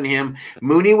be doing him.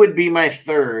 Mooney would be my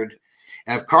third.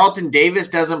 And if Carlton Davis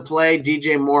doesn't play,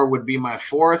 DJ Moore would be my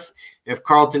fourth. If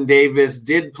Carlton Davis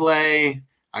did play,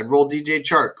 I'd roll DJ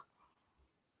Chark.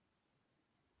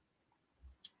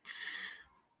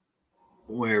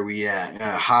 Where are we at?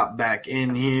 Hop back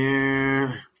in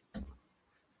here.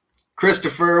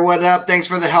 Christopher, what up? Thanks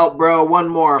for the help, bro. One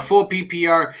more. Full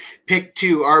PPR, pick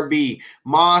 2, RB.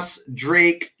 Moss,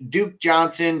 Drake, Duke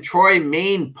Johnson, Troy,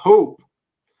 Maine, Pope.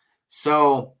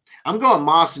 So I'm going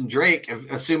Moss and Drake,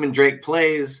 assuming Drake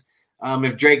plays.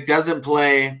 If Drake doesn't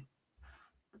play,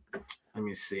 let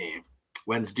me see.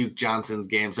 When's Duke Johnson's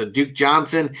game? So Duke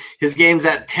Johnson, his game's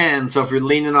at 10. So if you're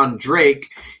leaning on Drake,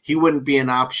 he wouldn't be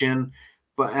an option.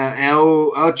 But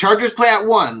Chargers play at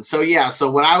 1. So, yeah, so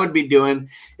what I would be doing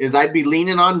is I'd be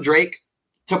leaning on Drake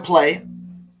to play.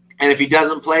 And if he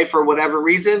doesn't play for whatever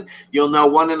reason, you'll know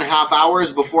 1.5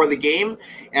 hours before the game,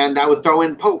 and I would throw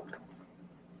in Pope.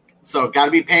 So got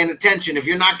to be paying attention. If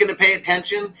you're not going to pay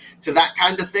attention to that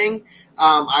kind of thing,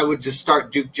 I would just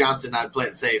start Duke Johnson. I'd play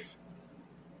it safe.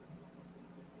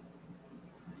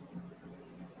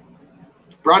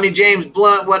 Bronny James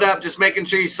Blunt, what up? Just making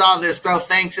sure you saw this. Throw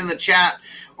thanks in the chat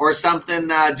or something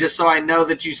just so I know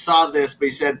that you saw this. But he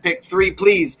said, pick 3,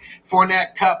 please.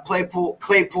 Fournette, Cup, Claypool,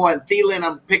 and Thielen.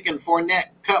 I'm picking Fournette,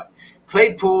 Cup,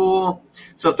 Claypool.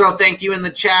 So throw thank you in the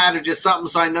chat or just something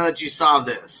so I know that you saw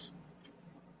this.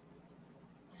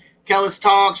 Kellis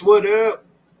Talks, what up?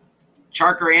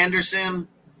 Chark or Anderson?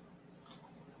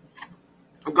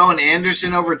 I'm going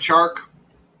Anderson over Chark.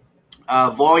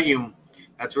 Volume.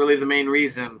 That's really the main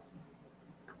reason.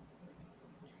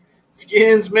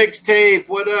 Skins Mixtape,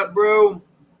 what up, bro?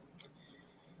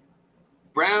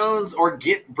 Brown or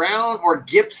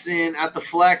Gibson at the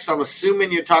flex. So I'm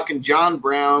assuming you're talking John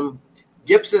Brown.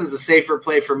 Gibson's a safer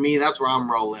play for me. That's where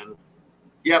I'm rolling.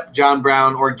 Yep, John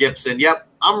Brown or Gibson. Yep,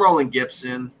 I'm rolling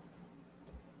Gibson.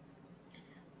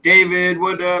 David,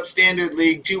 what up? Standard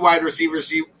League, 2 wide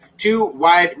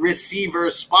receiver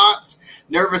spots.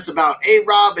 Nervous about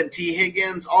A-Rob and T.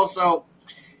 Higgins. Also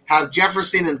have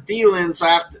Jefferson and Thielen,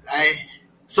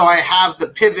 so I have the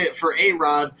pivot for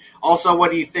A-Rod. Also, what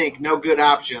do you think? No good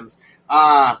options.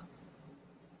 Man,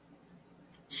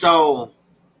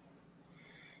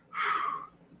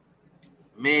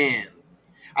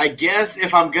 I guess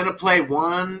if I'm going to play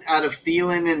one out of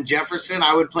Thielen and Jefferson,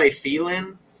 I would play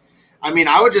Thielen. I mean,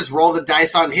 I would just roll the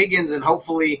dice on Higgins and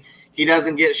hopefully he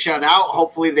doesn't get shut out.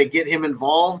 Hopefully they get him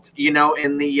involved, in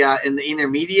the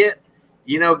intermediate,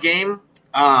 game.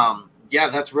 Yeah,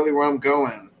 that's really where I'm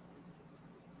going.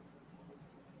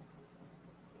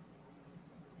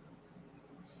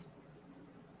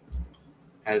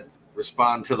 I'd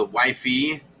respond to the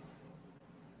wifey.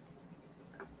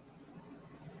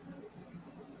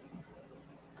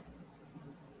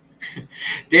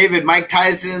 David, Mike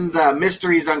Tyson's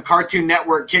Mysteries on Cartoon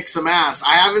Network kick some ass.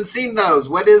 I haven't seen those.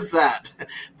 What is that?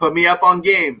 Put me up on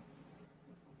game.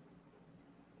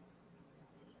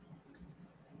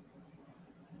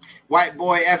 White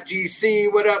Boy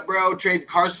FGC, what up, bro? Trade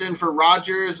Carson for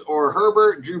Rodgers or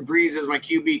Herbert. Drew Brees is my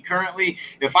QB currently.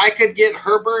 If I could get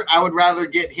Herbert, I would rather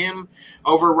get him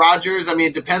over Rodgers. I mean,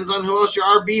 it depends on who else your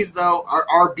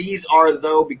RBs are,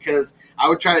 though, because I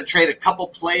would try to trade a couple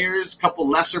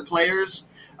lesser players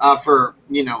for,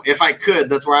 if I could.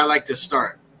 That's where I like to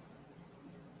start.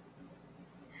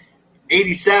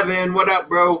 87, what up,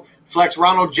 bro? Flex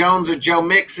Ronald Jones or Joe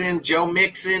Mixon. Joe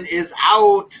Mixon is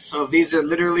out. So if these are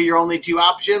literally your only two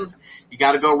options, you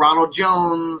got to go Ronald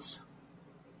Jones.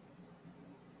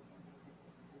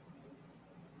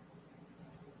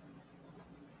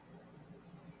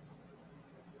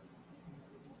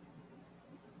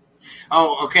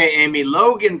 Oh, okay, Amy.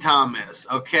 Logan Thomas.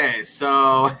 Okay,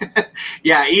 so,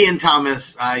 yeah, Ian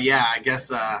Thomas. Yeah, I guess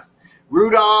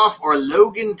Rudolph or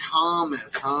Logan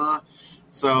Thomas, huh?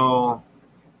 So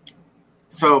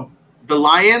the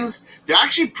Lions, they're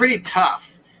actually pretty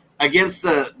tough against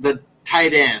the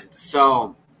tight end.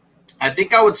 So I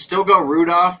think I would still go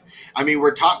Rudolph. I mean,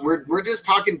 we're just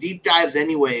talking deep dives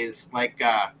anyways. Like,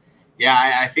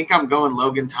 yeah, I think I'm going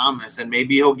Logan Thomas, and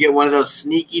maybe he'll get one of those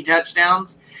sneaky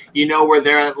touchdowns, where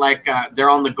they're at, like, they're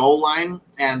on the goal line,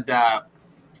 and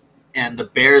the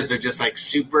Bears are just like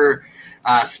super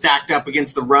stacked up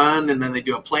against the run, and then they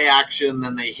do a play action,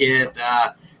 then they hit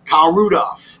Kyle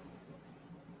Rudolph.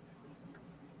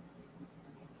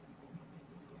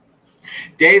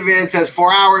 David says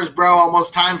 4 hours, bro.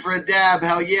 Almost time for a dab.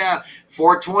 Hell yeah.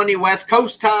 4:20 West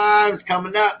Coast time. It's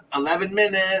coming up. 11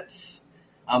 minutes.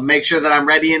 I'll make sure that I'm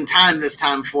ready in time this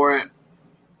time for it.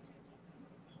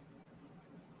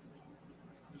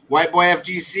 White Boy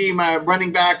FGC, my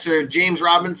running backs are James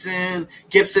Robinson,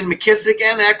 Gibson, McKissick,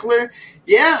 and Eckler.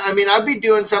 Yeah, I mean, I'd be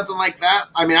doing something like that.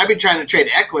 I mean, I'd be trying to trade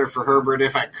Eckler for Herbert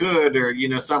if I could, or,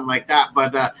 something like that.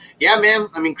 But, yeah, man,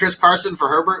 I mean, Chris Carson for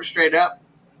Herbert straight up.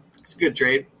 It's a good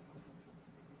trade.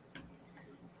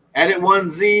 Edit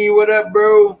 1Z, what up,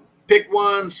 bro? Pick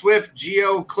one, Swift,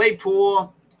 Geo,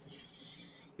 Claypool.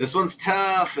 This one's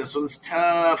tough.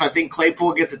 I think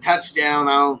Claypool gets a touchdown.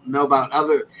 I don't know about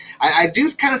other. I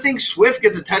do kind of think Swift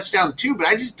gets a touchdown too, but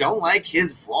I just don't like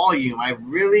his volume. I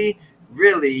really,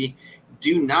 really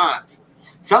do not.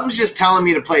 Something's just telling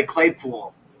me to play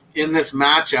Claypool in this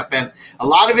matchup, and a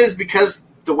lot of it is because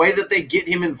the way that they get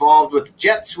him involved with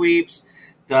jet sweeps,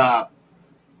 the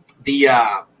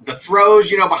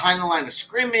throws, behind the line of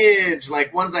scrimmage,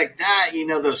 like ones like that,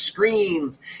 those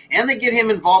screens, and they get him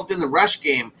involved in the rush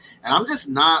game. And I'm just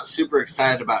not super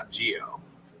excited about Gio.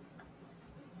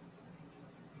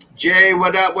 Jay,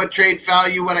 what up? What trade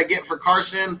value would I get for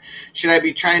Carson? Should I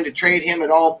be trying to trade him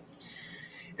at all?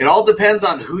 It all depends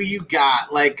on who you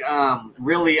got. Like,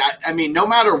 really, I mean, no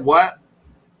matter what,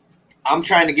 I'm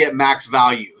trying to get max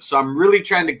value. So I'm really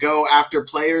trying to go after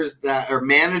players that are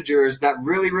managers that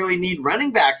really, really need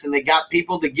running backs, and they got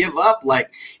people to give up.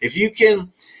 Like, if you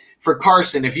can, for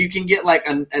Carson, if you can get like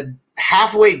a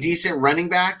halfway decent running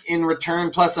back in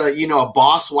return, plus a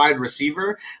boss wide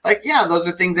receiver, like, yeah, those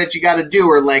are things that you got to do.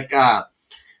 Or like,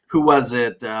 who was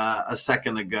it a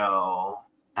second ago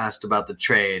asked about the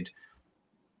trade?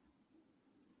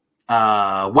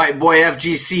 White Boy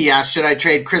FGC asked, should I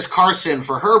trade Chris Carson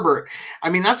for Herbert? I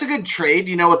mean, that's a good trade,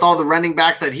 with all the running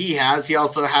backs that he has. He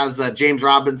also has James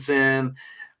Robinson,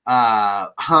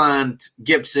 Hunt,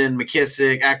 Gibson,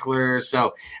 McKissick, Eckler.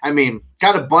 So, I mean,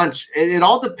 got a bunch. It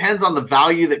all depends on the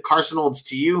value that Carson holds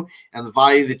to you and the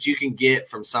value that you can get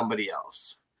from somebody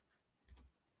else.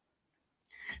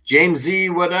 James Z,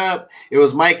 what up? It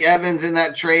was Mike Evans in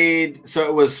that trade. So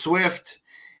it was Swift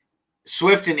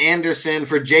and Anderson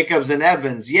for Jacobs and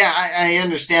Evans. Yeah, I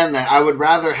understand that. I would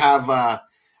rather have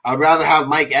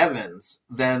Mike Evans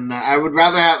than I would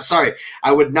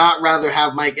not rather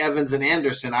have Mike Evans and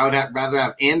Anderson. I would rather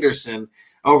have Anderson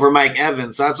over Mike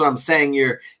Evans. So that's what I'm saying.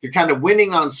 You're kind of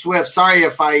winning on Swift. Sorry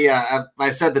if I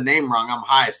said the name wrong. I'm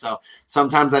high, so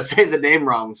sometimes I say the name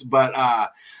wrong. But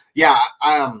yeah,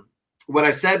 what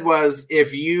I said was,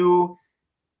 if you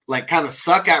like kind of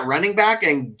suck at running back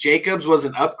and Jacobs was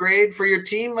an upgrade for your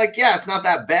team, like, yeah, it's not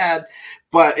that bad.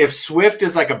 But if Swift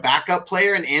is like a backup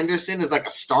player and Anderson is like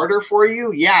a starter for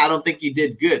you, yeah, I don't think you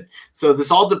did good. So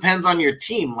this all depends on your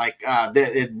team. Like,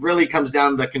 it really comes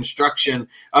down to the construction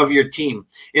of your team.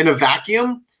 In a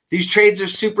vacuum, these trades are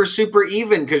super, super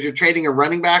even because you're trading a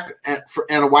running back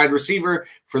and a wide receiver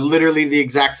for literally the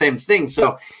exact same thing.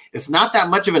 So it's not that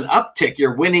much of an uptick.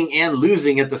 You're winning and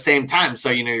losing at the same time. So,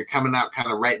 you're coming out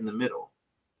kind of right in the middle.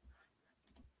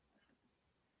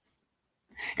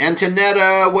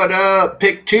 Antonetta, what up?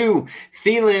 Pick two.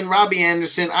 Thielen, Robbie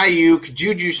Anderson, Ayuk,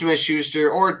 Juju Smith-Schuster,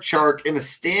 or Chark in a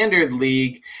standard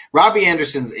league. Robbie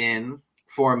Anderson's in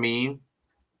for me.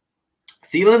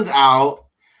 Thielen's out.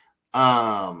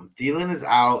 Thielen is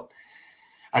out.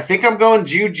 I think I'm going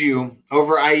Juju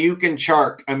over Ayuk and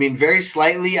Chark. I mean, very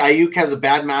slightly. Ayuk has a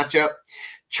bad matchup.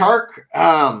 Chark,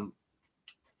 I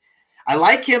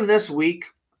like him this week,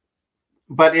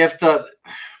 but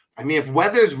I I mean, if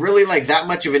weather's really like that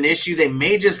much of an issue, they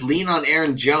may just lean on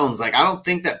Aaron Jones. Like, I don't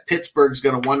think that Pittsburgh's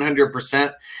going to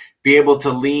 100% be able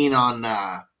to lean on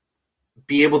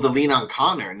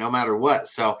Connor no matter what.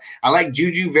 So I like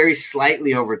Juju very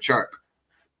slightly over Chark.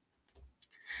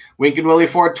 Wink and Willie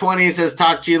 420 says,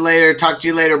 talk to you later. Talk to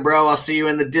you later, bro. I'll see you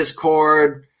in the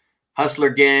Discord.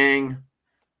 Hustler gang.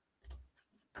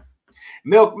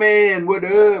 Milkman, what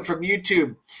up from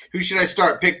YouTube? Who should I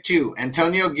start? Pick 2.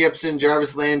 Antonio Gibson,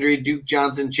 Jarvis Landry, Duke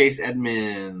Johnson, Chase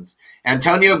Edmonds.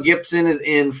 Antonio Gibson is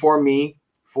in for me,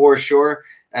 for sure,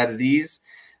 out of these.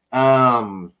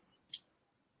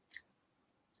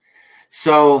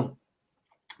 So,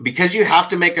 because you have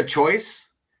to make a choice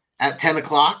at 10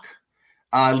 o'clock,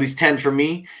 at least 10 for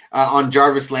me, on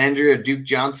Jarvis Landry or Duke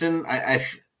Johnson,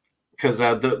 because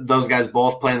those guys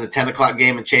both play in the 10 o'clock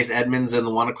game and Chase Edmonds in the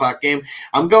 1 o'clock game.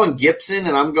 I'm going Gibson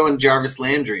and I'm going Jarvis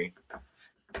Landry.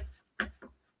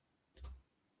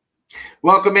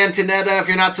 Welcome, Antonetta. If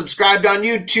you're not subscribed on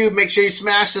YouTube, make sure you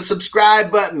smash the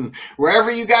subscribe button. Wherever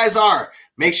you guys are,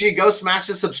 make sure you go smash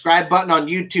the subscribe button on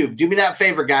YouTube. Do me that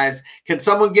favor, guys. Can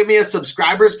someone give me a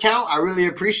subscribers count? I really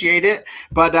appreciate it.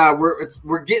 But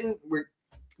we're getting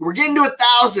to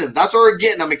 1,000. That's what we're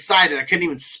getting. I'm excited. I couldn't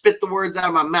even spit the words out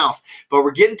of my mouth. But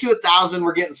we're getting to 1,000.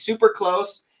 We're getting super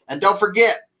close. And don't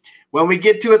forget, when we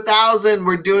get to 1,000,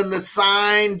 we're doing the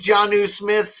signed Jonnu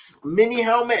Smith's mini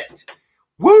helmet.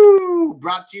 Woo!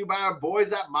 Brought to you by our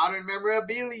boys at Modern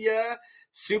Memorabilia.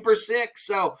 Super sick.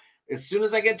 So as soon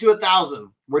as I get to 1,000,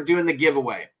 we're doing the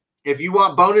giveaway. If you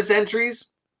want bonus entries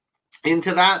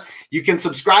into that, you can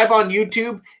subscribe on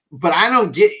YouTube. But I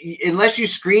don't get, unless you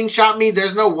screenshot me,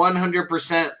 there's no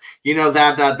 100%,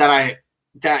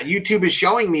 that YouTube is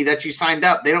showing me that you signed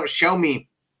up. They don't show me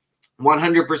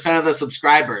 100% of the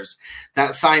subscribers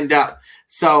that signed up.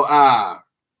 So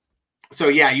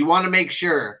yeah, you want to make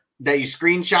sure that you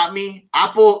screenshot me.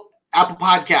 Apple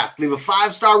Podcast, leave a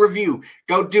 5-star review.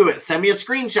 Go do it. Send me a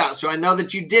screenshot so I know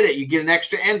that you did it. You get an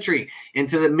extra entry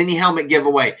into the mini helmet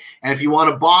giveaway. And if you want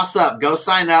to boss up, go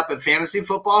sign up at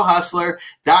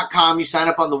fantasyfootballhustler.com. You sign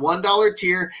up on the $1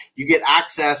 tier. You get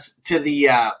access to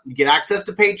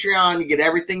Patreon. You get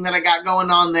everything that I got going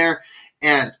on there.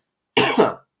 And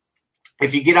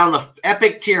if you get on the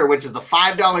Epic tier, which is the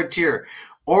 $5 tier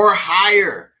or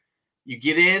higher, you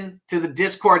get into the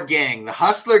Discord gang, the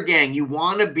Hustler gang. You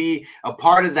want to be a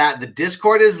part of that. The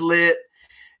Discord is lit.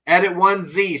 Edit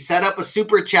 1Z. Set up a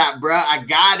super chat, bruh. I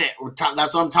got it.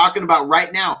 That's what I'm talking about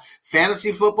right now.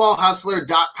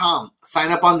 FantasyFootballHustler.com.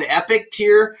 Sign up on the Epic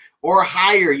tier or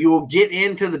higher. You will get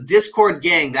into the Discord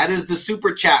gang. That is the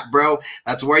super chat, bro.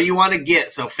 That's where you want to get.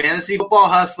 So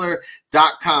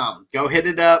FantasyFootballHustler.com. Go hit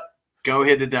it up. Go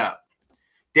hit it up.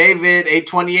 David,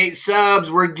 828 subs.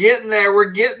 We're getting there.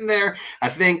 We're getting there. I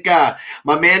think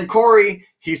my man Corey,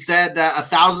 he said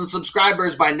 1,000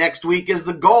 subscribers by next week is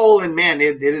the goal. And, man,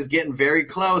 it is getting very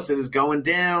close. It is going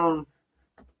down.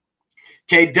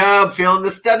 K-Dub, feeling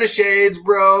the stunner shades,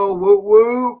 bro. Woo,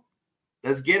 woo.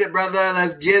 Let's get it, brother.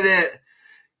 Let's get it.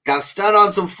 Got to stun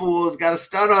on some fools. Got to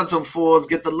stun on some fools.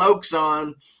 Get the lokes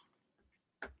on.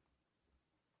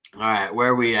 All right, where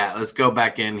are we at? Let's go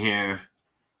back in here.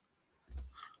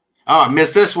 Oh, I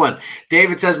missed this one.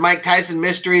 David says Mike Tyson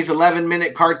Mysteries,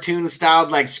 11-minute cartoon styled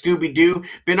like Scooby-Doo.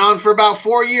 Been on for about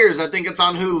 4 years. I think it's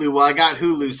on Hulu. Well, I got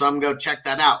Hulu, so I'm going to go check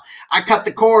that out. I cut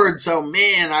the cord, so,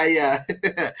 man,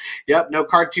 yep, no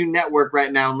Cartoon Network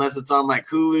right now unless it's on like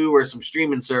Hulu or some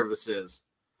streaming services.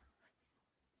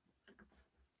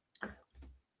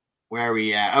 Where are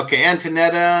we at? Okay,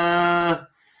 Antonetta.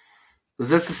 Was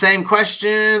this the same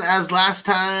question as last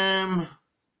time?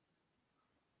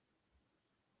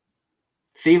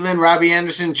 Thielen, Robbie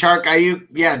Anderson, Chark, Ayuk,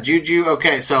 yeah, Juju.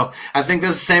 Okay, so I think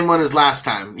this is the same one as last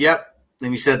time. Yep.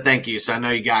 And you said thank you, so I know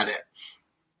you got it.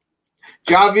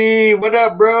 Javi, what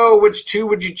up, bro? Which 2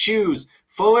 would you choose?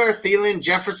 Fuller, Thielen,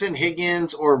 Jefferson,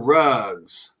 Higgins, or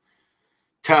Ruggs?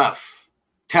 Tough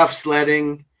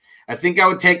sledding. I think I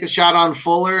would take the shot on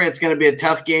Fuller. It's going to be a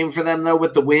tough game for them, though,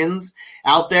 with the wins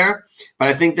out there. But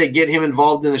I think they get him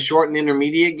involved in the short and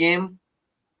intermediate game.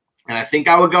 And I think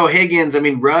I would go Higgins. I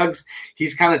mean, Ruggs,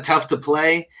 he's kind of tough to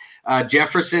play.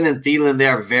 Jefferson and Thielen, they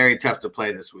are very tough to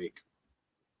play this week.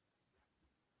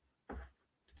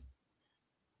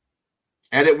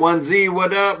 Edit 1Z,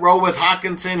 what up? Roll with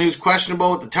Hawkinson, who's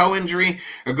questionable with the toe injury,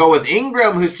 or go with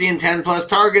Ingram, who's seeing 10-plus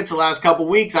targets the last couple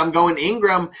weeks. I'm going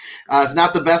Ingram. It's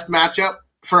not the best matchup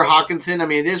for Hawkinson. I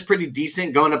mean, it is pretty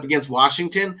decent going up against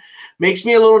Washington. Makes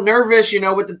me a little nervous,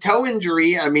 with the toe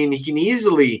injury. I mean, he can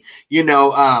easily,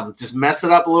 just mess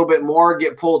it up a little bit more,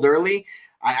 get pulled early.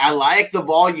 I like the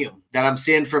volume that I'm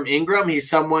seeing from Ingram. He's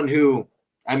someone who,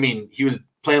 I mean, he was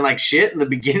playing like shit in the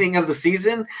beginning of the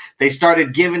season. They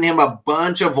started giving him a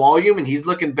bunch of volume, and he's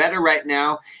looking better right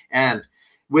now. And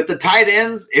with the tight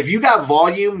ends, if you got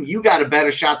volume, you got a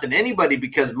better shot than anybody,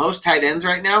 because most tight ends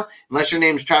right now, unless your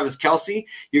name's Travis Kelce,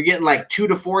 you're getting like 2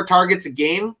 to 4 targets a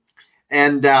game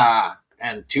and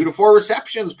 2 to 4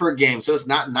 receptions per game. So it's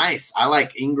not nice. I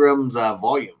like Ingram's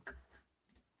volume.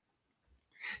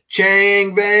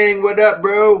 Chang Bang, what up,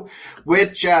 bro?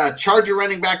 Which Charger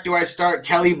running back do I start,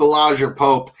 Kelly, Ballage, or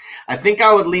Pope? I think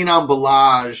I would lean on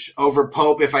Ballage over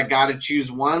Pope if I got to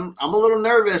choose one. I'm a little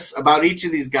nervous about each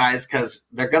of these guys because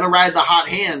they're going to ride the hot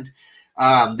hand.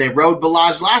 They rode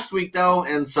Ballage last week, though,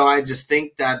 and so I just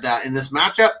think that in this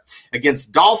matchup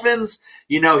against Dolphins,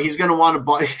 he's going to want to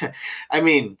ball. I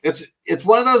mean, it's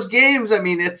one of those games. I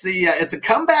mean, it's a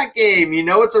comeback game.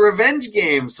 It's a revenge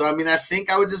game. So, I mean, I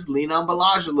think I would just lean on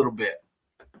Ballage a little bit.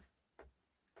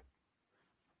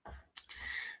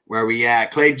 Where are we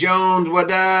at? Clay Jones,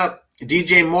 what up?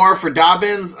 DJ Moore for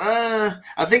Dobbins. I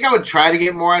think I would try to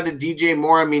get more out of DJ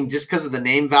Moore. I mean, just because of the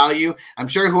name value. I'm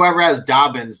sure whoever has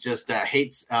Dobbins just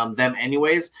hates them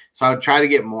anyways. So I would try to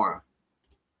get more.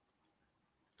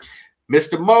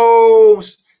 Mr. Mo,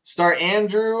 start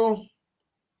Andrews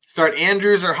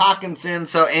or Hawkinson.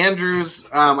 So Andrews,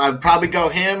 I'd probably go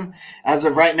him as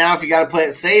of right now if you got to play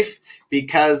it safe,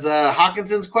 because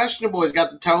Hawkinson's questionable. He's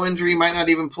got the toe injury, might not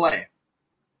even play.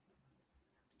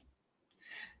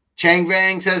 Chang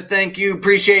Vang says, thank you.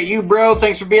 Appreciate you, bro.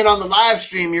 Thanks for being on the live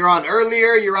stream. You're on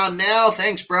earlier. You're on now.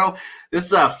 Thanks, bro. This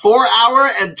is a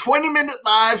 4-hour and 20-minute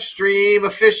live stream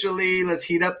officially. Let's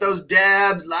heat up those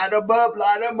dabs. Light them up.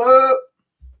 Light them up.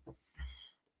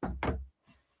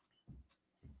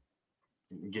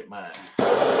 Get my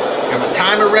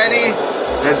timer ready.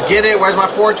 Let's get it. Where's my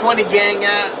 420 gang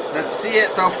at? Let's see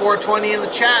it. Throw 420 in the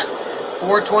chat.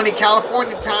 420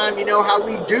 California time. You know how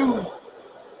we do.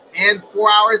 And 4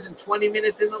 hours and 20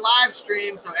 minutes in the live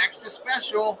stream, so extra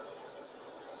special.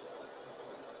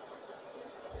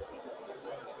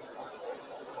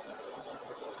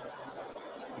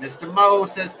 Mr. Mo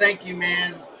says, thank you,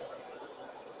 man.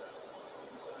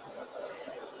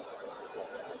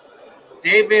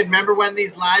 David, remember when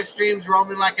these live streams were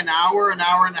only like an hour and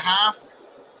a half?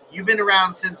 You've been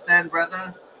around since then,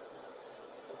 brother.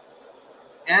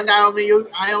 And I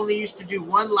only used to do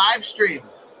one live stream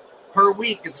per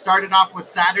week. It started off with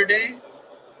Saturday.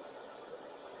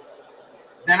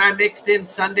 Then I mixed in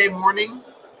Sunday morning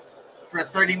for a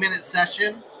 30-minute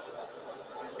session.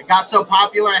 It got so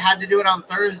popular I had to do it on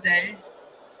Thursday.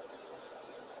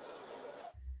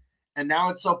 And now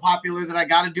it's so popular that I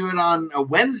got to do it on a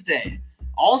Wednesday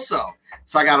also.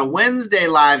 So I got a Wednesday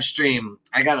live stream.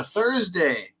 I got a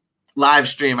Thursday live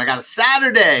stream. I got a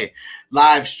Saturday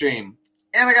live stream.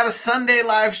 And I got a Sunday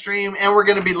live stream, and we're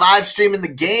going to be live streaming the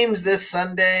games this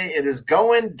Sunday. It is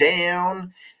going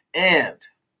down. And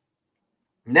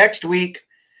next week,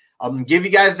 I'm going to give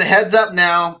you guys the heads up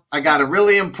now. I got a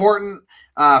really important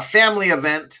family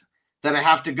event that I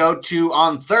have to go to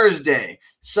on Thursday.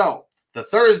 So the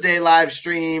Thursday live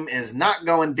stream is not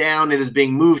going down. It is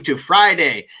being moved to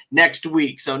Friday next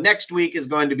week. So next week is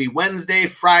going to be Wednesday,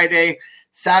 Friday,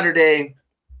 Saturday,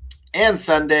 and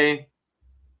Sunday.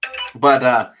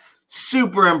 But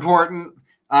super important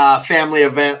family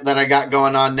event that I got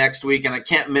going on next week, and I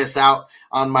can't miss out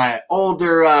on my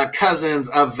older cousin's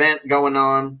event going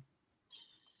on.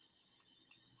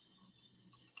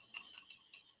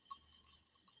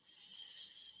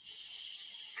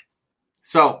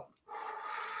 So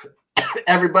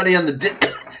everybody on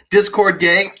the Discord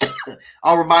gang,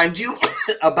 I'll remind you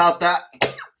about that.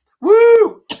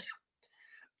 Woo!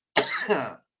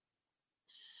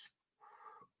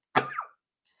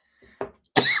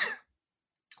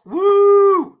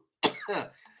 Woo!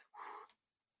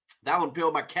 That one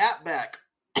peeled my cap back.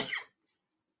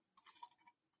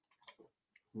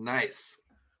 Nice.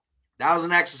 That was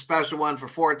an extra special one for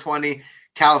 420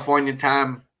 California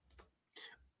time.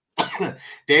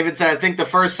 David said, I think the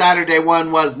first Saturday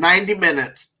one was 90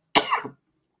 minutes.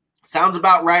 Sounds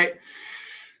about right.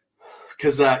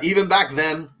 Because even back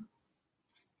then,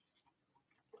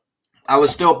 I was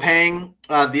still paying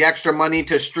the extra money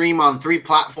to stream on 3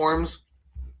 platforms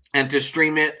and to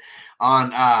stream it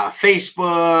on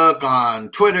Facebook, on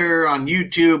Twitter, on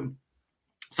YouTube.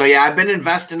 So, yeah, I've been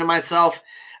investing in myself.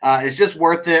 It's just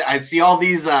worth it. I see all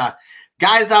these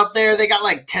guys out there, they got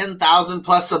like 10,000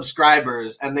 plus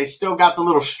subscribers, and they still got the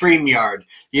little StreamYard,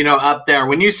 up there.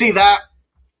 When you see that,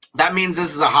 that means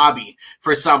this is a hobby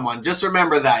for someone. Just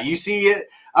remember that. You see it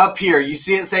up here. You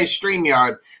see it say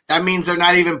StreamYard. That means they're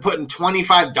not even putting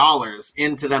 $25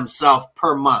 into themselves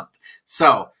per month.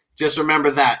 So just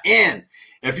remember that. And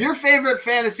If your favorite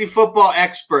fantasy football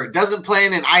expert doesn't play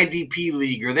in an IDP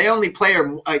league, or they only play,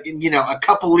 a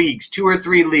couple leagues, 2 or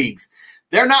 3 leagues,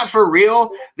 they're not for real.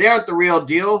 They aren't the real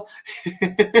deal.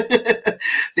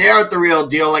 They aren't the real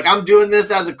deal. Like, I'm doing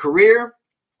this as a career,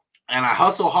 and I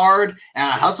hustle hard, and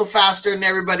I hustle faster than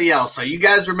everybody else. So you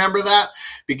guys remember that,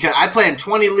 because I play in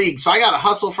 20 leagues, so I got to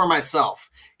hustle for myself.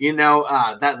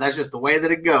 That's just the way that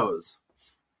it goes.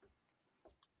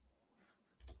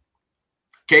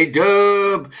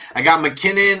 K-Dub, I got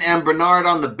McKinnon and Bernard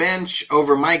on the bench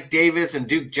over Mike Davis and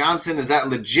Duke Johnson. Is that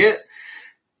legit?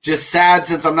 Just sad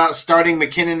since I'm not starting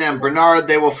McKinnon and Bernard.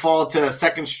 They will fall to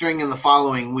second string in the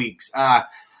following weeks.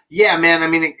 Yeah, man. I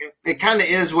mean, it kind of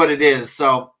is what it is.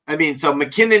 So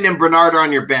McKinnon and Bernard are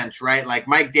on your bench, right? Like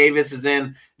Mike Davis is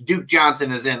in, Duke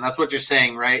Johnson is in. That's what you're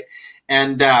saying, right?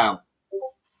 And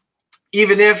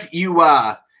even if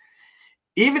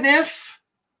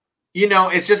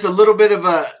it's just a little bit of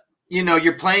a,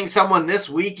 you're playing someone this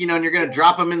week, and you're going to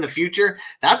drop them in the future,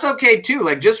 that's okay too.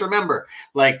 Like, just remember,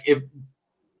 like, if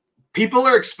people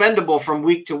are expendable from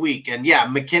week to week, and yeah,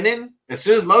 McKinnon, as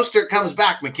soon as Mostert comes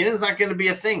back, McKinnon's not going to be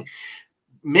a thing.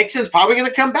 Mixon's probably going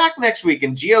to come back next week,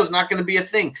 and Gio's not going to be a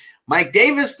thing. Mike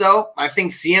Davis, though, I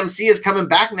think CMC is coming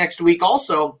back next week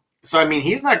also. So, I mean,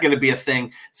 he's not going to be a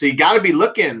thing. So you got to be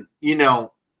looking,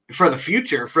 for the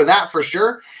future, for that for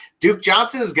sure. Duke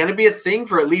Johnson is going to be a thing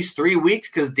for at least 3 weeks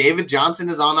because David Johnson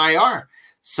is on IR.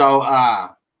 So,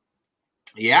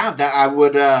 yeah, that I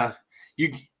would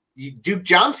Duke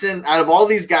Johnson, out of all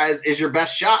these guys, is your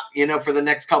best shot, for the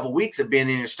next couple weeks of being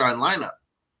in your starting lineup.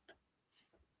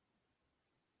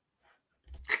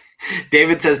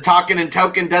 David says talking and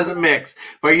token doesn't mix.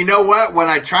 But you know what? When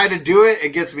I try to do it, it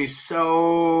gets me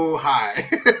so high.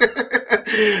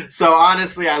 So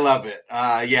honestly, I love it.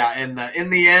 Yeah, and in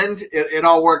the end, it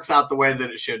all works out the way that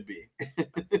it should be.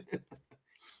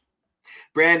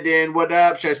 Brandon, what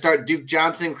up? Should I start Duke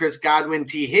Johnson, Chris Godwin,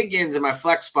 T. Higgins in my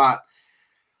flex spot?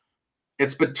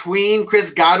 It's between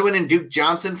Chris Godwin and Duke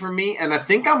Johnson for me, and I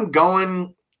think I'm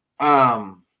going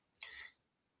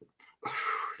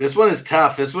this one is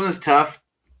tough.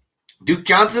 Duke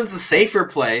Johnson's a safer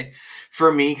play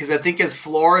for me because I think his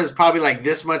floor is probably like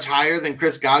this much higher than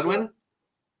Chris Godwin.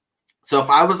 So if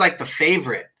I was like the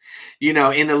favorite, in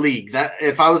a league, that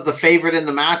if I was the favorite in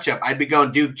the matchup, I'd be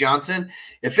going Duke Johnson.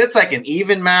 If it's like an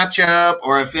even matchup,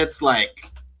 or if it's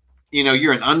like,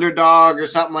 you're an underdog or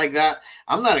something like that,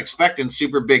 I'm not expecting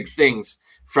super big things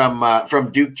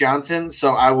from Duke Johnson.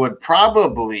 So I would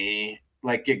probably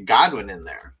like get Godwin in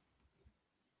there.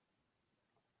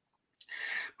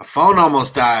 My phone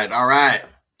almost died. All right.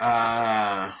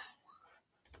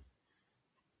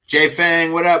 J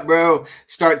Fang, what up, bro?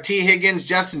 Start T. Higgins,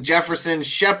 Justin Jefferson,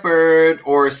 Shepard,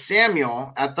 or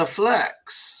Samuel at the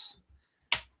flex.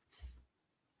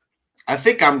 I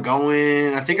think I'm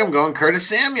going Curtis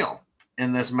Samuel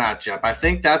in this matchup. I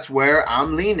think that's where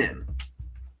I'm leaning.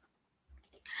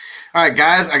 All right,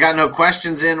 guys, I got no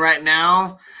questions in right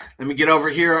now. Let me get over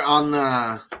here on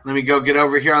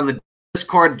the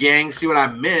Discord, gang, see what I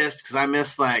missed, because I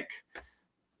missed like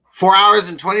 4 hours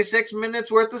and 26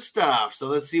 minutes worth of stuff. So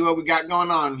let's see what we got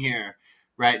going on here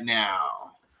right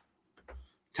now.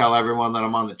 Tell everyone that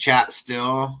I'm on the chat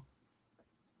still.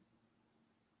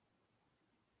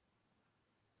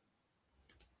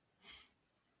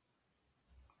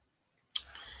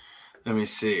 Let me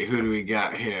see. Who do we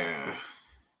got here?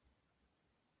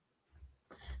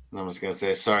 I'm just going to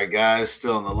say, sorry, guys,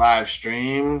 still in the live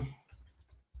stream.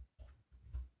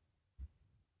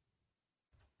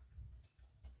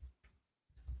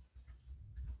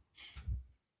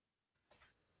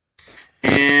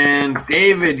 And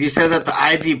David, you said that the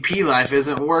IDP life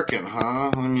isn't working,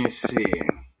 huh? Let me see.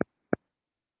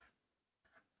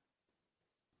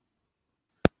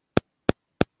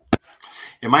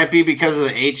 It might be because of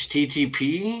the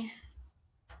HTTP.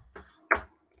 Let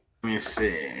me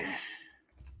see.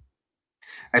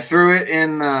 I threw it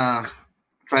in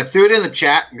the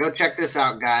chat. Go check this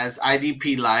out, guys.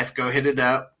 IDP life. Go hit it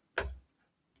up.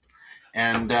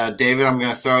 And David, I'm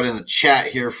going to throw it in the chat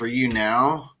here for you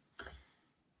now.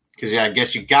 Because, yeah, I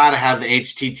guess you got to have the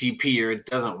HTTP or it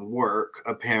doesn't work,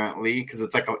 apparently, because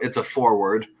it's a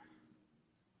forward.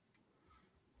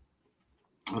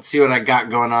 Let's see what I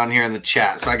got going on here in the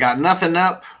chat. So I got nothing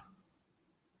up.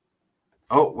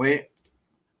 Oh, wait.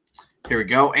 Here we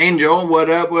go. Angel, what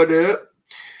up, what up?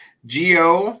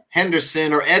 Gio,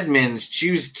 Henderson, or Edmonds,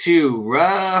 choose two.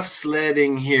 Rough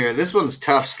sledding here. This one's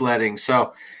tough sledding.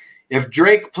 So if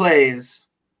Drake plays,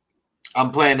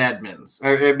 I'm playing Edmonds.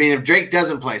 If Drake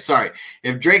doesn't play, sorry.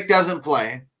 If Drake doesn't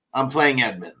play, I'm playing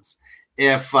Edmonds.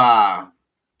 If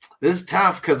This is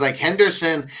tough because, like,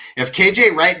 Henderson, if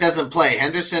KJ Wright doesn't play,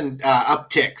 Henderson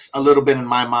upticks a little bit in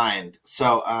my mind.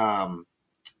 So,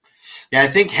 yeah, I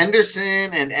think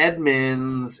Henderson and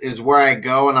Edmonds is where I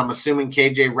go, and I'm assuming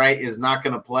KJ Wright is not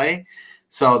going to play.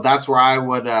 So that's where I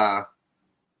would go.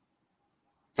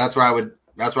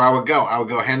 I would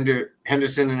go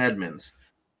Henderson and Edmonds.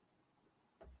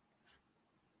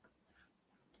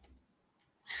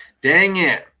 Dang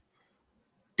it.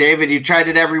 David, you tried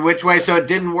it every which way, so it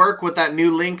didn't work with that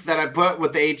new link that I put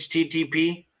with the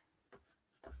HTTP?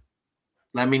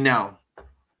 Let me know.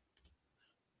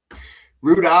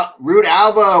 Root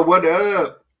Alva, what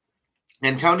up?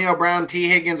 Antonio Brown, T.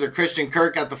 Higgins, or Christian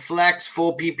Kirk at the flex.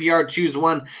 Full PPR, choose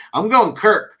one. I'm going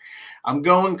Kirk.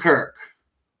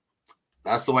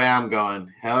 That's the way I'm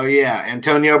going. Hell yeah.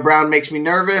 Antonio Brown makes me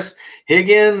nervous.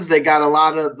 Higgins, they got a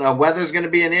lot of – the weather's going to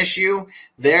be an issue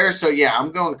there. So, yeah,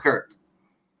 I'm going Kirk.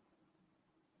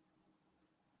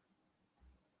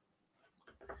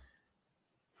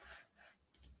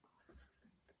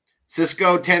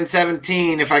 Cisco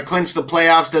 1017, if I clinch the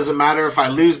playoffs, doesn't matter if I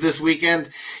lose this weekend.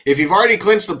 If you've already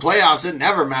clinched the playoffs, it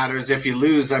never matters if you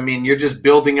lose. I mean, you're just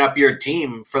building up your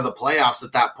team for the playoffs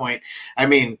at that point. I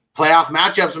mean, playoff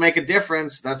matchups make a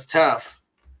difference. That's tough.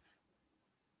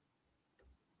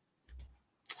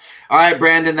 All right,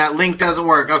 Brandon, that link doesn't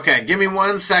work. Okay, give me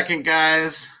 1 second,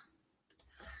 guys.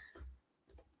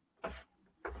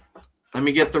 Let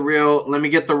me get the real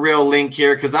link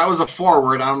here because that was a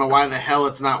forward. I don't know why the hell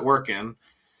it's not working.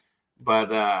 But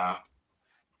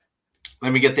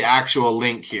let me get the actual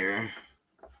link here.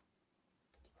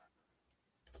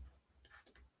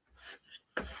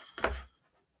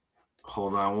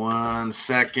 Hold on 1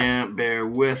 second. Bear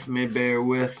with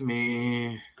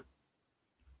me.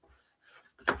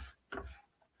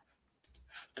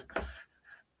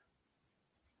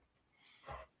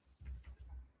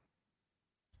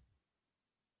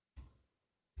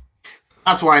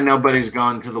 That's why nobody's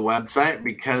gone to the website,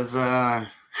 because the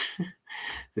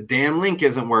damn link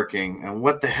isn't working. And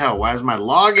what the hell? Why is my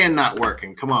login not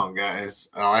working? Come on, guys.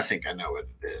 Oh, I think I know what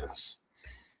it is.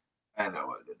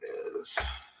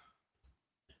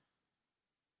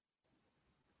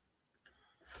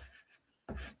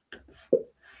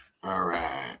 All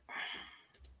right.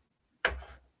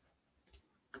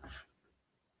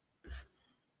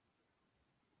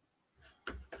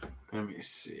 Let me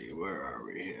see. Where are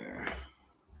we here?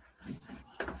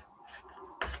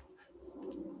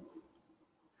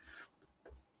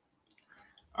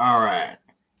 All right.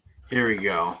 Here we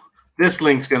go. This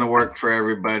link's going to work for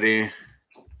everybody.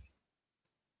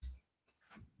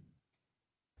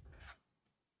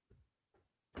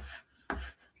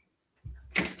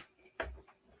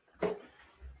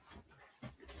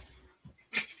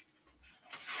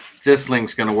 This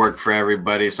link's going to work for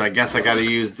everybody. So I guess I got to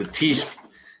use the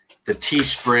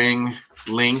Teespring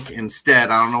link instead.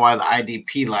 I don't know why the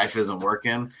IDP life isn't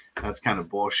working. That's kind of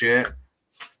bullshit.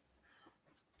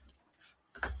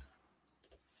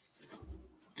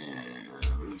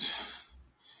 And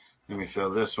let me throw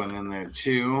this one in there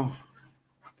too.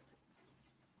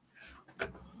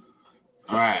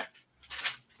 All right.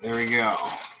 There we go.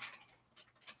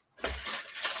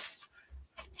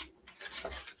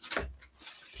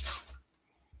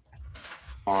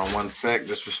 Hold on 1 sec,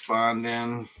 just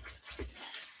responding.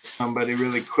 Somebody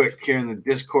really quick here in the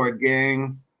Discord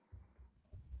gang.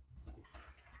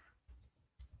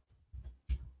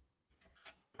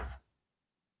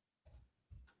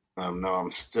 No,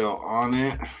 I'm still on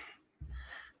it.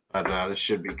 But this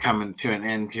should be coming to an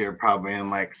end here probably in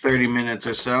like 30 minutes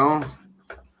or so.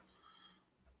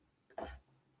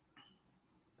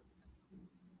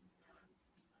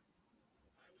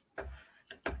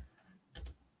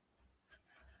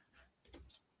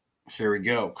 Here we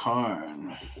go,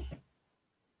 Karn.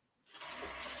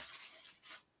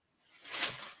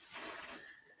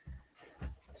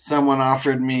 Someone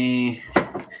offered me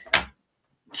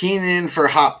Keenan for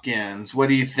Hopkins. What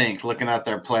do you think? Looking at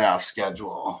their playoff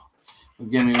schedule.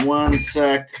 Give me 1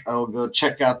 sec. I'll go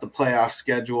check out the playoff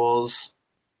schedules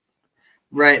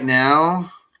right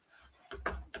now,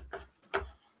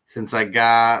 since I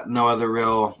got no other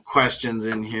real questions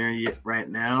in here yet right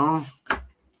now.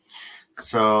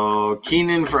 So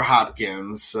Keenan for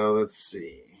Hopkins. So let's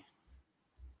see.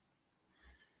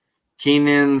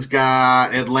 Keenan's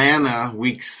got Atlanta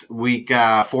week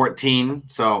 14.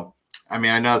 So, I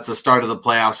mean, I know it's the start of the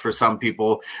playoffs for some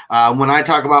people. When I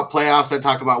talk about playoffs, I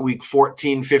talk about week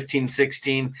 14, 15,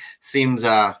 16. Seems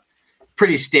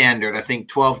pretty standard. I think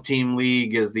 12-team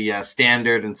league is the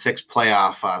standard, and 6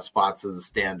 playoff spots is the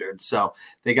standard. So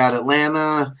they got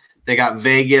Atlanta. They got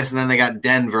Vegas, and then they got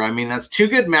Denver. I mean, that's two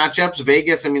good matchups.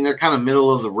 Vegas, I mean, they're kind of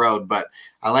middle of the road, but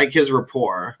I like his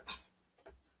rapport.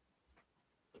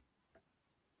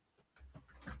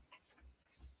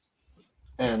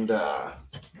 And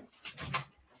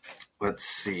let's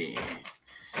see.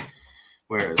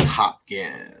 Where is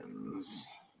Hopkins?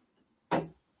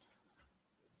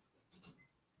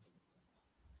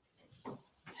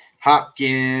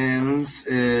 Hopkins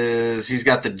he's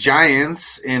got the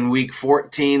Giants in week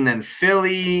 14, then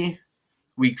Philly,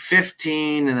 week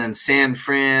 15, and then San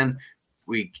Fran,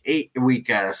 week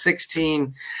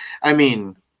 16. I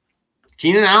mean,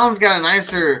 Keenan Allen's got a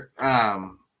nicer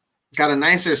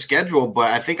schedule,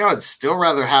 but I think I would still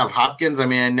rather have Hopkins. I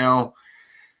mean, I know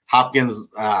Hopkins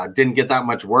didn't get that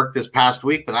much work this past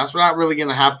week, but that's not really going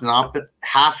to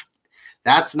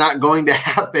that's not going to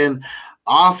happen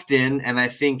often. And I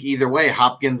think either way,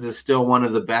 Hopkins is still one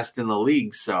of the best in the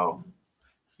league. So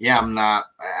yeah,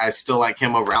 I still like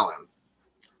him over Allen.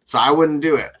 So I wouldn't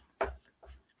do it.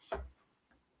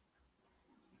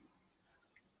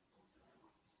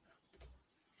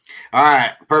 All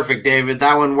right, perfect, David.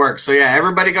 That one works. So yeah,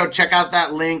 everybody go check out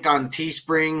that link on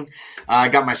Teespring. I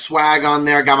got my swag on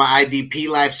there. I got my IDP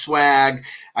Life swag.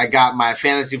 I got my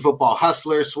Fantasy Football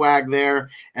Hustler swag there.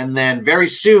 And then very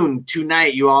soon,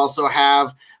 tonight, you also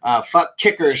have Fuck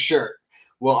Kicker shirt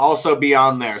will also be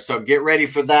on there. So get ready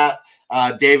for that.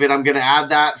 David, I'm going to add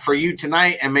that for you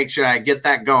tonight and make sure I get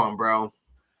that going, bro.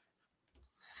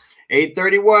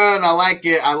 8:31. I like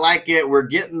it. I like it. We're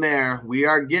getting there. We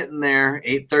are getting there.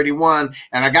 8:31.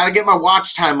 And I got to get my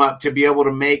watch time up to be able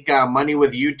to make money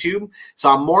with YouTube. So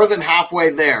I'm more than halfway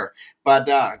there. But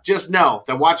just know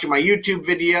that watching my YouTube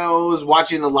videos,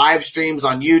 watching the live streams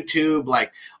on YouTube,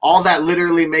 like all that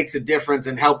literally makes a difference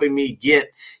in helping me get,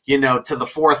 to the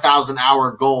 4,000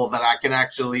 hour goal that I can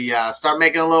actually start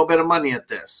making a little bit of money at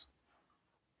this.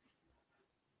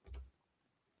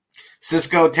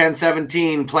 Cisco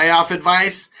 1017 playoff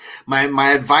advice.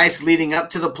 My advice leading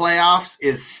up to the playoffs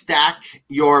is stack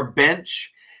your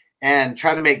bench and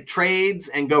try to make trades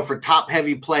and go for top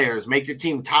heavy players. Make your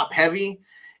team top heavy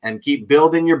and keep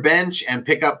building your bench and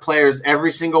pick up players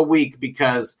every single week,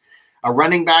 because a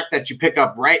running back that you pick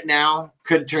up right now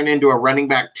could turn into a running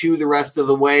back 2 the rest of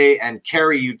the way and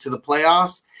carry you to the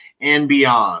playoffs and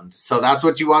beyond. So that's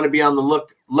what you want to be on the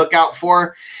lookout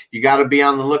for. You got to be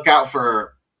on the lookout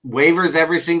for waivers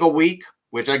every single week,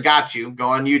 which I got you. Go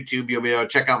on YouTube. You'll be able to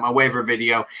check out my waiver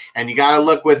video. And you got to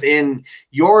look within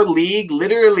your league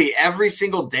literally every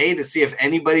single day to see if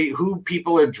who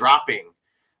people are dropping.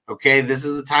 Okay, this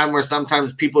is the time where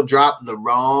sometimes people drop the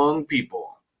wrong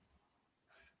people.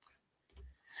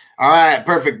 All right,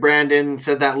 perfect. Brandon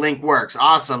said that link works.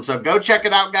 Awesome. So go check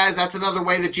it out, guys. That's another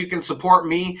way that you can support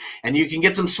me, and you can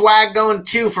get some swag going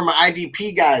too for my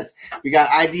IDP guys. We got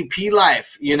IDP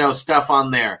Life, stuff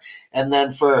on there. And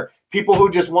then for people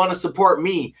who just want to support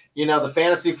me, the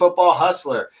Fantasy Football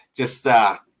Hustler, just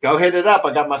go hit it up.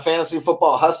 I got my Fantasy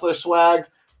Football Hustler swag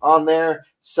on there.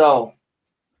 So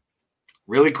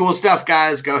really cool stuff,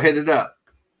 guys. Go hit it up.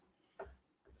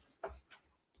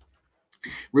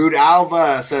 Rude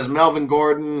Alva says Melvin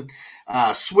Gordon,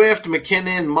 Swift,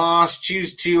 McKinnon, Moss,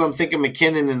 choose 2. I'm thinking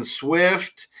McKinnon and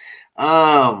Swift.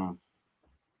 Honestly,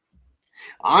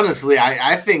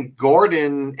 I think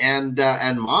Gordon and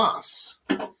Moss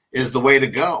is the way to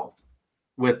go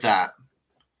with that.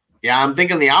 Yeah, I'm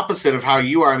thinking the opposite of how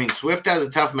you are. I mean, Swift has a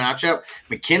tough matchup.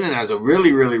 McKinnon has a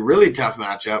really, really, really tough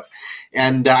matchup.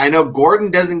 And I know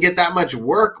Gordon doesn't get that much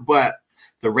work, but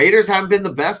the Raiders haven't been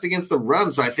the best against the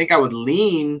run, so I think I would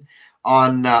lean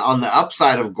on the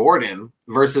upside of Gordon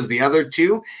versus the other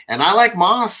two. And I like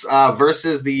Moss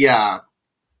versus the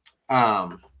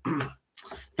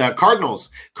Cardinals.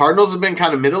 Cardinals have been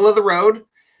kind of middle of the road,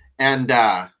 and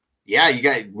you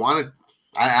guys want to.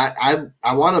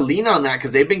 I want to lean on that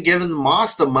because they've been giving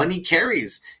Moss the money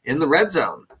carries in the red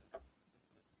zone.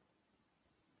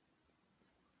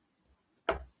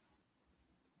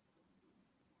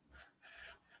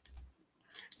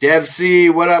 Dev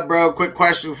C, what up, bro? Quick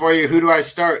question for you. Who do I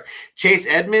start? Chase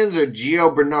Edmonds or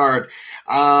Gio Bernard?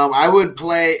 I would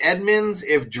play Edmonds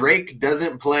if Drake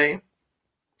doesn't play.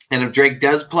 And if Drake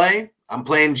does play, I'm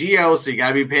playing Gio, so you got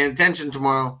to be paying attention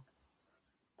tomorrow.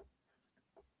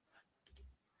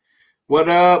 What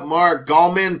up, Mark?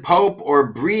 Gallman, Pope,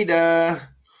 or Breida?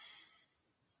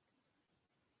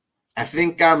 I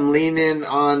think I'm leaning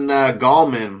on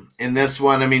Gallman in this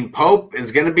one. I mean, Pope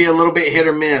is going to be a little bit hit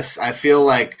or miss. I feel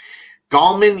like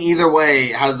Gallman, either way,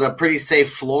 has a pretty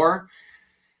safe floor.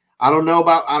 I don't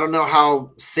know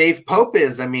how safe Pope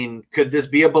is. I mean, could this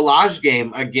be a Balaj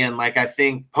game again? Like, I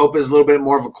think Pope is a little bit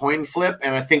more of a coin flip,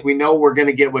 and I think we know we're going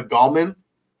to get with Gallman.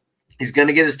 He's going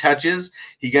to get his touches.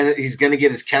 He's going to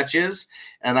get his catches,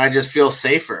 and I just feel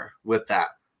safer with that.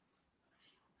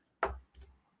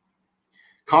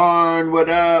 Karn, what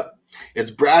up? It's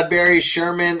Bradbury,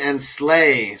 Sherman, and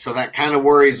Slay, so that kind of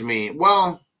worries me.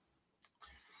 Well,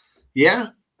 yeah.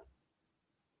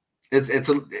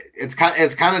 It's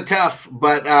kind of tough,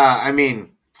 but I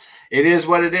mean, it is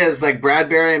what it is. Like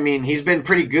Bradbury, I mean, he's been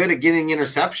pretty good at getting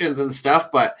interceptions and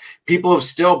stuff, but people have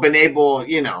still been able,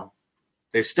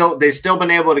 they've still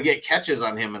been able to get catches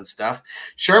on him and stuff.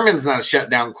 Sherman's not a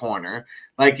shutdown corner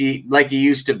like he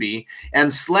used to be,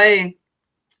 and Slay.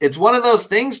 It's one of those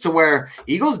things to where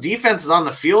Eagles defense is on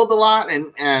the field a lot,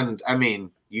 and I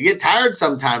mean, you get tired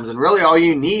sometimes, and really all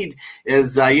you need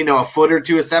is, a foot or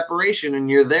two of separation, and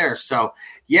you're there. So,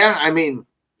 yeah, I mean,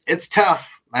 it's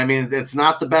tough. I mean, it's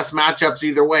not the best matchups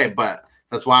either way, but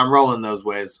that's why I'm rolling those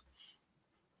ways.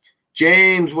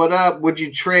 James, what up? Would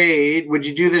you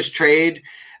do this trade?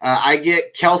 I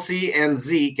get Kelsey and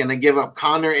Zeke, and I give up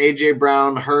Connor, A.J.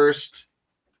 Brown, Hurst,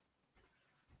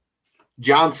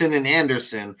 Johnson, and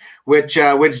Anderson. Which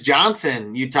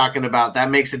Johnson you talking about? That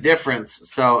makes a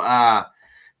difference. So,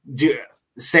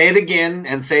 say it again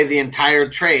and say the entire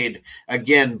trade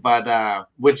again, but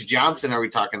which Johnson are we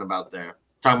talking about there?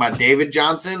 Talking about David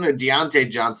Johnson or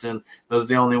Deontay Johnson? Those are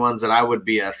the only ones that I would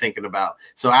be thinking about.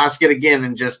 So ask it again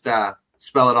and just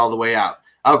spell it all the way out.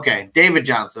 Okay, David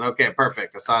Johnson. Okay,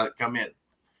 perfect. I saw it come in.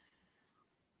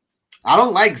 I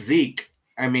don't like Zeke.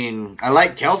 I mean, I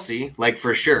like Kelsey, like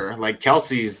for sure. Like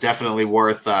Kelsey's definitely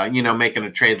worth, making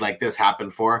a trade like this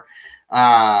happen for.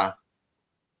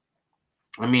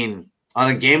 I mean, on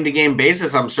a game-to-game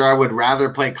basis, I'm sure I would rather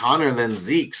play Connor than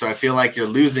Zeke, so I feel like you're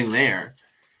losing there.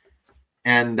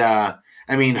 And, I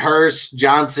mean, Hurst,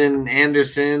 Johnson,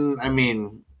 Anderson, I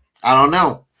mean, I don't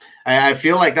know. I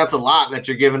feel like that's a lot that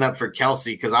you're giving up for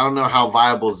Kelsey because I don't know how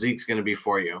viable Zeke's going to be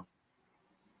for you.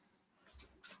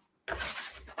 How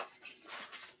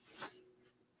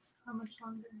much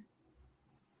longer?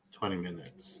 20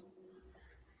 minutes.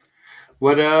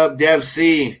 What up, Dev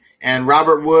C? And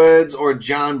Robert Woods or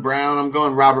John Brown? I'm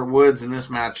going Robert Woods in this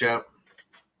matchup.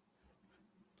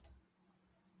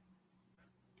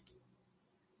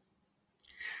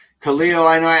 Khalil,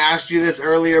 I know I asked you this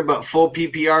earlier, but full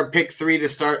PPR, pick 3 to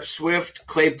start: Swift,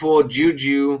 Claypool,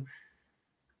 Juju,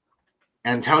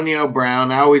 Antonio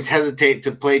Brown. I always hesitate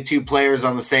to play 2 players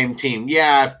on the same team.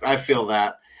 Yeah, I feel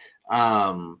that.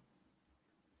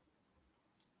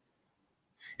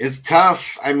 It's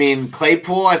tough. I mean,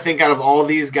 Claypool, I think out of all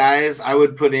these guys, I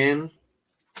would put in.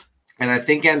 And I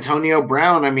think Antonio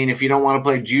Brown, I mean, if you don't want to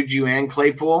play Juju and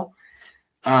Claypool,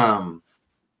 I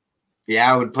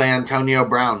would play Antonio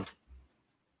Brown.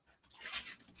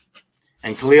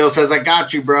 And Khalil says, I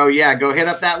got you, bro. Yeah, go hit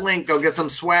up that link. Go get some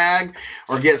swag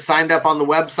or get signed up on the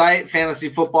website, Fantasy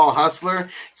Football Hustler.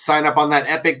 Sign up on that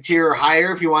Epic tier or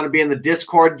higher if you want to be in the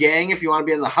Discord gang. If you want to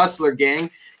be in the Hustler gang,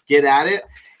 get at it.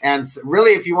 And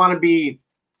really, if you want to be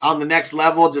on the next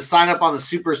level, just sign up on the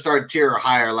Superstar tier or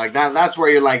higher. Like that, that's where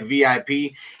you're like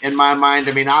VIP in my mind.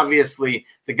 I mean, obviously,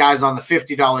 the guys on the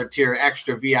 $50 tier,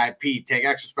 extra VIP, take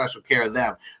extra special care of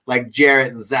them, like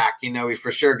Jarrett and Zach. We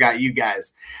for sure got you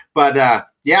guys. But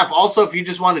if you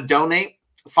just want to donate,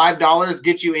 $5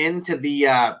 get you into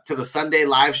the Sunday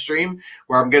live stream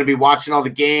where I'm going to be watching all the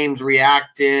games,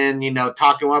 reacting,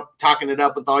 talking it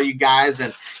up with all you guys,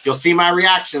 and you'll see my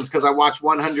reactions because I watch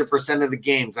 100% of the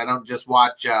games. I don't just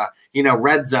watch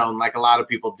Red Zone like a lot of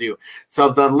people do. So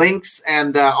the links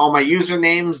and all my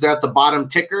usernames, they're at the bottom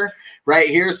ticker right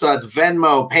here. So that's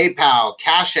Venmo, PayPal,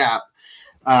 Cash App,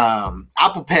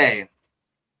 Apple Pay.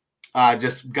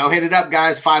 Just go hit it up,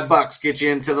 guys. $5 get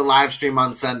you into the live stream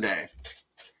on Sunday.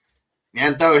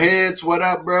 Antho Hits, what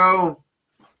up, bro?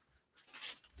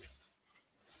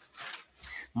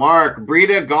 Mark,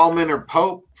 Breida, Gallman, or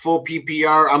Pope, full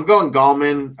PPR. I'm going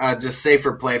Gallman, just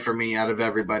safer play for me out of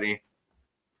everybody.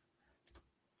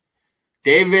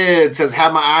 David says,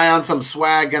 have my eye on some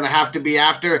swag. Gonna have to be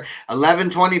after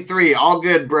 11:23. All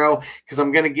good, bro, because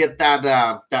I'm gonna get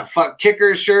that fuck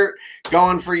kickers shirt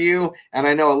going for you. And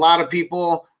I know a lot of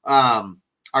people are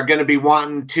gonna be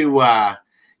wanting to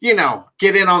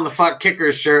get in on the fuck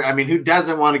kickers shirt. I mean, who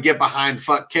doesn't want to get behind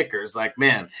fuck kickers? Like,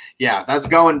 man, yeah, that's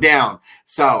going down.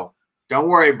 So don't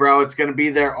worry, bro. It's gonna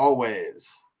be there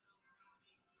always.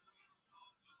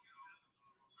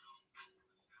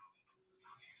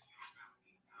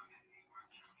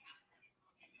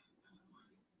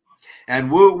 And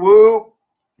woo woo,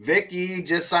 Vicky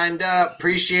just signed up.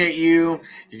 Appreciate you.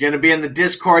 You're going to be in the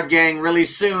Discord gang really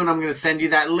soon. I'm going to send you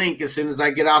that link as soon as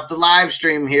I get off the live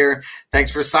stream here.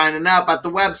 Thanks for signing up at the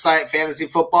website,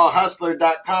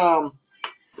 fantasyfootballhustler.com.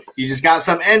 You just got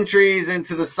some entries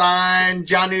into the signed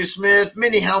Jonnu Smith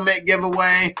mini helmet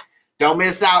giveaway. Don't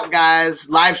miss out, guys.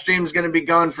 Live stream is going to be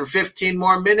going for 15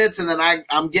 more minutes, and then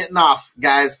I'm getting off,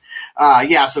 guys.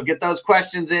 So get those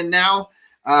questions in now.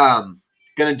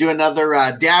 Going to do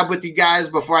another dab with you guys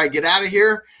before I get out of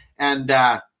here. And,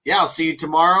 I'll see you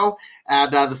tomorrow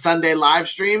at the Sunday live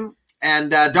stream.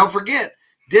 And don't forget,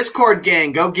 Discord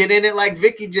gang, go get in it like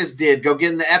Vicky just did. Go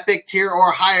get in the Epic tier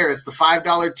or higher. It's the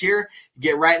 $5 tier.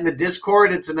 Get right in the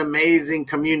Discord. It's an amazing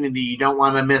community. You don't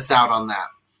want to miss out on that.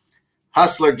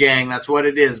 Hustler gang, that's what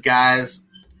it is, guys.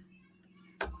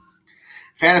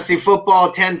 Fantasy Football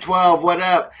 1012, what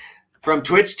up? From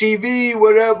Twitch TV,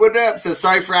 what up, what up? So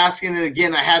sorry for asking it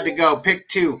again. I had to go. Pick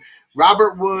two.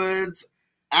 Robert Woods,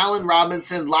 Allen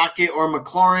Robinson, Lockett, or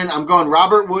McLaurin. I'm going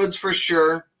Robert Woods for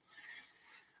sure.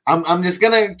 I'm just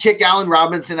going to kick Allen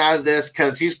Robinson out of this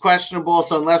because he's questionable.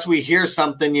 So unless we hear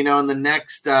something, in the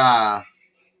next,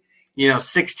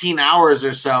 16 hours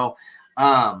or so,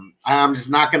 I'm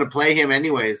just not going to play him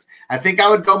anyways. I think I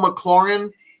would go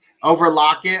McLaurin over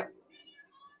Lockett.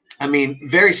 I mean,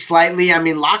 very slightly. I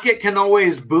mean, Lockett can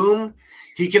always boom.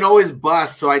 He can always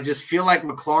bust. So I just feel like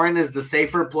McLaurin is the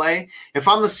safer play. If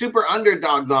I'm the super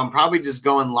underdog, though, I'm probably just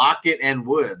going Lockett and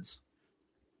Woods.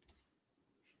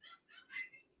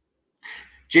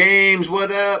 James,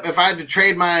 what up? If I do a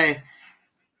trade, my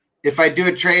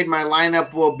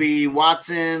lineup will be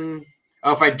Watson.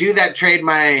 Oh, if I do that trade,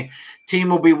 my team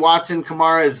will be Watson,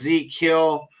 Kamara, Zeke,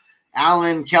 Hill,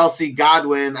 Allen, Kelsey,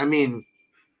 Godwin. I mean,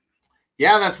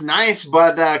 yeah, that's nice,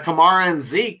 but Kamara and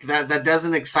Zeke, that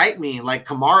doesn't excite me. Like,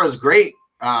 Kamara's great,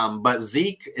 but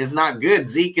Zeke is not good.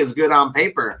 Zeke is good on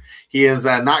paper. He is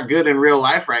not good in real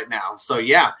life right now. So,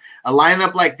 yeah, a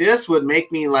lineup like this would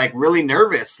make me, like, really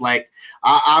nervous. Like,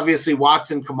 obviously,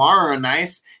 Watson, Kamara are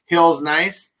nice. Hill's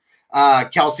nice.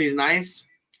 Kelsey's nice.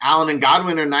 Allen and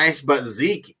Godwin are nice, but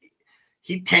Zeke,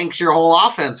 he tanks your whole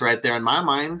offense right there in my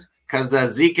mind because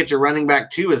Zeke at your running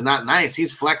back too is not nice.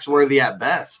 He's flex worthy at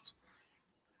best.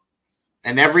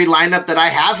 And every lineup that I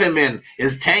have him in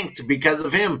is tanked because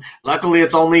of him. Luckily,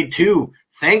 it's only two.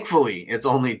 Thankfully, it's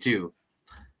only two.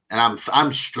 And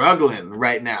I'm struggling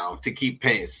right now to keep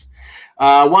pace.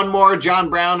 One more, John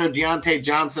Brown or Deontay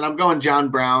Johnson. I'm going John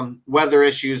Brown. Weather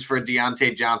issues for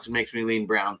Deontay Johnson makes me lean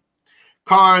Brown.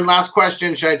 Karn, last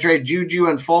question. Should I trade Juju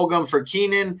and Fulgham for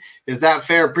Keenan? Is that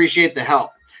fair? Appreciate the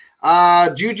help.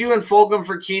 Juju and Fulgham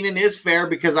for Keenan is fair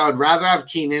because I would rather have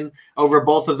Keenan over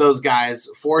both of those guys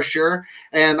for sure.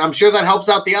 And I'm sure that helps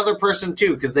out the other person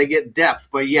too because they get depth.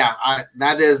 But yeah,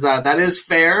 that is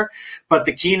fair. But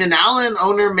the Keenan Allen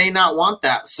owner may not want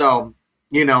that. So,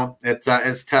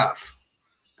 it's tough.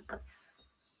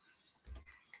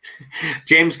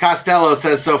 James Costello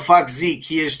says, so fuck Zeke.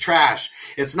 He is trash.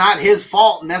 It's not his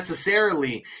fault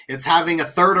necessarily. It's having a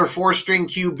third or fourth string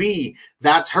QB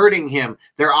that's hurting him.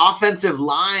 Their offensive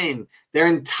line, their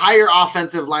entire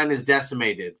offensive line is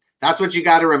decimated. That's what you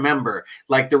got to remember.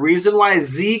 Like the reason why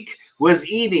Zeke was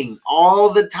eating all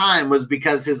the time was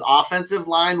because his offensive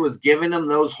line was giving him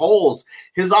those holes.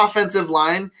 His offensive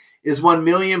line is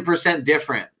 1,000,000%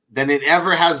 different than it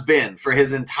ever has been for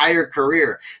his entire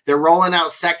career. They're rolling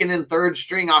out second and third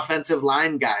string offensive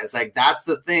line guys. Like, that's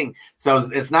the thing. So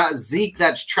it's not Zeke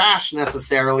that's trash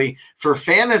necessarily. For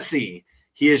fantasy,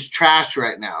 he is trash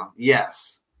right now.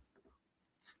 Yes.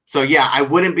 So, yeah, I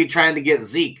wouldn't be trying to get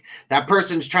Zeke. That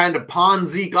person's trying to pawn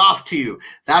Zeke off to you.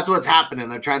 That's what's happening.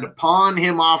 They're trying to pawn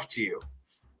him off to you.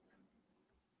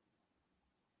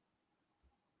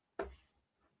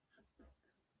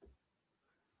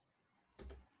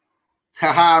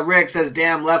 Haha, Rick says,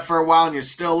 damn, left for a while and you're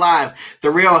still alive.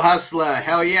 The real hustler.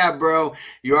 Hell yeah, bro.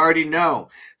 You already know.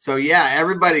 So, yeah,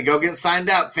 everybody go get signed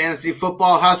up.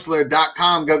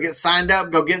 FantasyFootballHustler.com. Go get signed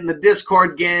up. Go get in the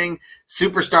Discord gang.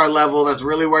 Superstar level. That's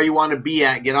really where you want to be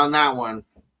at. Get on that one.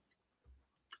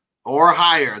 Or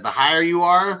higher. The higher you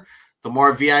are, the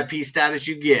more VIP status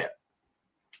you get.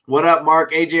 What up,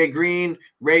 Mark? AJ Green,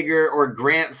 Rager, or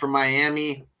Grant from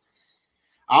Miami?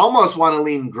 I almost want to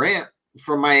lean Grant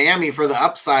for Miami for the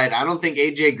upside. I don't think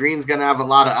AJ Green's going to have a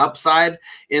lot of upside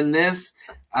in this.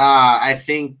 I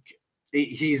think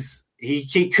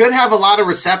he could have a lot of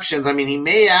receptions. I mean, he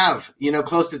may have,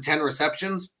 close to 10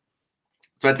 receptions.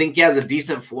 So I think he has a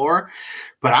decent floor,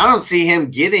 but I don't see him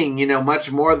getting,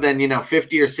 much more than,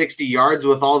 50 or 60 yards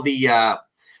with all the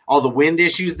wind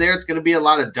issues there. It's going to be a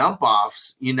lot of dump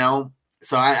offs,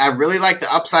 So I really like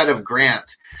the upside of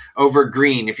Grant over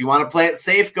Green. If you want to play it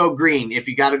safe, go Green. If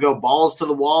you got to go balls to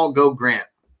the wall, go Grant.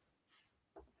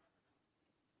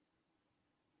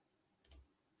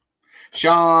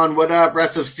 Sean, what up?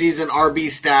 Rest of season RB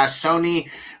stash. Sony,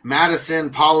 Madison,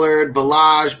 Pollard,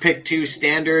 Balaj, pick 2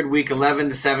 standard, week 11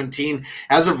 to 17.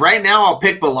 As of right now, I'll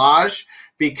pick Balaj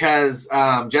because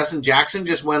Justin Jackson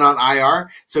just went on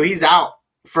IR, so he's out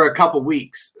for a couple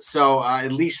weeks. So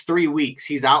at least 3 weeks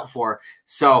he's out for.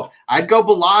 So I'd go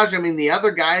Balaj. I mean, the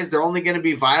other guys, they're only going to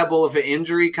be viable if an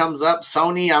injury comes up.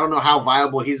 Sony, I don't know how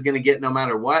viable he's going to get no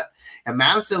matter what. And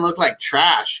Madison looked like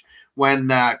trash when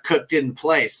Cook didn't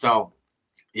play. So,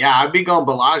 yeah, I'd be going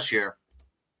Balaj here.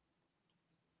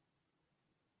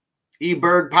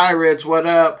 Eberg Pirates, what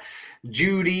up?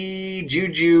 Judy,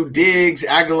 Juju, Diggs,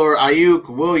 Aguilar, Ayuk,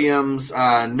 Williams.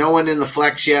 No one in the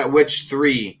flex yet. Which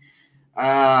 3?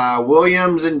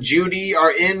 Williams and Judy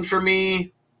are in for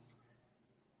me.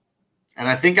 And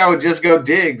I think I would just go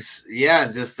Diggs. Yeah,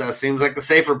 it just seems like the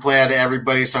safer play out of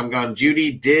everybody. So I'm going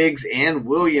Judy, Diggs, and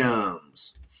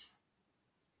Williams.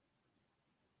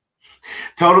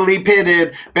 Totally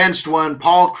pitted. Benched 1.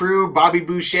 Paul Crew, Bobby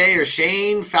Boucher, or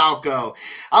Shane Falco.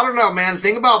 I don't know, man.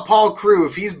 Think about Paul Crew.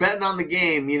 If he's betting on the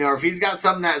game, or if he's got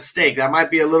something at stake, that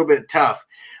might be a little bit tough.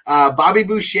 Bobby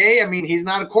Boucher, I mean, he's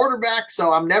not a quarterback,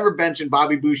 so I'm never benching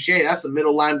Bobby Boucher. That's the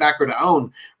middle linebacker to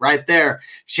own right there.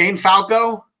 Shane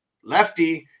Falco,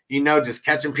 lefty, just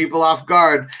catching people off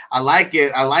guard. I like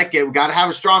it. We got to have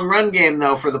a strong run game,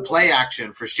 though, for the play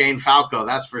action for Shane Falco.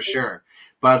 That's for sure.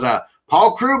 But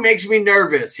Paul Crew makes me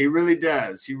nervous. He really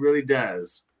does.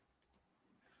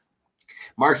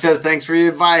 Mark says, thanks for your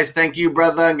advice. Thank you,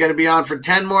 brother. I'm going to be on for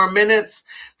 10 more minutes.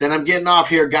 Then I'm getting off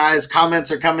here, guys.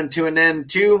 Comments are coming to an end,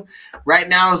 too. Right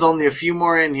now, there's only a few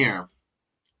more in here.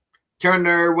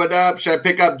 Turner, what up? Should I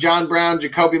pick up John Brown,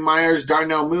 Jacoby Myers,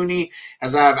 Darnell Mooney,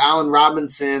 as I have Allen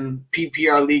Robinson,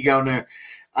 PPR league owner?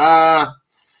 I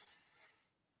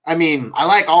mean, I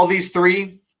like all these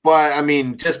 3. But, I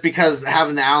mean, just because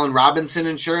having the Allen Robinson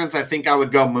insurance, I think I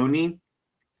would go Mooney.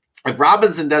 If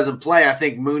Robinson doesn't play, I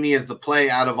think Mooney is the play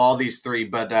out of all these 3.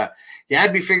 But, yeah,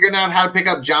 I'd be figuring out how to pick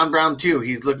up John Brown, too.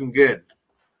 He's looking good.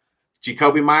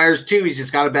 Jacoby Myers, too. He's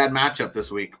just got a bad matchup this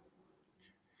week.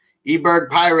 Eberg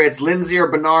Pirates, Lindsey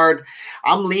or Bernard.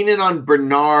 I'm leaning on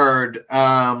Bernard.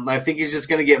 I think he's just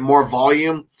going to get more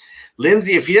volume.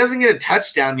 Lindsey, if he doesn't get a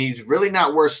touchdown, he's really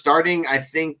not worth starting. I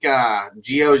think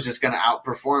Gio is just going to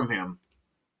outperform him.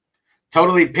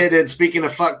 Totally pitted. Speaking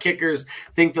of fuck kickers,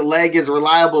 think the leg is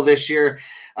reliable this year.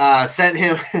 Sent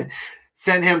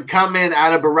him coming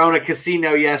out of Barona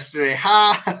Casino yesterday.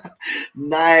 Ha!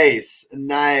 Nice.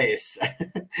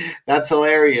 That's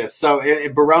hilarious. So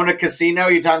Barona Casino,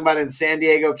 you're talking about in San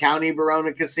Diego County,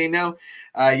 Barona Casino?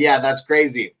 Yeah, that's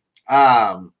crazy.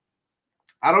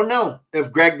 I don't know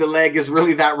if Greg the Leg is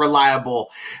really that reliable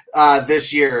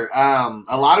this year.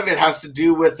 A lot of it has to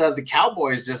do with the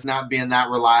Cowboys just not being that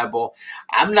reliable.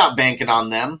 I'm not banking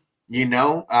on them,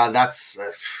 That's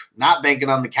not banking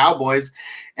on the Cowboys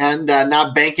and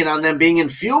not banking on them being in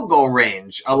field goal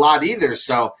range a lot either.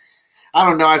 So, I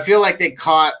don't know. I feel like they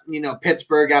caught,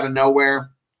 Pittsburgh out of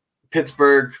nowhere.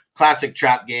 Pittsburgh, classic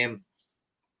trap game.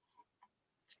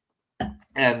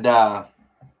 And,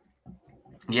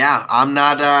 yeah, I'm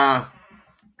not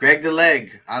Greg the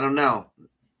Leg. I don't know.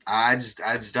 I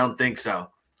just don't think so.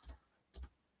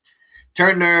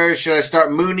 Turner, should I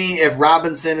start Mooney if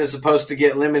Robinson is supposed to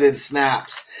get limited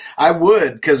snaps? I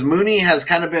would, because Mooney has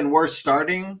kind of been worth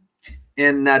starting,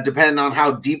 and depending on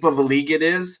how deep of a league it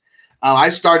is. I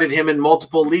started him in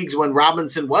multiple leagues when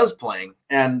Robinson was playing,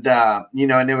 and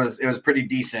and it was pretty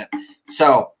decent.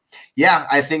 So, yeah,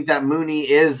 I think that Mooney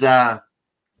is a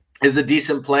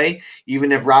decent play,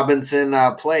 even if Robinson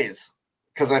plays.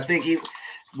 Because I think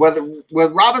whether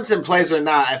Robinson plays or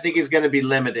not, I think he's going to be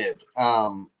limited.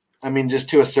 Just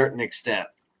to a certain extent.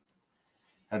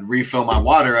 I'd refill my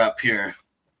water up here.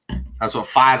 That's what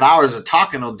 5 hours of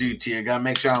talking will do to you. Got to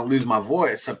make sure I don't lose my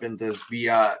voice up in this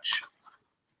biatch.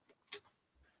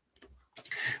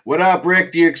 What up,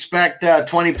 Rick? Do you expect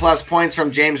 20-plus points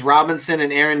from James Robinson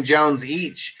and Aaron Jones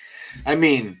each?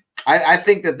 I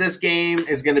think that this game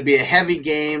is going to be a heavy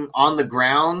game on the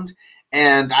ground,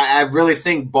 and I really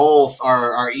think both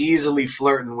are easily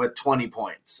flirting with 20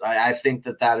 points. I think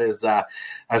that is a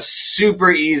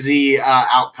super easy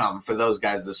outcome for those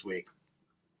guys this week.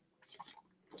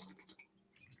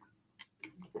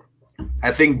 I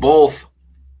think both,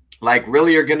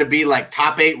 really are going to be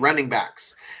top 8 running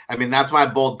backs. That's my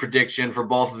bold prediction for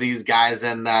both of these guys,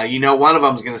 and one of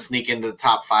them is going to sneak into the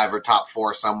top 5 or top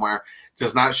 4 somewhere.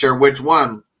 Just not sure which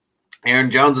one. Aaron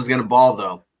Jones is going to ball,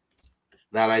 though.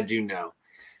 That I do know.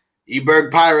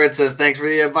 Eberg Pirate says, thanks for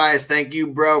the advice. Thank you,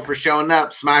 bro, for showing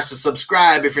up. Smash the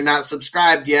subscribe if you're not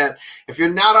subscribed yet. If you're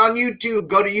not on YouTube,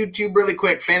 go to YouTube really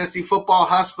quick. Fantasy Football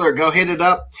Hustler. Go hit it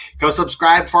up. Go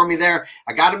subscribe for me there.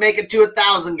 I got to make it to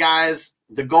 1,000, guys.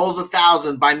 The goal's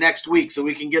 1,000 by next week so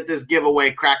we can get this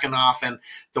giveaway cracking off. And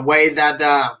the way that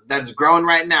that is growing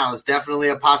right now is definitely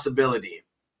a possibility.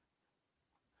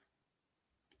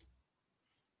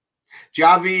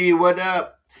 Javi, what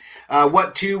up?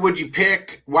 What two would you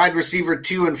pick? Wide receiver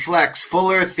 2 and flex.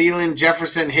 Fuller, Thielen,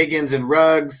 Jefferson, Higgins, and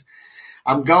Ruggs.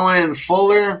 I'm going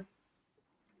Fuller.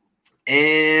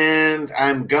 And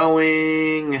I'm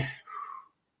going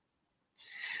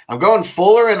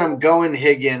Fuller and I'm going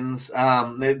Higgins.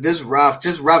 This is rough.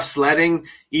 Just rough sledding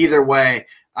either way.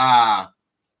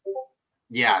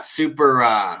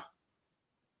 Super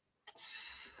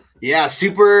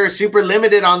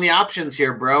limited on the options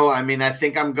here, bro. I mean, I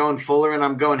think I'm going Fuller and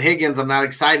I'm going Higgins. I'm not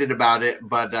excited about it,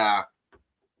 but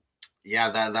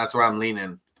that's where I'm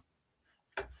leaning.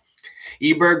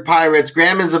 Eberg Pirates.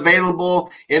 Graham is available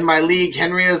in my league.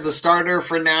 Henry is the starter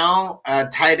for now.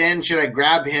 Tight end, should I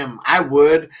grab him? I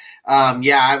would.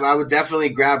 I would definitely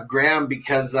grab Graham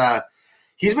because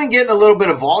he's been getting a little bit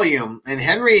of volume. And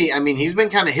Henry, I mean, he's been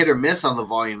kind of hit or miss on the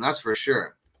volume, that's for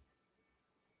sure.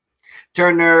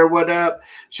 Turner, what up?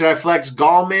 Should I flex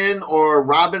Gallman or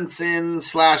Robinson /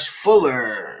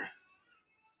 Fuller?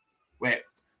 Wait,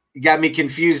 you got me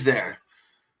confused there.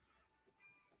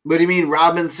 What do you mean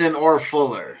Robinson or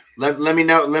Fuller? Let me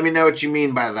know what you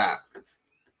mean by that.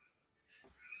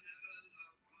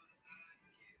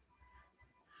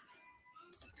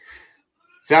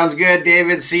 Sounds good,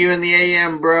 David. See you in the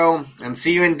AM, bro. And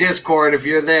see you in Discord if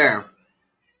you're there.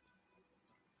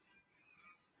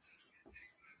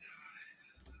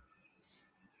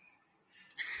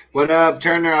 What up,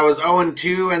 Turner? I was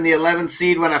 0-2 and the 11th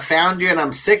seed when I found you, and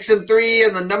I'm 6-3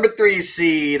 and the number 3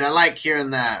 seed. I like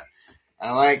hearing that.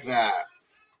 I like that.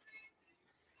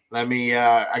 Let me,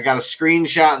 I got to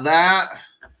screenshot that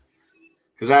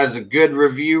because that is a good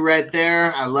review right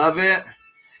there. I love it.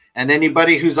 And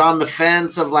anybody who's on the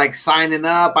fence of like signing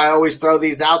up, I always throw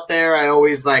these out there. I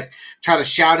always like try to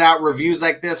shout out reviews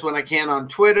like this when I can on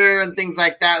Twitter and things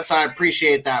like that. So I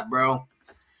appreciate that, bro.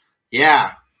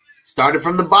 Yeah. Started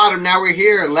from the bottom. Now we're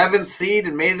here. 11th seed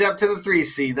and made it up to the 3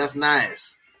 seed. That's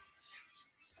nice.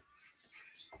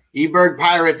 Eberg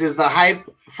Pirates is the hype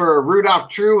for Rudolph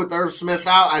True with Irv Smith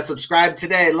out. I subscribed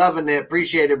today. Loving it.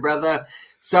 Appreciate it, brother.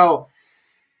 So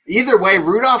either way,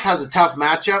 Rudolph has a tough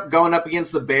matchup going up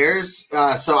against the Bears.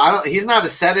 He's not a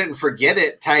set it and forget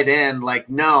it tight end. Like,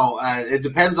 no, it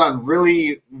depends on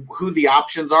really who the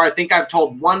options are. I think I've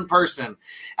told one person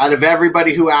out of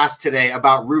everybody who asked today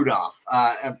about Rudolph.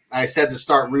 I said to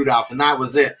start Rudolph, and that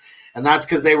was it. And that's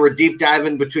because they were deep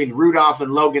diving between Rudolph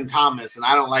and Logan Thomas, and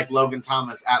I don't like Logan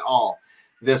Thomas at all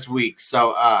this week.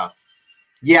 So, I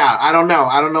don't know.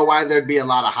 I don't know why there'd be a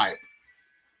lot of hype.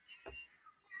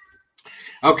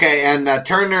 Okay, and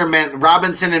Turner meant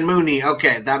Robinson and Mooney.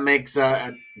 Okay, that makes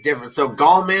a difference. So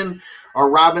Gallman or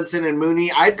Robinson and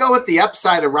Mooney. I'd go with the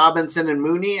upside of Robinson and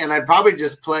Mooney, and I'd probably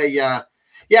just play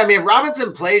if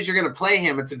Robinson plays, you're going to play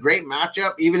him. It's a great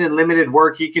matchup. Even in limited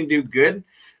work, he can do good.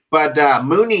 But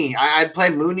Mooney, I'd play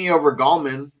Mooney over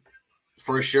Gallman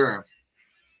for sure.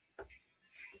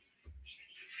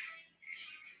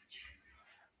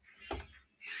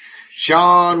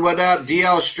 Sean, what up?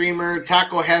 DL Streamer,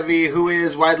 Tackle Heavy, who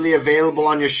is widely available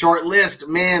on your short list.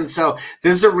 Man, so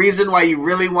this is a reason why you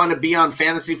really want to be on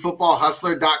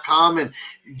fantasyfootballhustler.com, and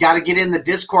you got to get in the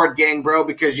Discord gang, bro,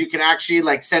 because you can actually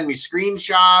like send me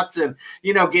screenshots and,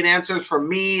 get answers from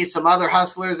me, some other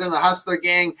hustlers in the Hustler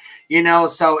gang,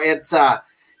 so it's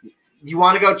you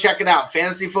want to go check it out,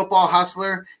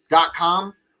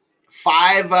 fantasyfootballhustler.com.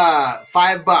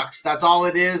 $5. That's all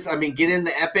it is. I mean, get in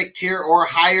the Epic tier or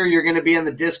higher. You're going to be in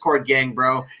the Discord gang,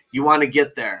 bro. You want to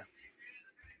get there.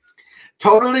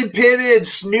 Totally Pitted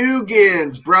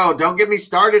Snoogans, bro. Don't get me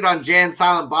started on Jay and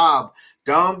Silent Bob.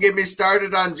 Don't get me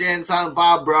started on Jay and Silent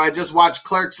Bob, bro. I just watched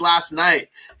Clerks last night.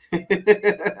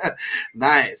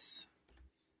 Nice.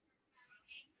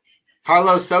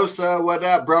 Carlos Sosa, what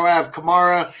up, bro? I have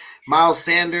Kamara, Miles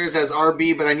Sanders as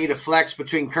RB, but I need a flex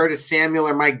between Curtis Samuel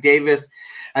or Mike Davis.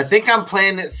 I think I'm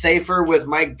playing it safer with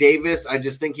Mike Davis. I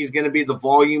just think he's going to be the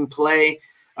volume play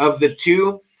of the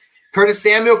two. Curtis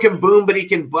Samuel can boom, but he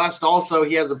can bust also.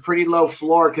 He has a pretty low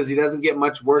floor because he doesn't get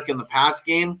much work in the pass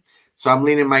game. So I'm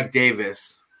leaning Mike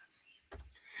Davis.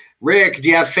 Rick, do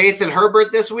you have faith in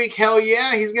Herbert this week? Hell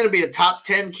yeah. He's going to be a top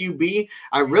 10 QB.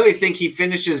 I really think he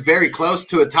finishes very close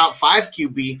to a top 5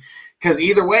 QB. Because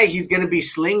either way, he's going to be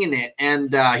slinging it,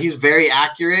 and he's very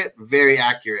accurate, very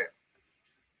accurate.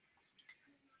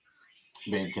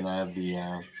 Babe, can I have the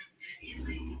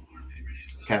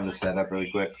kind of the setup really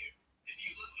quick?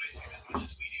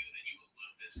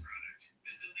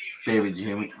 Baby, did you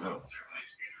hear me? Oh.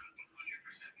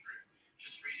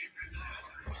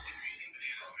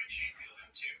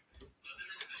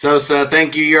 So,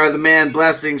 thank you. You're the man.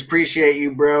 Blessings. Appreciate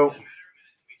you, bro.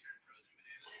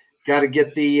 Got to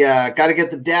get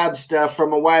the dab stuff from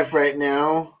my wife right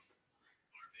now.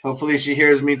 Hopefully she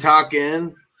hears me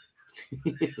talking.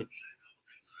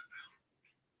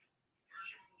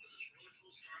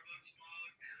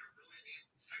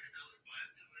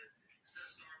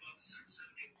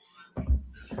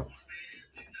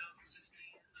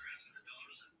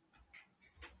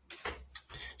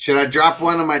 Should I drop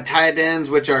one of my tight ends,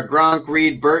 which are Gronk,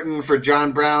 Reed, Burton for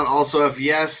John Brown? Also, if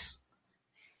yes,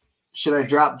 should I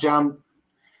drop John?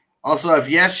 Also, if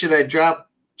yes, should I drop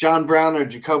John Brown or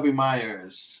Jakobi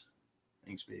Meyers?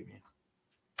 Thanks, baby.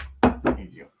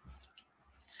 Thank you.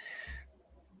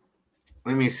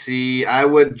 Let me see. I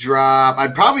would drop. I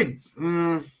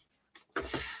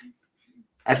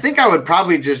think I would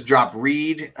probably just drop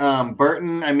Reed.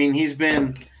 Burton, I mean, he's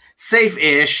been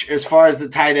safe-ish as far as the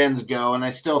tight ends go, and I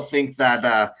still think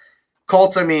that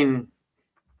Colts, I mean,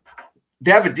 they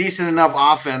have a decent enough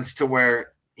offense to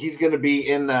where he's going to be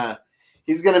in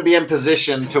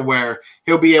position to where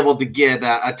he'll be able to get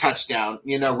a touchdown,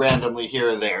 randomly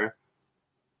here or there.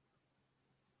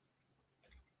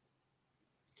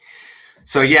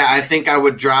 So yeah, I think I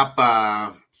would drop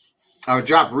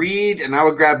Reed, and I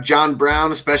would grab John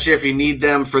Brown, especially if you need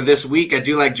them for this week. I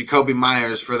do like Jakobi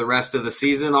Meyers for the rest of the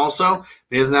season also.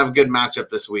 He doesn't have a good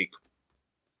matchup this week.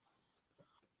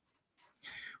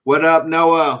 What up,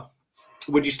 Noah?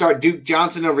 Would you start Duke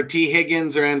Johnson over T.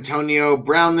 Higgins or Antonio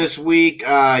Brown this week?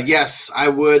 Yes, I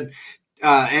would.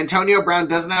 Antonio Brown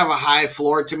doesn't have a high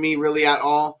floor to me really at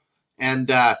all.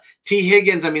 And T.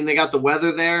 Higgins, I mean, they got the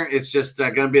weather there. It's just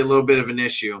going to be a little bit of an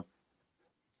issue.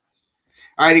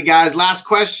 All righty, guys, last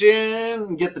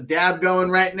question. Get the dab going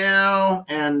right now.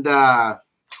 And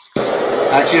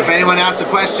actually, if anyone asks a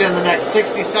question in the next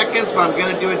 60 seconds, but I'm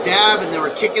going to do a dab, and then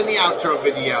we're kicking the outro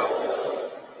video.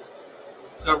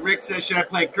 So Rick says, should I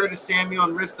play Curtis Samuel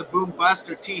and risk the boom bust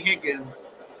or T. Higgins?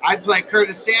 I'd play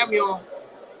Curtis Samuel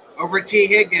over T.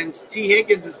 Higgins. T.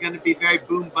 Higgins is going to be very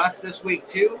boom bust this week,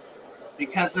 too,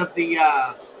 because of the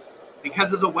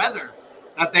weather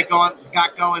that they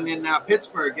got going in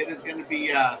Pittsburgh. It is going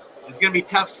to be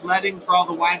tough sledding for all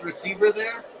the wide receiver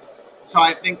there. So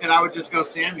I think that I would just go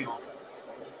Samuel.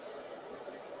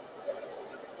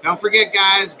 Don't forget,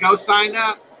 guys, go sign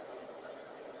up.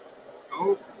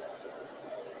 Oh,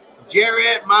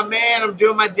 Jarrett, my man, I'm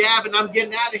doing my dab and I'm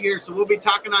getting out of here. So we'll be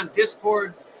talking on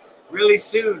Discord really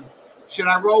soon. Should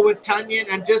I roll with Tunyon?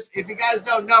 And just, if you guys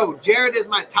don't know, Jarrett is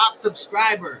my top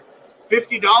subscriber.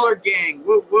 $50 gang.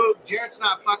 Whoop, whoop. Jarrett's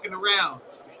not fucking around.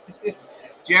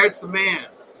 Jarrett's the man.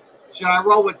 Should I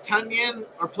roll with Tunyon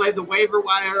or play the waiver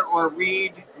wire or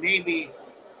Reed? Maybe.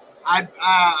 I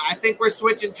think we're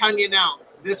switching Tunyon out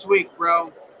this week,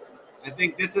 bro. I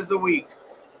think this is the week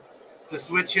to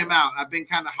switch him out. I've been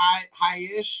kind of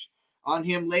high-ish on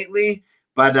him lately,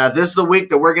 but this is the week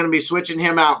that we're going to be switching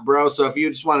him out, bro. So if you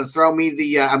just want to throw me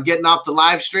the I'm getting off the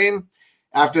live stream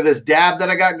after this dab that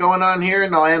I got going on here,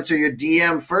 and I'll answer your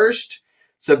DM first.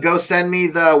 So go send me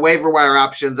the waiver wire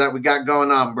options that we got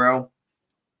going on, bro.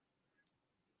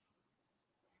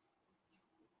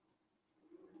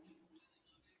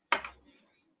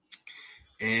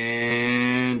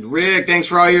 And Rick, thanks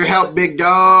for all your help, big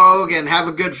dog, and have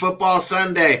a good football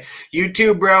Sunday. You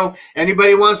too, bro.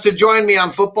 Anybody wants to join me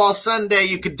on football Sunday,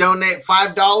 you could donate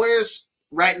 $5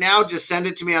 right now. Just send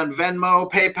it to me on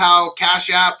Venmo, PayPal,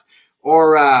 Cash App,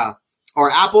 or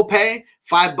Apple Pay.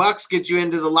 $5 gets you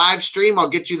into the live stream. I'll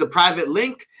get you the private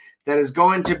link that is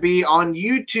going to be on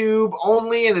YouTube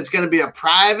only, and it's going to be a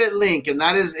private link, and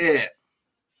that is it.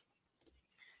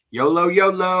 YOLO,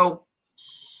 YOLO.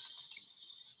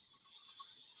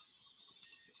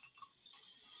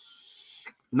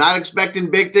 Not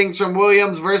expecting big things from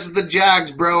Williams versus the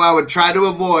Jags, bro. I would try to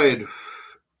avoid.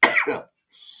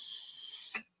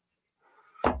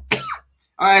 All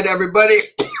right, everybody.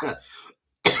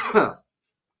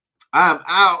 I'm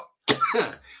out.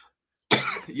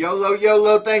 YOLO,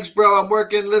 YOLO. Thanks, bro. I'm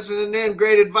working, listening in.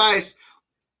 Great advice.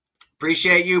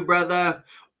 Appreciate you, brother.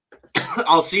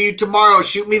 I'll see you tomorrow.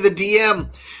 Shoot me the DM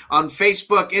on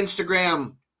Facebook,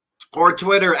 Instagram, or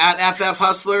Twitter at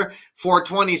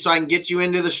FFHustler420 so I can get you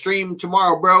into the stream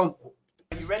tomorrow, bro.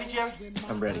 Are you ready, Jerry?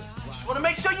 I'm ready. Just want to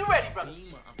make sure you're ready, brother.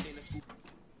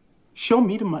 Show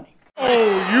me the money. Oh,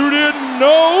 you didn't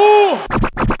know?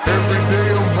 Every day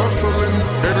I'm hustling,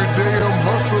 every day I'm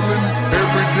hustling,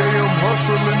 every day I'm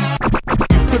hustling.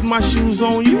 Put my shoes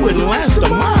on, you wouldn't last a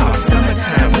mile.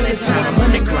 Summertime, wintertime, I'm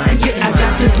on the grind. Yeah, I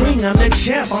got the ring, I'm the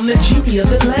champ, I'm the genie of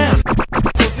the lamp.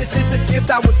 This is the gift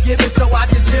I was given, so I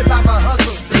just live by my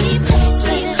hustle.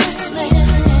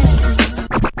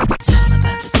 It's all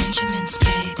about the Benjamins,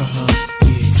 baby.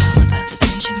 Yeah. It's all about the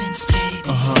Benjamins, baby.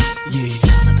 Yeah. It's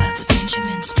all about the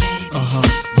Benjamins, baby.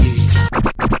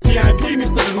 Yeah. VIP me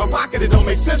put in my pocket, it don't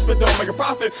make sense, but don't make a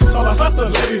profit. So I hustle,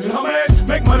 ladies and homies,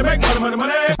 make money,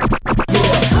 money.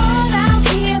 Call out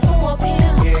here for a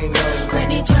pill.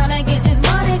 When he tryna get this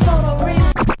money for the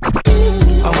real.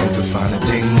 I want to find a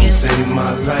thing to save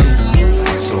my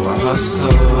life, so I hustle.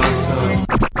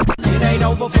 It ain't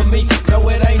over for me, no,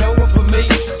 it ain't over for me.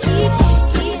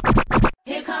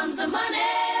 Here comes the money.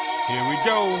 Here we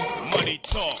go. Money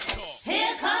talk.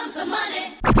 Here comes the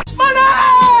money.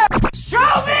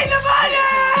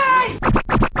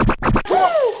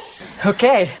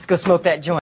 Okay, let's go smoke that joint.